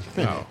and shit.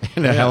 Oh.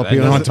 And a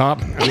jalapeno on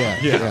top. Yeah.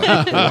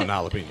 Yeah. One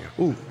jalapeno.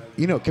 Ooh,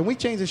 you know, can we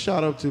change the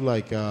shot up to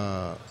like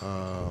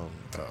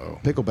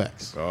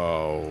picklebacks?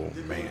 Oh,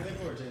 man.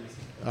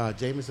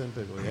 Jameson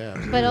pickle,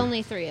 yeah. But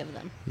only 3 of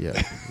them.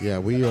 Yeah, yeah,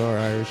 we are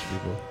Irish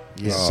people.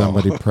 Yeah.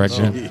 Somebody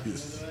pregnant.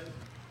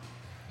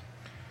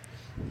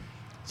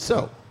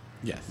 So,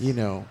 Yes. you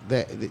know,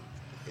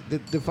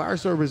 the fire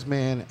service,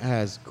 man,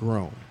 has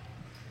grown.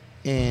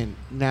 And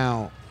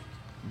now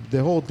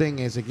the whole thing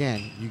is,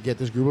 again, you get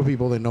this group of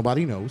people that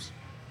nobody knows.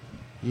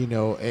 You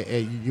know,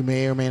 you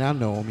may or may not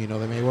know them. You know,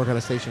 they may work at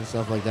a station and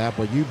stuff like that.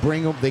 But you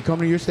bring them, they come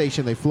to your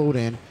station, they float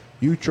in.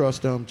 You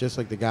trust them just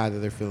like the guy that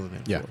they're filling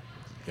in Yeah. for.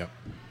 Yep.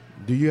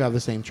 Do you have the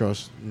same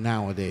trust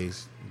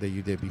nowadays that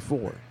you did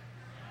before?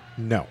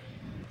 No,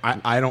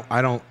 I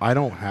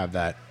don't have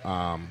that.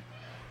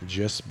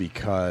 Just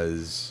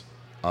because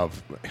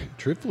of,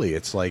 truthfully,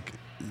 it's like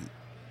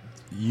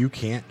you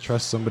can't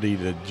trust somebody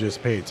to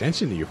just pay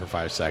attention to you for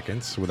 5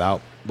 seconds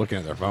without looking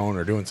at their phone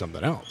or doing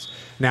something else.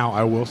 Now,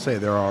 I will say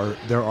there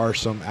are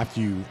some, after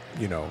you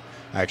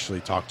actually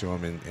talk to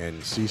them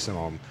and see some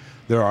of them,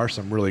 there are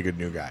some really good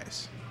new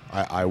guys.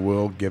 I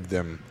will give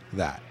them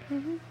that.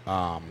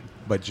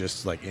 But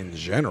just like in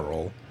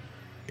general,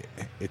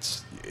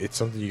 it's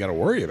something you got to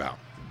worry about,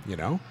 you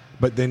know.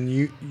 But then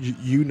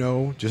you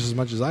know just as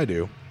much as I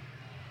do,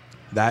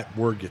 that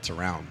word gets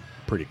around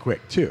pretty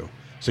quick too.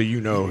 So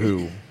you know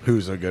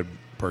who's a good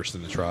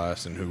person to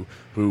trust and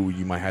who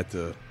you might have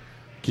to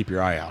keep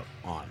your eye out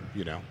on,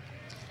 you know.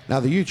 Now,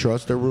 do you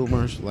trust the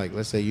rumors? Like,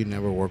 let's say you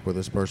never worked with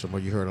this person,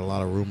 but you heard a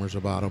lot of rumors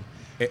about them,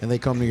 and they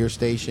come to your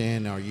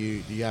station, or do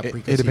you have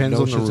preconceived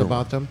notions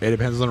about them? It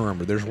depends on the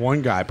rumor. There's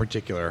one guy in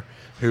particular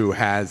who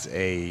has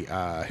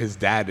his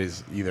dad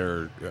is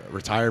either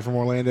retired from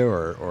Orlando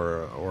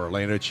or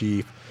Orlando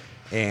chief,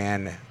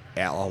 and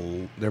there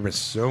have been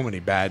so many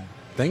bad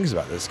things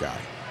about this guy.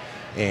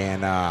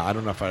 And I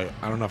don't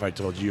know if I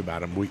told you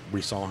about him.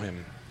 We saw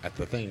him at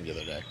the thing the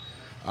other day.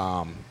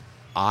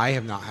 I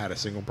have not had a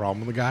single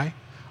problem with the guy.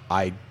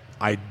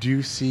 I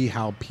do see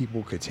how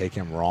people could take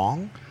him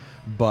wrong,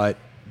 but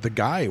the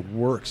guy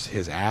works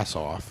his ass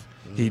off.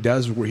 He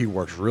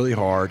works really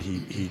hard.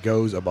 He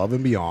goes above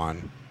and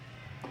beyond.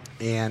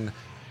 And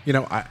you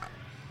know,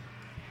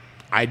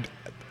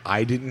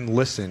 I didn't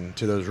listen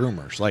to those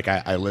rumors. Like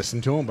I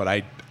listened to them, but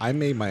I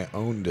made my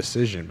own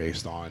decision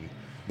based on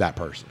that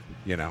person,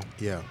 you know?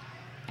 Yeah.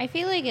 I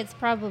feel like it's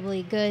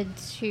probably good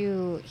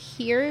to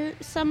hear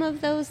some of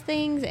those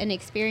things and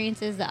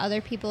experiences that other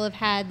people have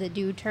had that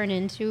do turn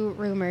into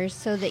rumors,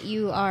 so that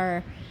you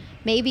are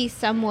maybe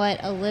somewhat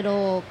a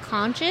little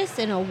conscious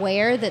and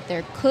aware that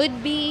there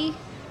could be,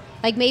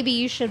 like, maybe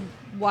you should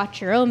watch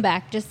your own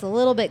back just a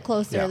little bit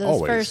closer those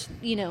always. first,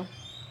 you know,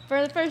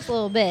 for the first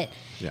little bit.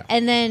 Yeah.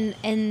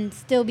 And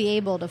still be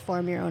able to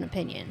form your own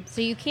opinion.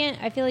 So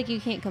I feel like you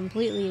can't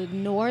completely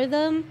ignore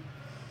them.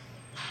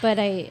 But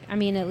I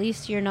mean, at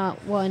least you're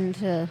not one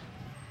to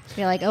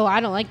be like, oh,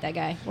 I don't like that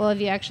guy. Well, have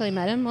you actually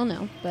met him? Well,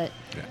 no, but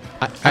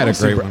I had a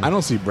great one. I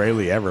don't see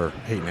Braley ever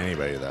hating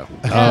anybody though.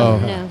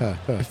 no.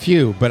 A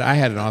few, but I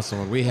had an awesome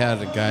one. We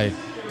had a guy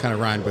kind of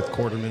rhymed with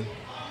Quarterman.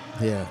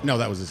 Yeah. No,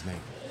 that was his name.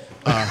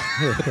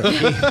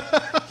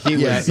 He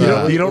was.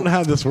 You don't know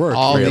how this works.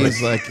 All really.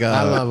 these like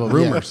I love 'em,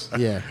 rumors.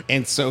 Yeah.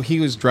 And so he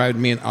was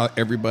driving me and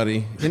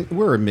everybody. And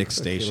we're a mixed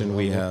station.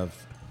 We have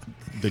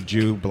the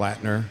Jew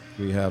Blattner.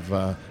 We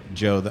have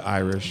Joe the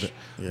Irish.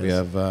 Yes. We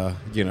have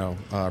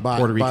By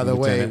Puerto Rican the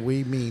way, lieutenant.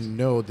 we mean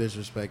no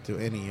disrespect to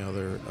any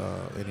other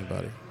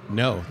anybody.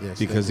 No, Yes,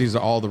 because they do. these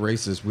are all the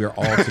races. We're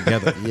all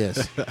together.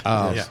 Yes.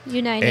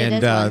 United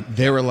And as one.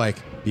 they were like,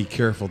 be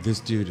careful. This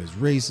dude is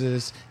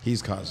racist.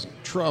 He's causing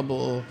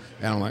trouble.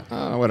 And I'm like,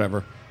 oh,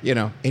 whatever. You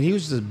know, and he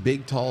was just a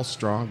big, tall,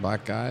 strong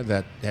black guy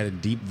that had a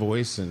deep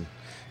voice. And,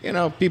 you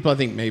know, people I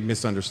think may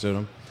misunderstood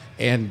him.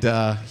 And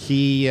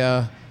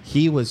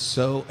he was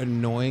so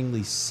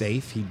annoyingly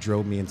safe. He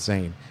drove me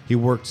insane. He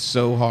worked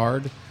so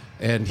hard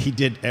and he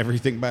did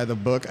everything by the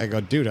book. I go,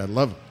 dude, I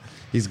love him.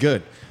 He's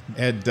good.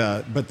 And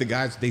but the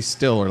guys, they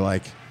still are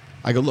like,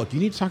 I go, look, you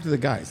need to talk to the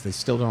guys. They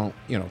still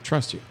don't,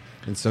 trust you.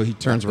 And so he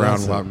turns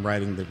around while I'm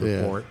writing the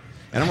report.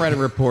 And I'm writing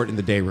a report in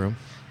the day room.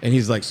 And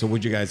he's like, so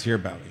what'd you guys hear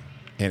about me?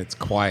 And it's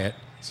quiet.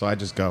 So I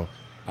just go,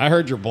 I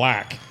heard you're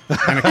black.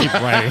 And I keep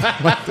writing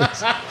like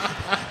this.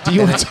 Do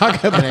you want to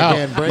talk about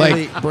And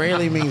again,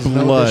 Braley means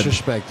no blood.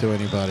 disrespect to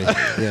anybody.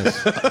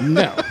 Yes.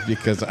 No,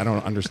 because I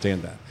don't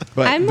understand that.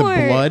 But I'm the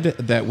more- blood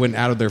that went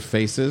out of their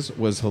faces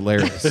was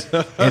hilarious.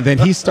 And then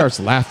he starts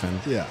laughing.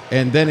 Yeah.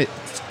 And then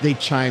they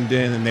chimed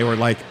in and they were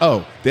like,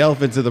 "Oh, the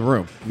elephant's in the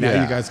room. Now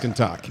Yeah. you guys can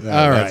talk." Yeah,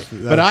 All that's-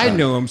 right. that's But I fine.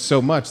 knew him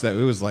so much that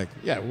it was like,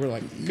 yeah, we're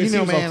like, You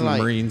know, man, the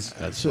like Marines.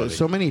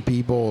 so many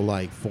people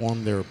like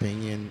form their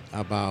opinion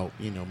about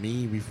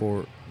me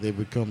before they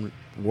would come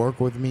work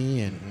with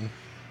me, and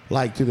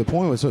like to the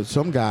point where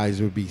some guys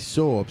would be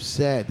so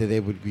upset that they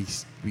would be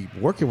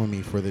working with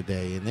me for the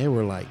day, and they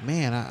were like,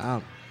 man,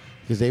 I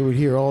because they would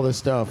hear all this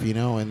stuff,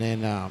 and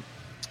then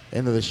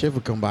end of the shift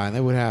would come by and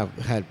they would have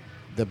had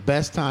the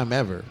best time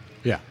ever.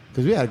 Yeah.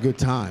 Because we had a good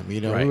time, we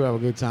Right. would have a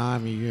good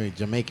time.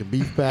 Jamaican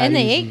beef patties, And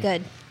they ate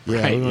good.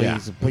 Yeah, Right, we're gonna yeah,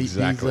 eat some pizza.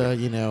 exactly.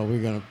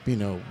 We're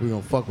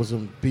gonna fuck with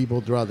some people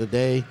throughout the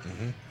day.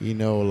 At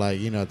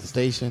the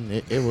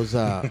station, it was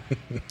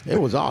it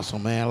was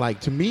awesome, man. Like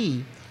to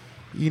me,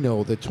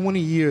 the 20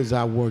 years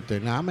I worked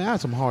there. Now, I mean, I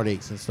had some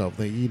heartaches and stuff.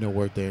 That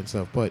worked there and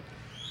stuff, but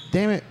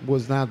damn it,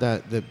 was not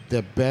that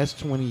the best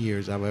 20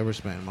 years I've ever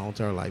spent in my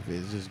entire life.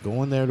 Is just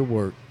going there to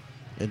work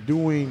and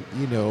doing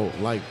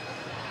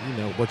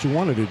what you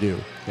wanted to do.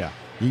 Yeah.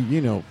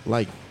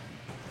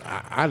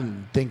 I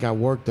didn't think I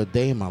worked a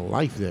day in my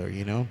life there,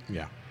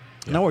 Yeah.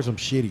 And I worked some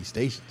shitty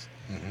stations.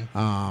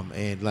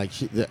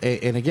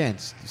 And again,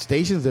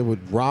 stations that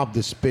would rob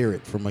the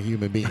spirit from a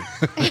human being.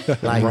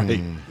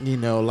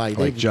 Right.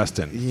 Like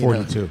Justin,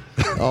 42.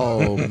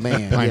 Oh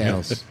man, Pine yeah.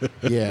 Hills.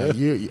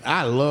 Yeah,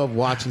 I love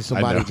watching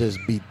somebody know. just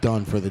be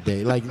done for the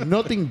day. Like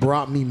nothing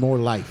brought me more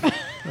life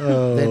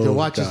than to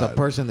watch just a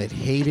person that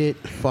hated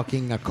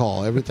fucking a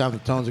call. Every time the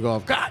tones would go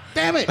off, God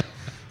damn it!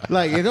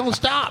 Like it don't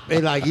stop.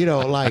 And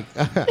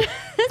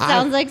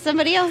sounds like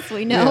somebody else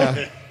we know.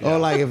 Yeah. Or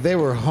like if they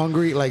were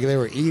hungry, like they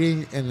were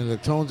eating, and then the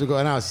tones would go,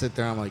 and I would sit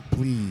there. I'm like,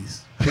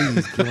 please, keep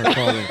on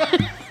calling.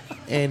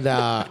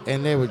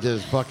 And they would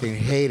just fucking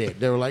hate it.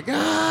 They were like,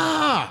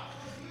 ah.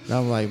 And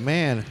I'm like,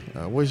 man,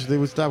 I wish they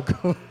would stop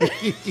going.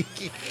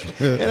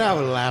 And I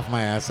would laugh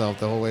my ass off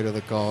the whole way to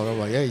the call. And I'm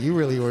like, hey, you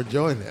really were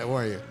enjoying that,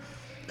 weren't you?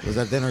 Was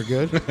that dinner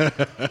good?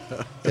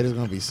 It is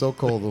going to be so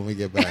cold when we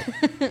get back.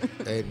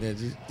 And then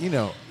just,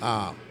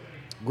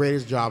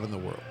 greatest job in the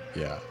world.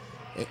 Yeah.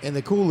 And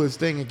the coolest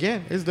thing,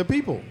 again, is the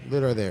people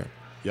that are there.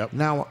 Yep.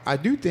 Now, I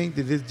do think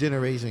that this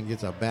generation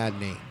gets a bad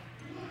name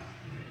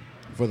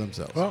for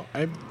themselves. Well,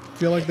 I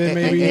feel like they And-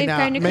 maybe. They've and,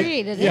 kind of make-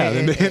 created it. Yeah,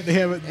 and- they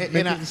have it and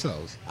make it I-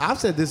 themselves. I've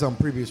said this on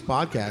previous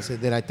podcasts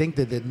that I think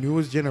that the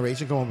newest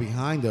generation coming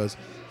behind us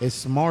is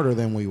smarter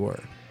than we were.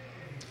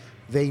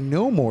 They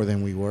know more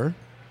than we were,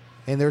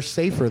 and they're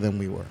safer than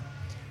we were.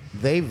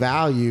 They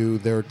value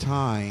their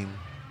time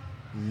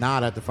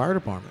not at the fire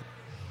department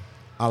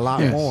a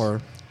lot Yes.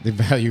 more They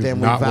value than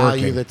we not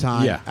value working. the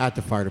time Yeah. at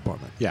the fire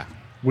department. Yeah,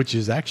 which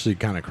is actually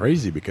kind of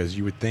crazy because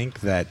you would think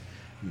that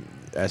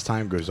as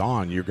time goes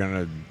on, you're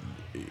gonna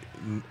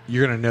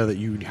know that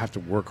you have to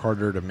work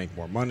harder to make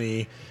more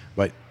money,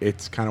 but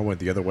it's kind of went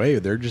the other way.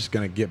 They're just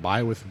gonna get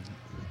by with.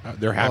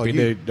 They're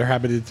happy. They're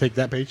happy to take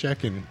that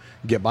paycheck and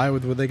get by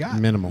with what they got.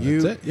 Minimal.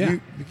 You, That's it.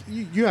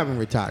 Yeah. you haven't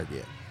retired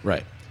yet.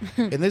 Right.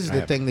 And this is the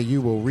have- thing that you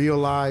will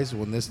realize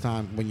when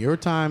your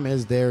time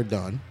is there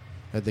done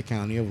at the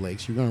County of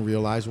Lakes, you're going to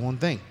realize one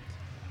thing.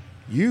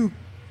 You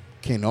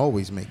can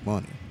always make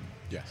money.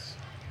 Yes.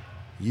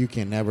 You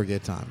can never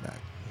get time back.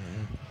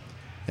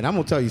 And I'm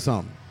going to tell you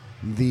something.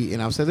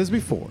 And I've said this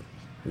before.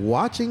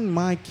 Watching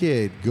my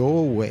kid go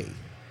away,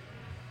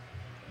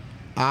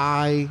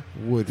 I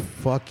would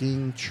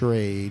fucking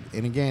trade.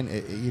 And again,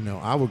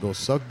 I would go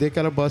suck dick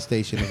at a bus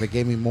station if it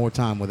gave me more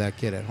time with that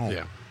kid at home.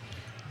 Yeah.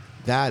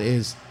 That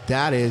is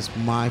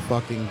my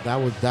fucking that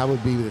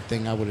would be the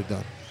thing I would have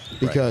done.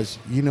 Because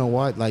you know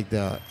what? Like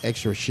the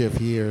extra shift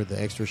here, the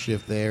extra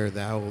shift there,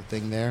 that whole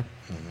thing there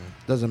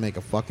doesn't make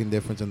a fucking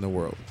difference in the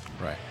world.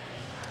 Right.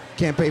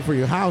 Can't pay for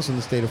your house in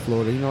the state of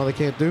Florida. You know what they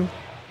can't do?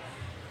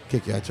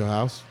 Kick you out your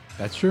house.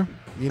 That's true.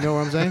 You know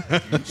what I'm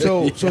saying?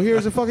 So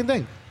here's the fucking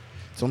thing.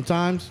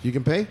 Sometimes you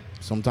can pay,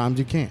 sometimes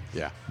you can't.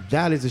 Yeah.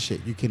 That is the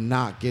shit. You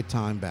cannot get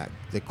time back.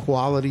 The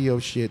quality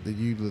of shit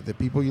the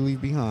people you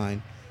leave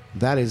behind,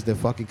 that is the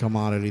fucking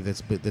commodity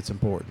that's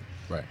important.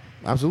 Right.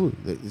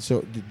 Absolutely.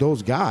 So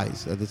those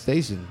guys at the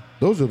station,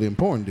 those are the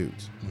important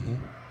dudes.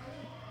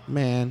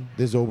 Man,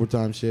 this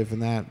overtime shift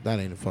and that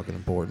ain't fucking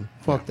important.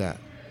 Fuck that.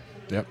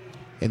 Yep.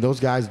 And those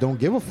guys don't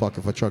give a fuck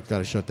if a truck got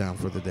to shut down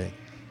for the day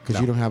because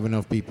you don't have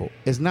enough people.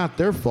 It's not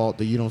their fault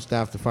that you don't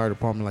staff the fire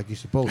department like you're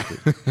supposed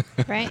to.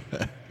 Right?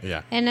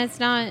 Yeah. And that's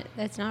not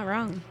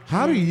wrong.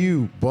 How do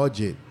you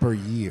budget per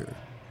year?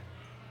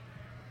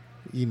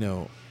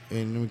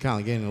 And we're kind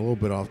of getting a little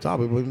bit off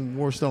topic, but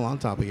we're still on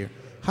topic here.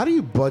 How do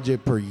you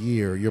budget per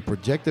year, your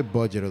projected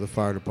budget of the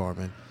fire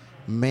department,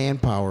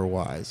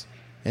 manpower-wise,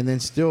 and then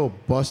still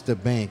bust the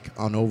bank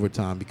on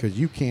overtime because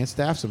you can't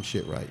staff some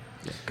shit right?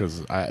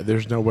 Because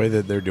there's no way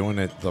that they're doing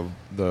it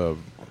the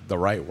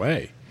right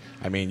way.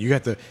 I mean, you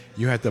have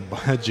to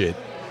budget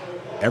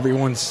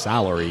everyone's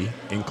salary,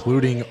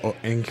 including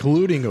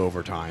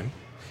overtime,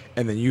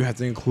 and then you have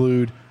to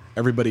include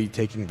everybody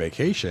taking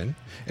vacation,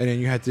 and then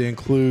you have to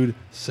include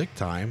sick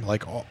time.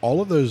 Like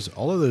all of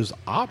those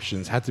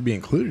options have to be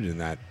included in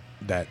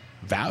that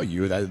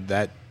value,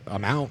 that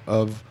amount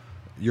of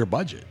your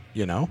budget.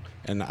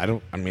 And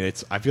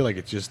I feel like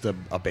it's just a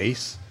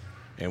base,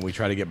 and we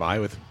try to get by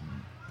with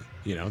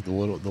the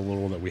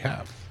little that we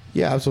have.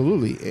 Yeah,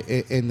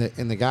 absolutely. And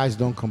the guys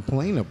don't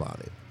complain about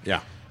it.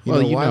 Yeah. You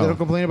know why they don't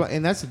complain about it?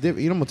 And that's the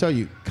difference. I'm going to tell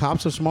you,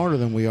 cops are smarter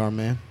than we are,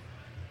 man.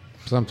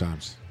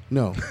 Sometimes.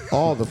 No,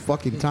 all the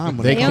fucking time.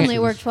 When They it They can't- only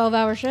work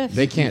 12-hour shifts.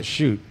 They can't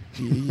shoot.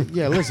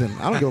 Yeah, listen,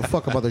 I don't give a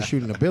fuck about their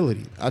shooting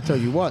ability. I tell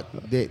you what,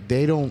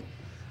 they don't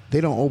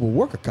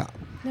overwork a cop.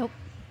 Nope.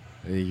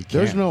 You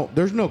can't.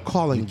 There's no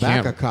calling You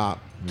back can't. a cop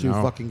to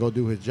No. fucking go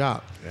do his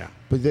job. Yeah.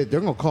 But they're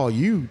gonna call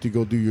you to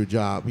go do your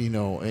job.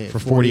 For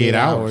 48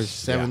 hours.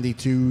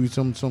 72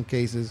 some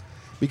cases,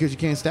 because you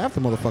can't staff the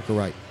motherfucker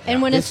right.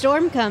 And when a It's-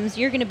 storm comes,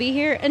 you're going to be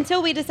here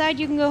until we decide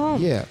you can go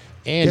home. Yeah,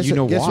 And you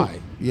know guess why?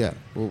 Yeah.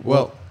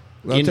 Well,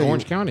 I'll in tell you-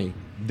 Orange County,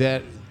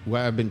 that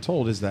what I've been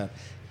told is that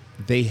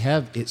they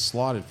have it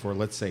slotted for,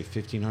 let's say,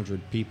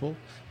 1,500 people,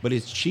 but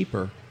it's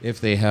cheaper if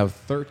they have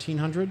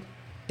 1,300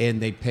 and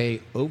they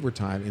pay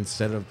overtime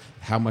instead of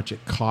how much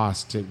it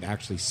costs to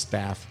actually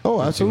staff.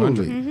 Oh,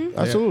 absolutely, 1,500.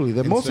 absolutely.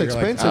 The And most so you're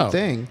like, expensive oh.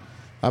 thing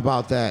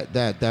about that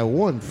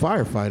one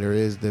firefighter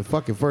is the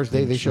fucking first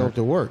day they show up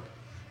to work,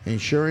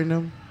 insuring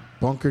them,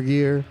 bunker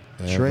gear,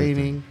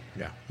 training,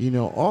 Yeah.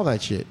 all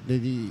that shit.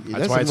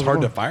 That's why it's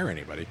hard to fire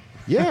anybody.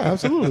 Yeah,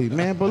 absolutely,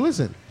 man. But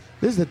listen,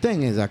 this is the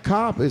thing: is a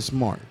cop is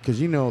smart because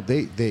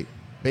they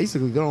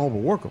basically don't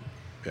overwork them.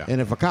 Yeah.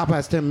 And if a cop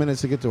has 10 minutes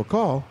to get to a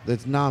call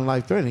that's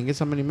non-life threatening, guess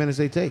how many minutes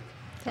they take?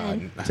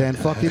 10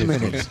 fucking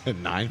minutes.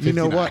 9:59. You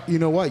know what? You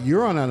know what?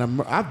 You're on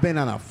an. I've been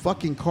on a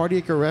fucking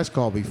cardiac arrest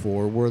call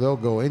before, where they'll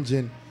go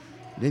engine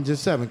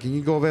 7. Can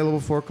you go available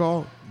for a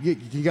call? You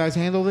guys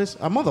handle this?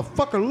 A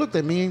motherfucker looked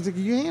at me and said,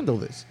 "Can you handle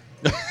this?"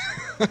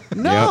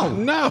 No,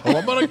 No,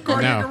 I'm on a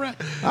cardiac arrest.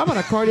 I'm on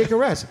a cardiac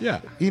arrest.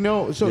 Yeah. You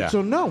know, so Yeah.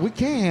 so no, we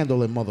can't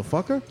handle it,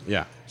 motherfucker.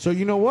 Yeah. So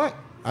you know what?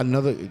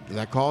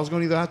 That call's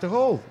going to either have to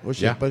hold or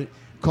shit. Yeah. But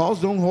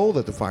calls don't hold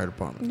at the fire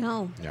department.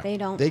 No, Yeah. they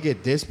don't. They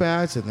get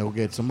dispatched and they'll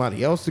get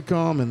somebody else to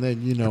come, and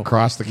then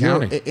Across the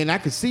county. And I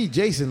could see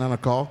Jason on a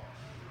call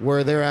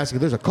where they're asking,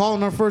 "There's a call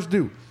on our first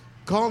due.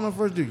 Call on the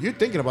first due." You're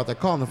thinking about that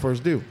call on the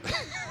first due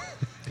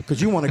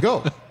because you want to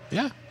go.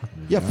 Yeah.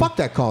 Yeah, fuck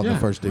that call on the Yeah.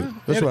 first due.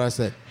 That's It- what I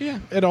said. Yeah.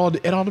 It all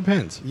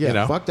depends. Yeah, you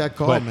know? fuck that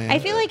call, But- man. I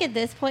feel like at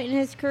this point in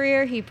his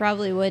career, he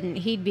probably wouldn't.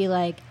 He'd be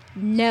like,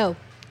 no.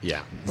 Yeah.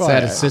 Is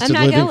that assisted I'm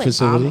not living going.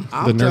 facility?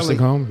 the nursing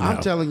home? I'm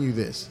No. telling you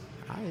this.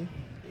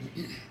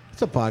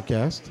 It's a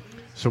podcast.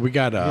 So we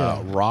got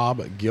Yeah.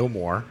 Rob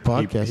Gilmore.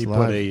 Podcast he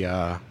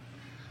live.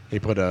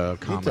 put a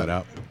comment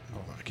up.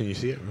 Can you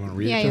see it? You want to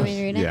read Yeah, it? you to want us? me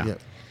to read it? Yeah. Yep.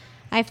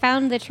 I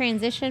found the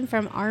transition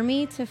from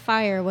army to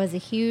fire was a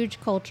huge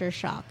culture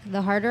shock.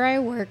 The harder I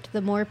worked,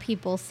 the more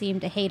people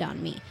seemed to hate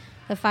on me.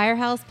 The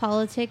firehouse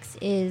politics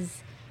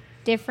is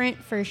different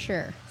for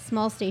sure.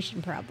 Small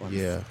station problems.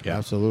 Yeah, Yeah.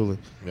 absolutely.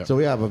 Yep. So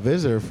we have a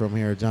visitor from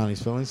here at Johnny's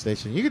Filling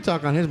Station. You can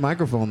talk on his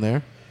microphone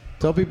there.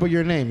 Tell people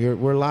your name.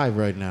 We're live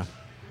right now.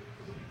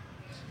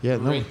 Yeah,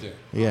 no. Right there.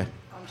 Yeah.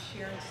 I'm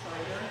Sharon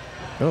Snyder.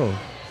 Oh.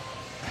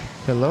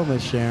 Hello,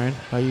 Miss Sharon.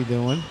 How you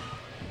doing?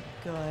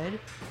 Good.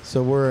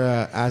 So we're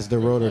As the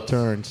Rotor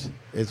Turns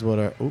is what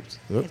our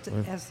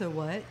As the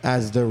what?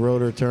 As the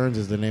Rotor Turns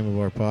is the name of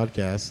our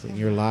podcast, and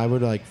you're live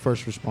with like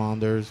first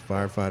responders,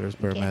 firefighters,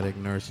 paramedic,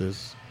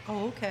 nurses,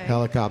 Oh, okay.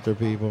 helicopter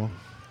people,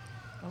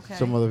 Okay.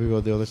 some other people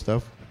that do other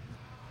stuff.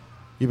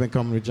 You've been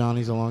coming to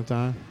Johnny's a long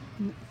time.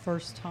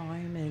 First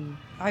time,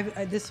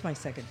 and this is my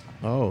second time.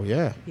 Oh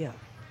yeah, Yeah.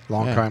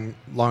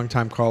 Long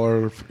time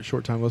caller,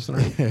 short time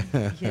listener.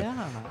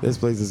 Yeah. this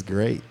place is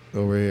great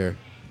over here.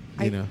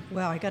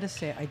 Well, I got to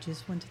say, I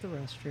just went to the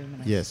restroom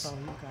and I Yes. saw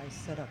you guys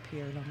set up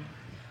here. And I'm,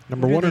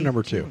 Number what are one or they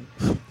number two?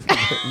 doing?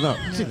 No,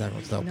 she's not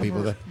gonna tell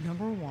people that.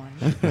 Number one,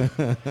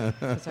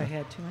 because I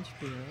had too much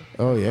beer.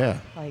 Oh yeah.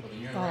 Like,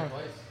 oh,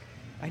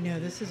 I know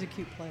this is a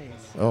cute place.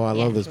 Oh, I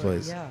love this So,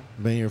 place. Yeah.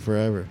 Been here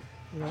forever.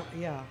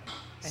 Yeah.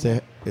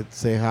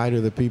 Say hi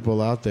to the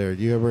people out there.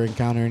 Do you ever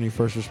encounter any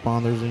first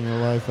responders in your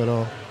life at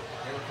all?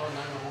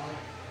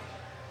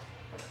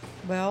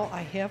 Well,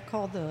 I have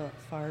called the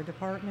fire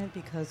department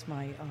because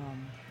my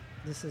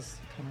this is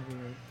kind of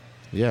weird.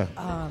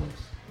 Yeah.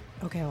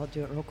 Okay, I'll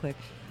do it real quick.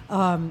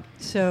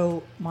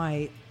 So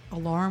my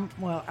alarm,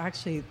 well,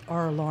 actually,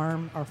 our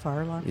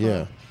fire alarm.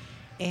 Yeah.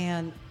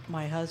 And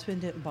my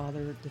husband didn't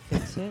bother to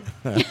fix it,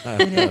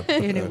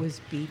 and it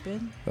was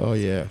beeping. Oh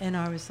yeah. And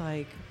I was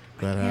like,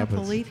 I That can't happens.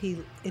 believe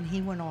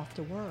he went off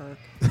to work,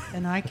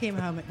 and I came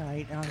home at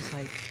night, and I was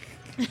like,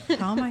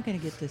 how am I going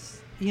to get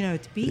this?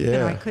 It's beeping.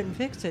 Yeah. I couldn't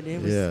fix it. It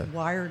was Yeah.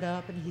 wired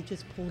up, and he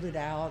just pulled it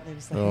out. And it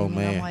was like, Oh, and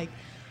man. I'm like,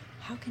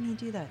 how can he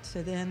do that?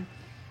 So then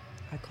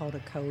I called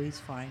Ocoee's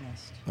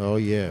Finest, Oh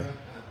yeah.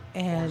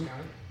 and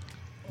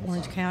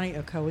Orange County,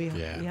 Ocoee.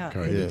 Yeah,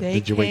 Ocoee. And Yeah. they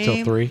Did you wait till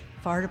came, 3?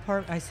 Fire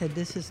department. I said,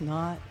 this is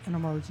not an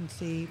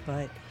emergency,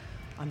 but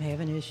I'm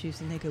having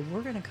issues. And they go,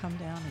 we're going to come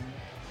down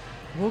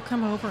and we'll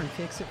come over and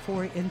fix it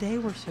for you. And they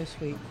were so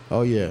sweet.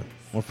 Oh yeah.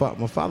 My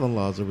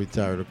father-in-law's a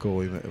retired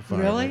Ocoee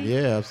fireman. Really?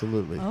 Yeah,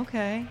 absolutely.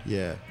 Okay.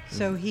 Yeah.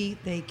 So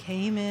they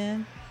came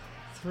in,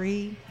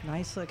 3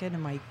 nice looking,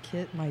 and my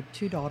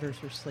 2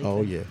 daughters were sleeping.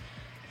 Oh yeah.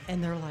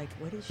 And they're like,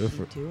 what is Good she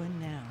for- doing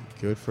now?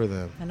 Good for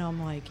them. And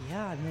I'm like,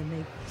 yeah. And then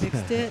they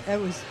fixed it.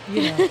 It was,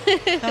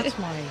 that's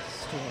my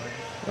story.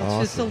 It's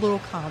just a Awesome. little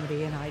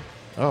comedy, and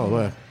Oh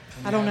well.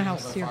 I don't know how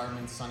serious.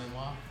 Fireman's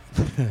son-in-law.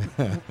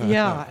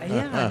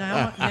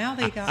 Yeah. Now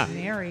they got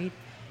married,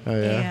 Oh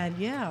yeah. and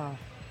yeah,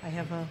 I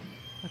have a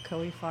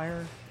Coe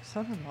Fire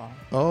son-in-law.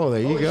 Oh,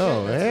 there you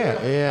go.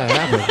 Yeah.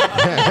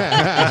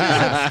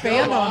 Happened.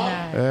 Expand on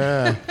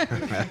that.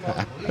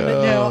 Yeah. But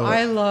no,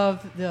 I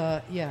love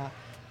the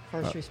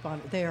first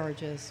responder. They are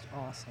just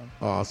awesome.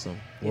 Awesome.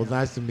 Well,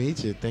 nice to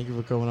meet you. Thank you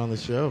for coming on the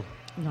show.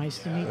 Nice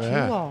to meet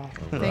Yeah. you all.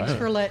 Thanks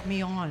for letting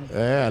me on.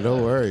 Yeah, no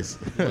worries.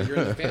 You're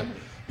in the family.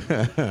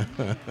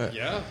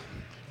 Yeah.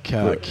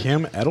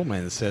 Kim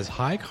Edelman says,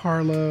 "Hi,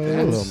 Carlos."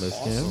 Hello, Miss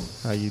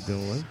Kim. How you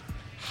doing?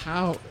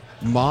 How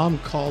mom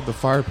called the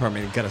fire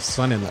department and got a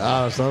son-in-law.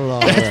 Oh, so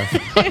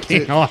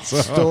Fucking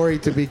awesome. story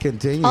to be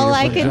continued. All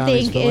I from can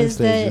Johnny's think Filling is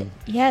that, Station.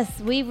 yes,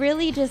 we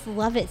really just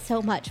love it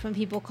so much when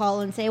people call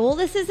and say, well,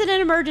 this isn't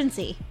an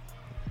emergency.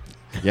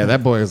 Yeah,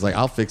 that boy was like,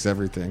 I'll fix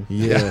everything.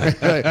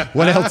 Yeah.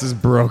 What else is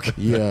broke?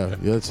 Yeah.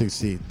 Let's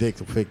see. Dick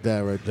will pick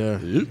that right there.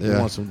 You Yeah.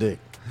 want some dick.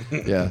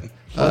 Yeah.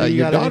 You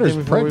Your got daughter's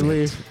anything before we pregnant.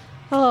 leave?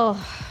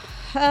 Oh,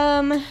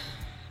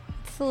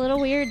 it's a little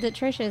weird that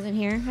Trish isn't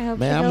here. I hope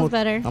Man, she I'm feels gonna,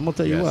 better. I'm gonna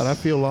tell you Yes. what. I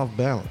feel off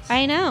balance.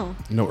 I know.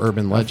 No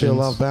urban I feel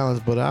legends. off balance,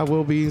 but I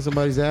will be eating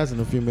somebody's ass in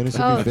a few minutes.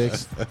 She'll Oh. be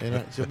fixed.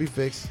 She'll be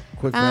fixed.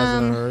 Quick,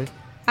 fast, in a hurry.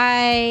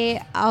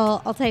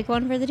 I'll take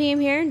one for the team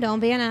here. Don't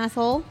be an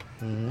asshole.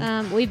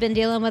 We've been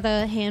dealing with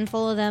a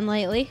handful of them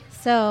lately,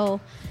 so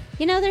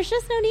there's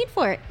just no need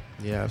for it.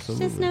 Yeah,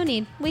 absolutely. There's just no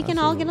need. We can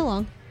all get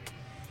along.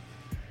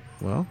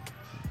 Well,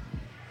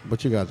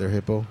 what you got there,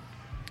 Hippo?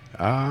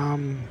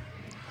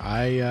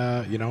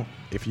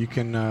 If you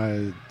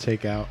can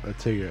take a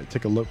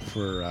look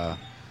for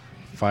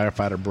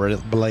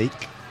firefighter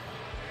Blake,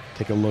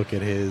 take a look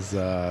at his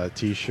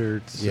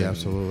T-shirts. Yeah, and,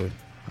 absolutely.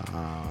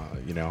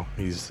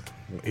 He's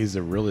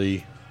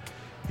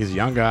a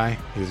young guy.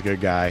 He's a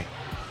good guy,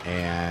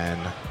 and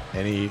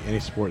any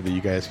sport that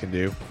you guys can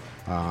do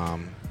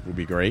would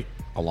be great.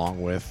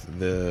 Along with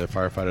the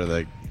firefighter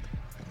that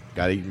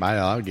got eaten by an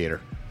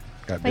alligator.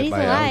 Got bit by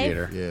an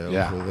alligator.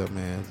 Yeah. That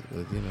man.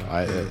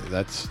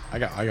 I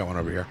got one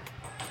over here.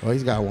 Well,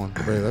 he's got one.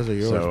 Brady, those are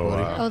yours,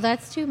 buddy.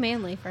 That's too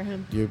manly for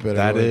him. You better.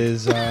 That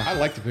is. I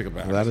like to pick a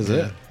balance. That is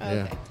it.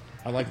 Yeah. Okay.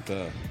 I like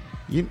the.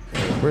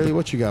 Brady,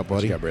 what you got, buddy?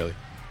 What you got, Braley?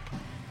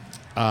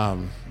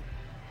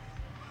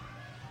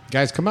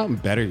 Guys, come out and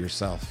better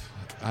yourself.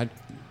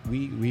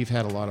 We've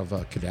had a lot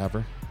of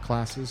cadaver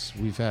classes.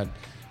 We've had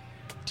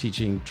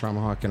teaching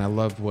Traumahawk, and I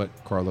love what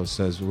Carlos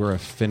says. We're a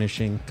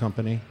finishing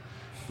company.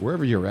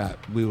 Wherever you're at,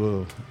 we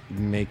will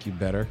make you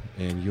better,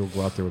 and you'll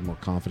go out there with more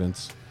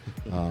confidence.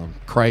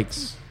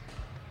 Crikes,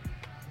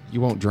 you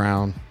won't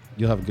drown.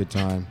 You'll have a good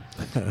time.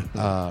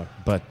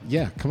 But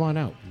yeah, come on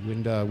out,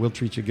 and we'll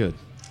treat you good.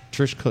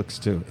 Trish cooks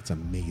too. It's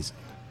amazing.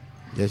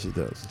 Yes, she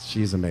does.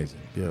 She's amazing.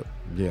 Yep.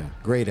 Yeah.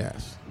 Great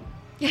ass.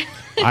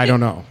 I don't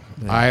know.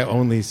 Yeah. I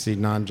only see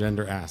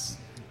non-gender ass.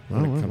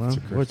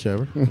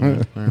 Whichever. You know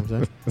what I'm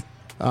saying?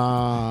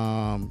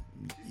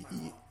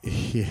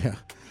 Yeah.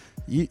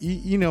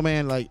 You know,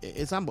 man, like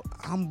it's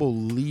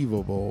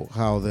unbelievable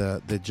how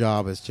the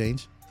job has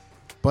changed,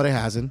 but it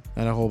hasn't,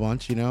 and a whole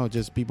bunch.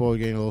 Just people are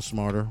getting a little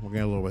smarter. We're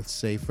getting a little bit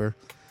safer.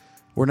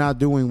 We're not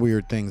doing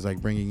weird things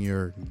like bringing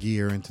your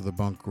gear into the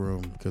bunk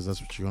room because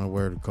that's what you're gonna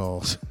wear to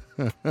calls.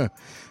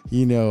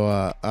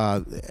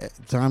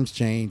 Times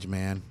change,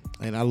 man,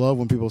 and I love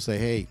when people say,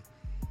 "Hey,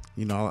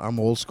 I'm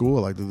old school.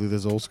 I like to do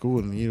this old school,"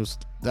 and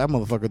that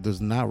motherfucker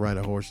does not ride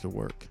a horse to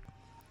work.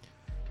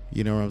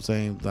 You know what I'm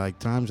saying? Like,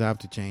 times have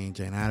to change,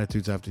 and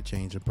attitudes have to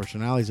change, and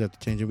personalities have to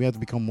change, and we have to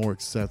become more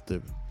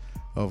accepting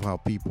of how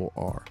people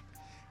are,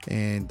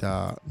 and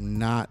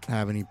not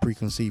have any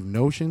preconceived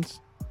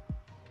notions.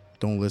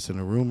 Don't listen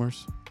to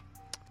rumors,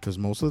 because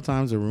most of the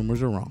times the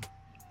rumors are wrong.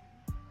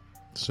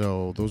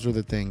 So those are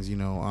the things,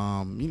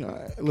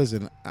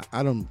 listen,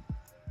 I don't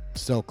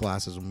sell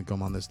classes when we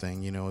come on this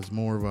thing. It's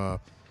more of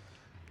a,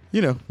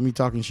 me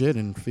talking shit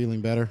and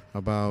feeling better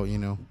about,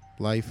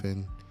 life,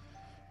 and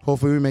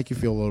hopefully we make you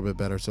feel a little bit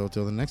better. So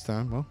until the next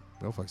time, well,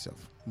 go fuck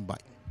yourself. Bye.